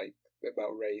you, like,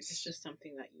 about race. It's just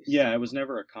something that you Yeah, it was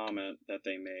never a comment that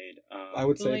they made. I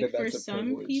would say like, that that's for a some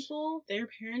privilege. people, their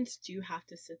parents do have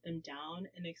to sit them down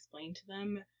and explain to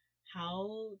them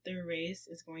how their race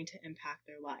is going to impact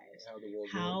their lives,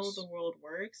 how the world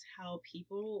works, how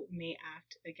people may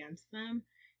act against them,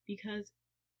 because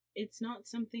it's not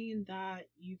something that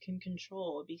you can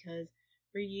control. Because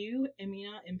for you, it may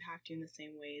not impact you in the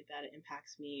same way that it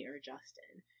impacts me or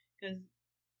Justin, because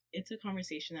it's a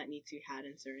conversation that needs to be had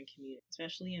in certain communities,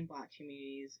 especially in Black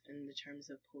communities. In the terms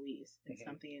of police, it's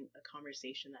a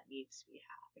conversation that needs to be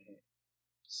had.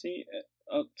 See,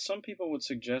 some people would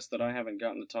suggest that I haven't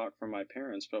gotten the talk from my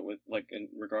parents, but with, like, in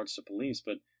regards to police,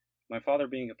 but my father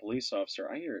being a police officer,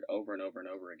 I hear it over and over and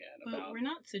over again. But we're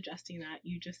not suggesting that.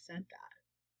 You just said that.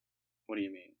 What do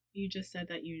you mean? You just said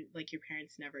that your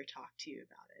parents never talked to you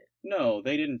about it. No,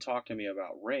 they didn't talk to me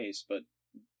about race, but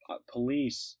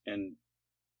police and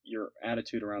your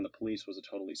attitude around the police was a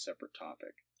totally separate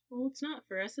topic. Well, it's not.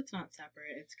 For us, it's not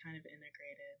separate. It's kind of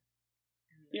integrated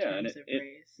in the terms of it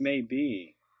race. May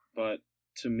be, but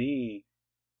to me,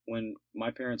 when my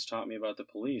parents taught me about the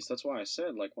police, that's why I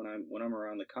said, like, when I'm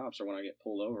around the cops or when I get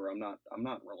pulled over, I'm not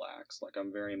relaxed. Like,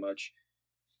 I'm very much,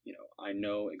 I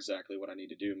know exactly what I need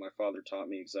to do. My father taught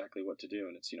me exactly what to do,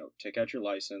 and it's, take out your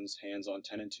license, hands on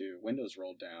 10 and 2, windows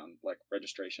rolled down, like,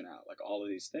 registration out, like, all of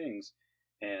these things.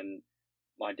 And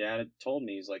my dad had told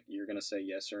me, he's like, you're going to say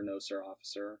yes sir, no sir,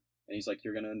 officer. And he's like,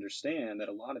 you're going to understand that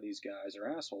a lot of these guys are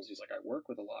assholes. He's like, I work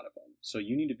with a lot of them. So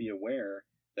you need to be aware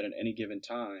that at any given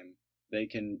time, they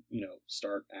can,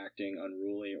 start acting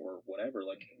unruly or whatever.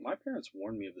 Like, my parents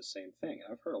warned me of the same thing.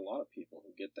 I've heard a lot of people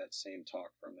who get that same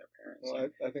talk from their parents. Well,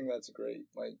 I think that's great.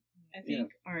 Like, I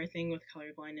think our thing with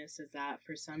colorblindness is that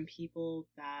for some people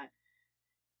that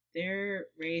their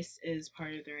race is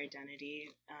part of their identity,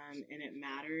 and it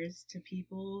matters to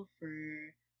people.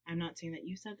 I'm not saying that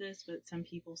you said this, but some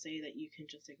people say that you can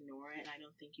just ignore it, and I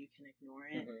don't think you can ignore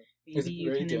it. Mm-hmm. It's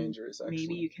very dangerous, actually.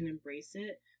 Maybe you can embrace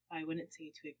it, but I wouldn't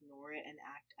say to ignore it and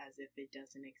act as if it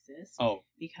doesn't exist.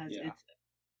 Because it's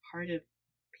part of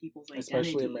people's identity.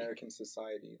 Especially American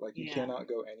society. Like, you cannot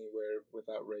go anywhere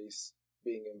without race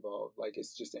being involved. Like,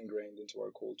 it's just ingrained into our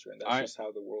culture, and that's just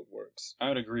how the world works. I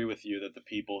would agree with you that the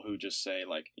people who just say,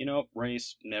 like,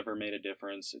 race never made a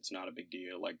difference, it's not a big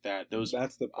deal, like that's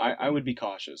the problem. I would be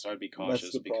cautious. I would be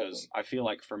cautious because I feel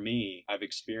like for me, I've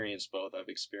experienced both. I've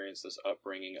experienced this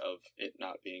upbringing of it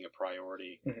not being a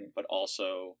priority, but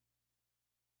also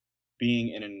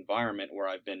being in an environment where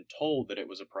I've been told that it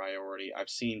was a priority. I've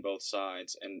seen both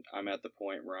sides, and I'm at the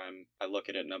point where I look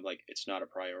at it and I'm like, it's not a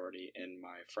priority in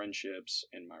my friendships,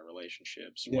 in my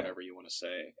relationships, whatever you want to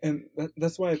say. And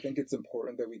that's why I think it's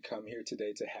important that we come here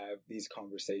today to have these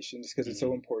conversations, because it's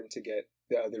so important to get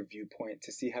the other viewpoint,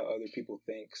 to see how other people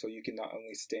think, so you can not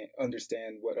only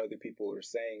understand what other people are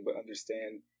saying, but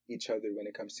understand each other when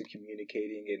it comes to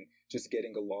communicating and just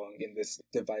getting along in this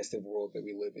divisive world that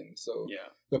we live in. So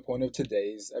the point of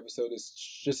today's episode is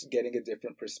just getting a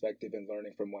different perspective and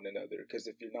learning from one another, because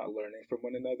if you're not learning from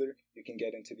one another, you can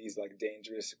get into these like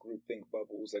dangerous groupthink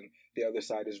bubbles, and the other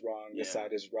side is wrong, this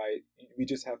side is right. We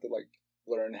just have to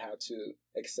learn how to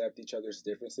accept each other's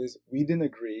differences. We didn't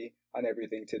agree on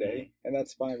everything today, and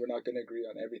that's fine. We're not going to agree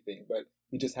on everything, but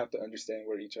we just have to understand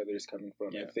where each other is coming from.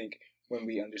 I think when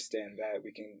we understand that,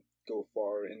 we can go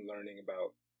far in learning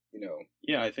about,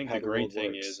 I think the great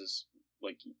thing is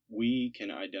like, we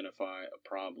can identify a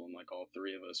problem, like all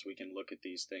three of us. We can look at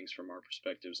these things from our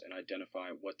perspectives and identify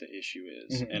what the issue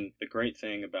is. And the great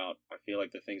thing about, I feel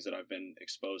like, the things that I've been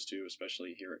exposed to,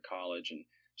 especially here at college and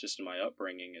just in my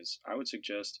upbringing, is I would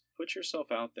suggest put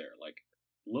yourself out there. Like,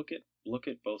 look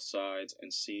at both sides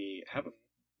and have a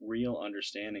real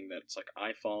understanding that it's like,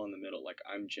 I fall in the middle, like,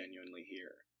 I'm genuinely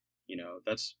here.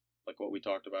 That's like what we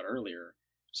talked about earlier.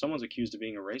 If someone's accused of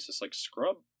being a racist, like,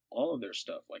 scrub all of their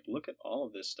stuff. Like, look at all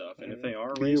of this stuff, and if they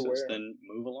are racist, then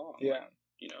move along.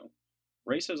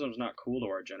 Racism's not cool to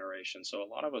our generation, so a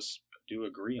lot of us do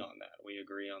agree on that. We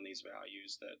agree on these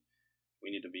values that we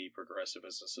need to be progressive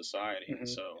as a society.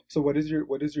 So what is your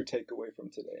takeaway from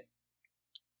today?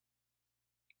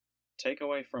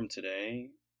 Takeaway from today,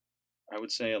 I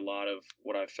would say a lot of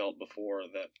what I felt before,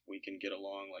 that we can get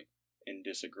along like in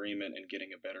disagreement and getting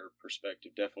a better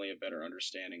perspective, definitely a better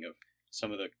understanding of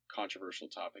some of the controversial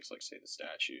topics, like, say, the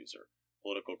statues or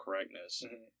political correctness.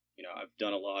 I've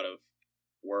done a lot of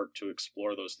work to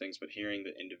explore those things, but hearing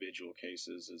the individual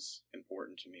cases is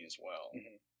important to me as well.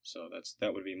 So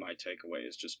that would be my takeaway,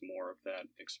 is just more of that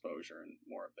exposure and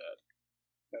more of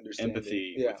that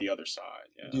empathy with the other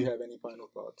side. Do you have any final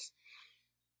thoughts?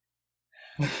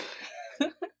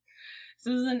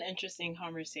 This is an interesting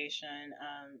conversation.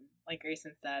 Like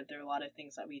Grayson said, there are a lot of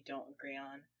things that we don't agree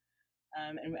on.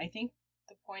 And I think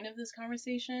the point of this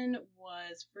conversation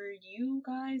was for you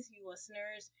guys, you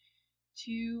listeners,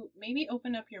 to maybe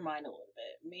open up your mind a little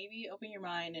bit. Maybe open your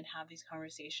mind and have these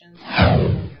conversations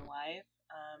in your life.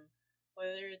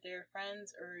 Whether they're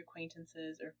friends or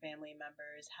acquaintances or family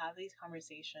members, have these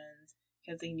conversations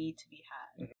because they need to be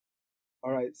had.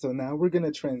 All right, so now we're going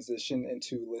to transition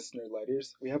into listener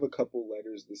letters. We have a couple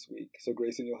letters this week, so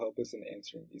Grayson, you'll help us in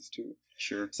answering these two.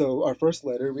 Sure. So our first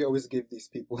letter, we always give these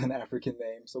people an African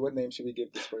name. So what name should we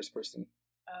give this first person?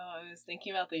 Oh, I was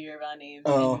thinking about the Yoruba names.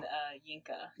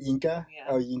 Yinka. Yinka? Yeah.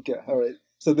 Oh, Yinka. All right.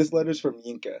 So this letter's from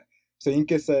Yinka. So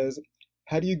Yinka says,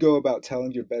 how do you go about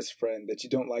telling your best friend that you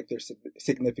don't like their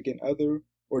significant other,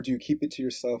 or do you keep it to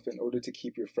yourself in order to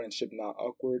keep your friendship not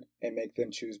awkward and make them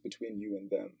choose between you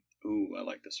and them? Ooh, I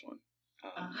like this one.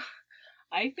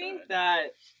 I think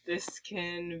that this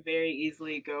can very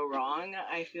easily go wrong.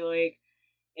 I feel like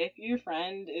if your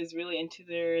friend is really into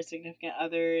their significant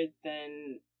other,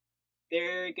 then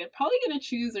they're probably going to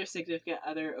choose their significant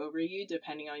other over you,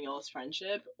 depending on y'all's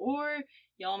friendship, or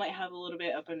y'all might have a little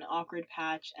bit of an awkward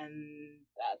patch, and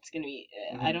that's going to be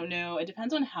it. I don't know. It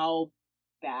depends on how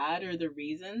bad or the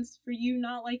reasons for you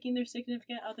not liking their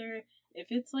significant other. If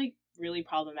it's like really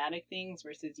problematic things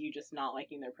versus you just not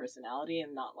liking their personality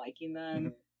and not liking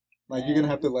them, like, you're gonna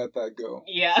have to let that go.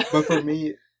 Yeah. But for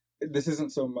me, this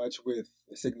isn't so much with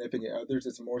significant others,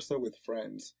 it's more so with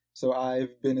friends. So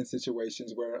I've been in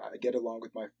situations where I get along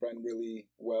with my friend really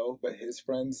well, but his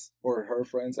friends or her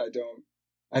friends I don't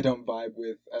vibe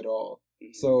with at all.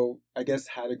 Mm-hmm. So I guess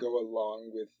how to go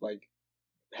along with like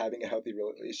having a healthy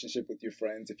relationship with your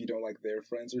friends if you don't like their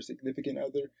friends or significant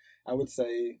other, I would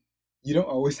say you don't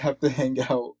always have to hang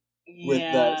out with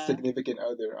that significant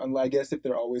other. I guess if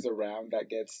they're always around, that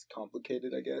gets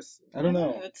complicated, I guess. I don't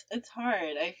know. It's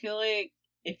hard. I feel like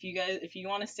if you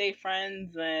want to stay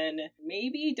friends, then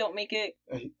maybe don't make it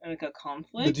like a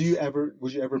conflict. But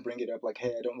would you ever bring it up like,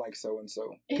 hey, I don't like so and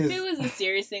so? If it was a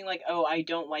serious thing, like, oh, I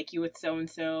don't like you with so and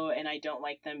so, and I don't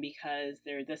like them because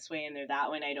they're this way and they're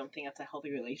that way, and I don't think that's a healthy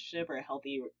relationship or a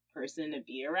healthy person to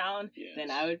be around,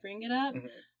 then I would bring it up.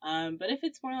 Mm-hmm. But if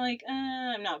it's more like,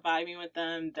 I'm not vibing with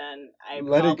them, then I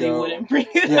probably wouldn't bring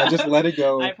it up. Yeah, just let it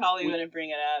go. I probably wouldn't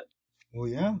bring it up. Well,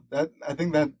 yeah, I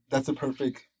think that's a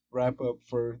perfect wrap up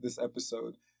for this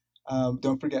episode.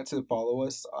 Don't forget to follow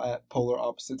us at Polar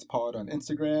Opposites Pod on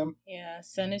Instagram. Yeah,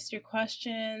 send us your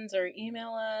questions or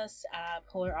email us at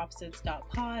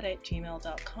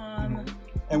polaropposites.pod@gmail.com. Mm-hmm.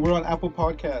 And we're on Apple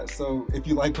Podcasts, so if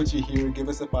you like what you hear, give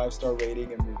us a 5-star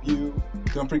rating and review.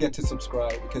 Don't forget to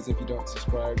subscribe, because if you don't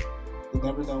subscribe, you'll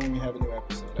never know when we have a new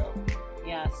episode out.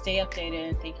 Yeah, stay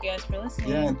updated. Thank you guys for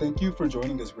listening. Yeah, and thank you for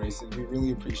joining us, Grayson. We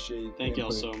really appreciate it. Thank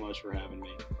y'all so much for having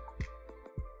me.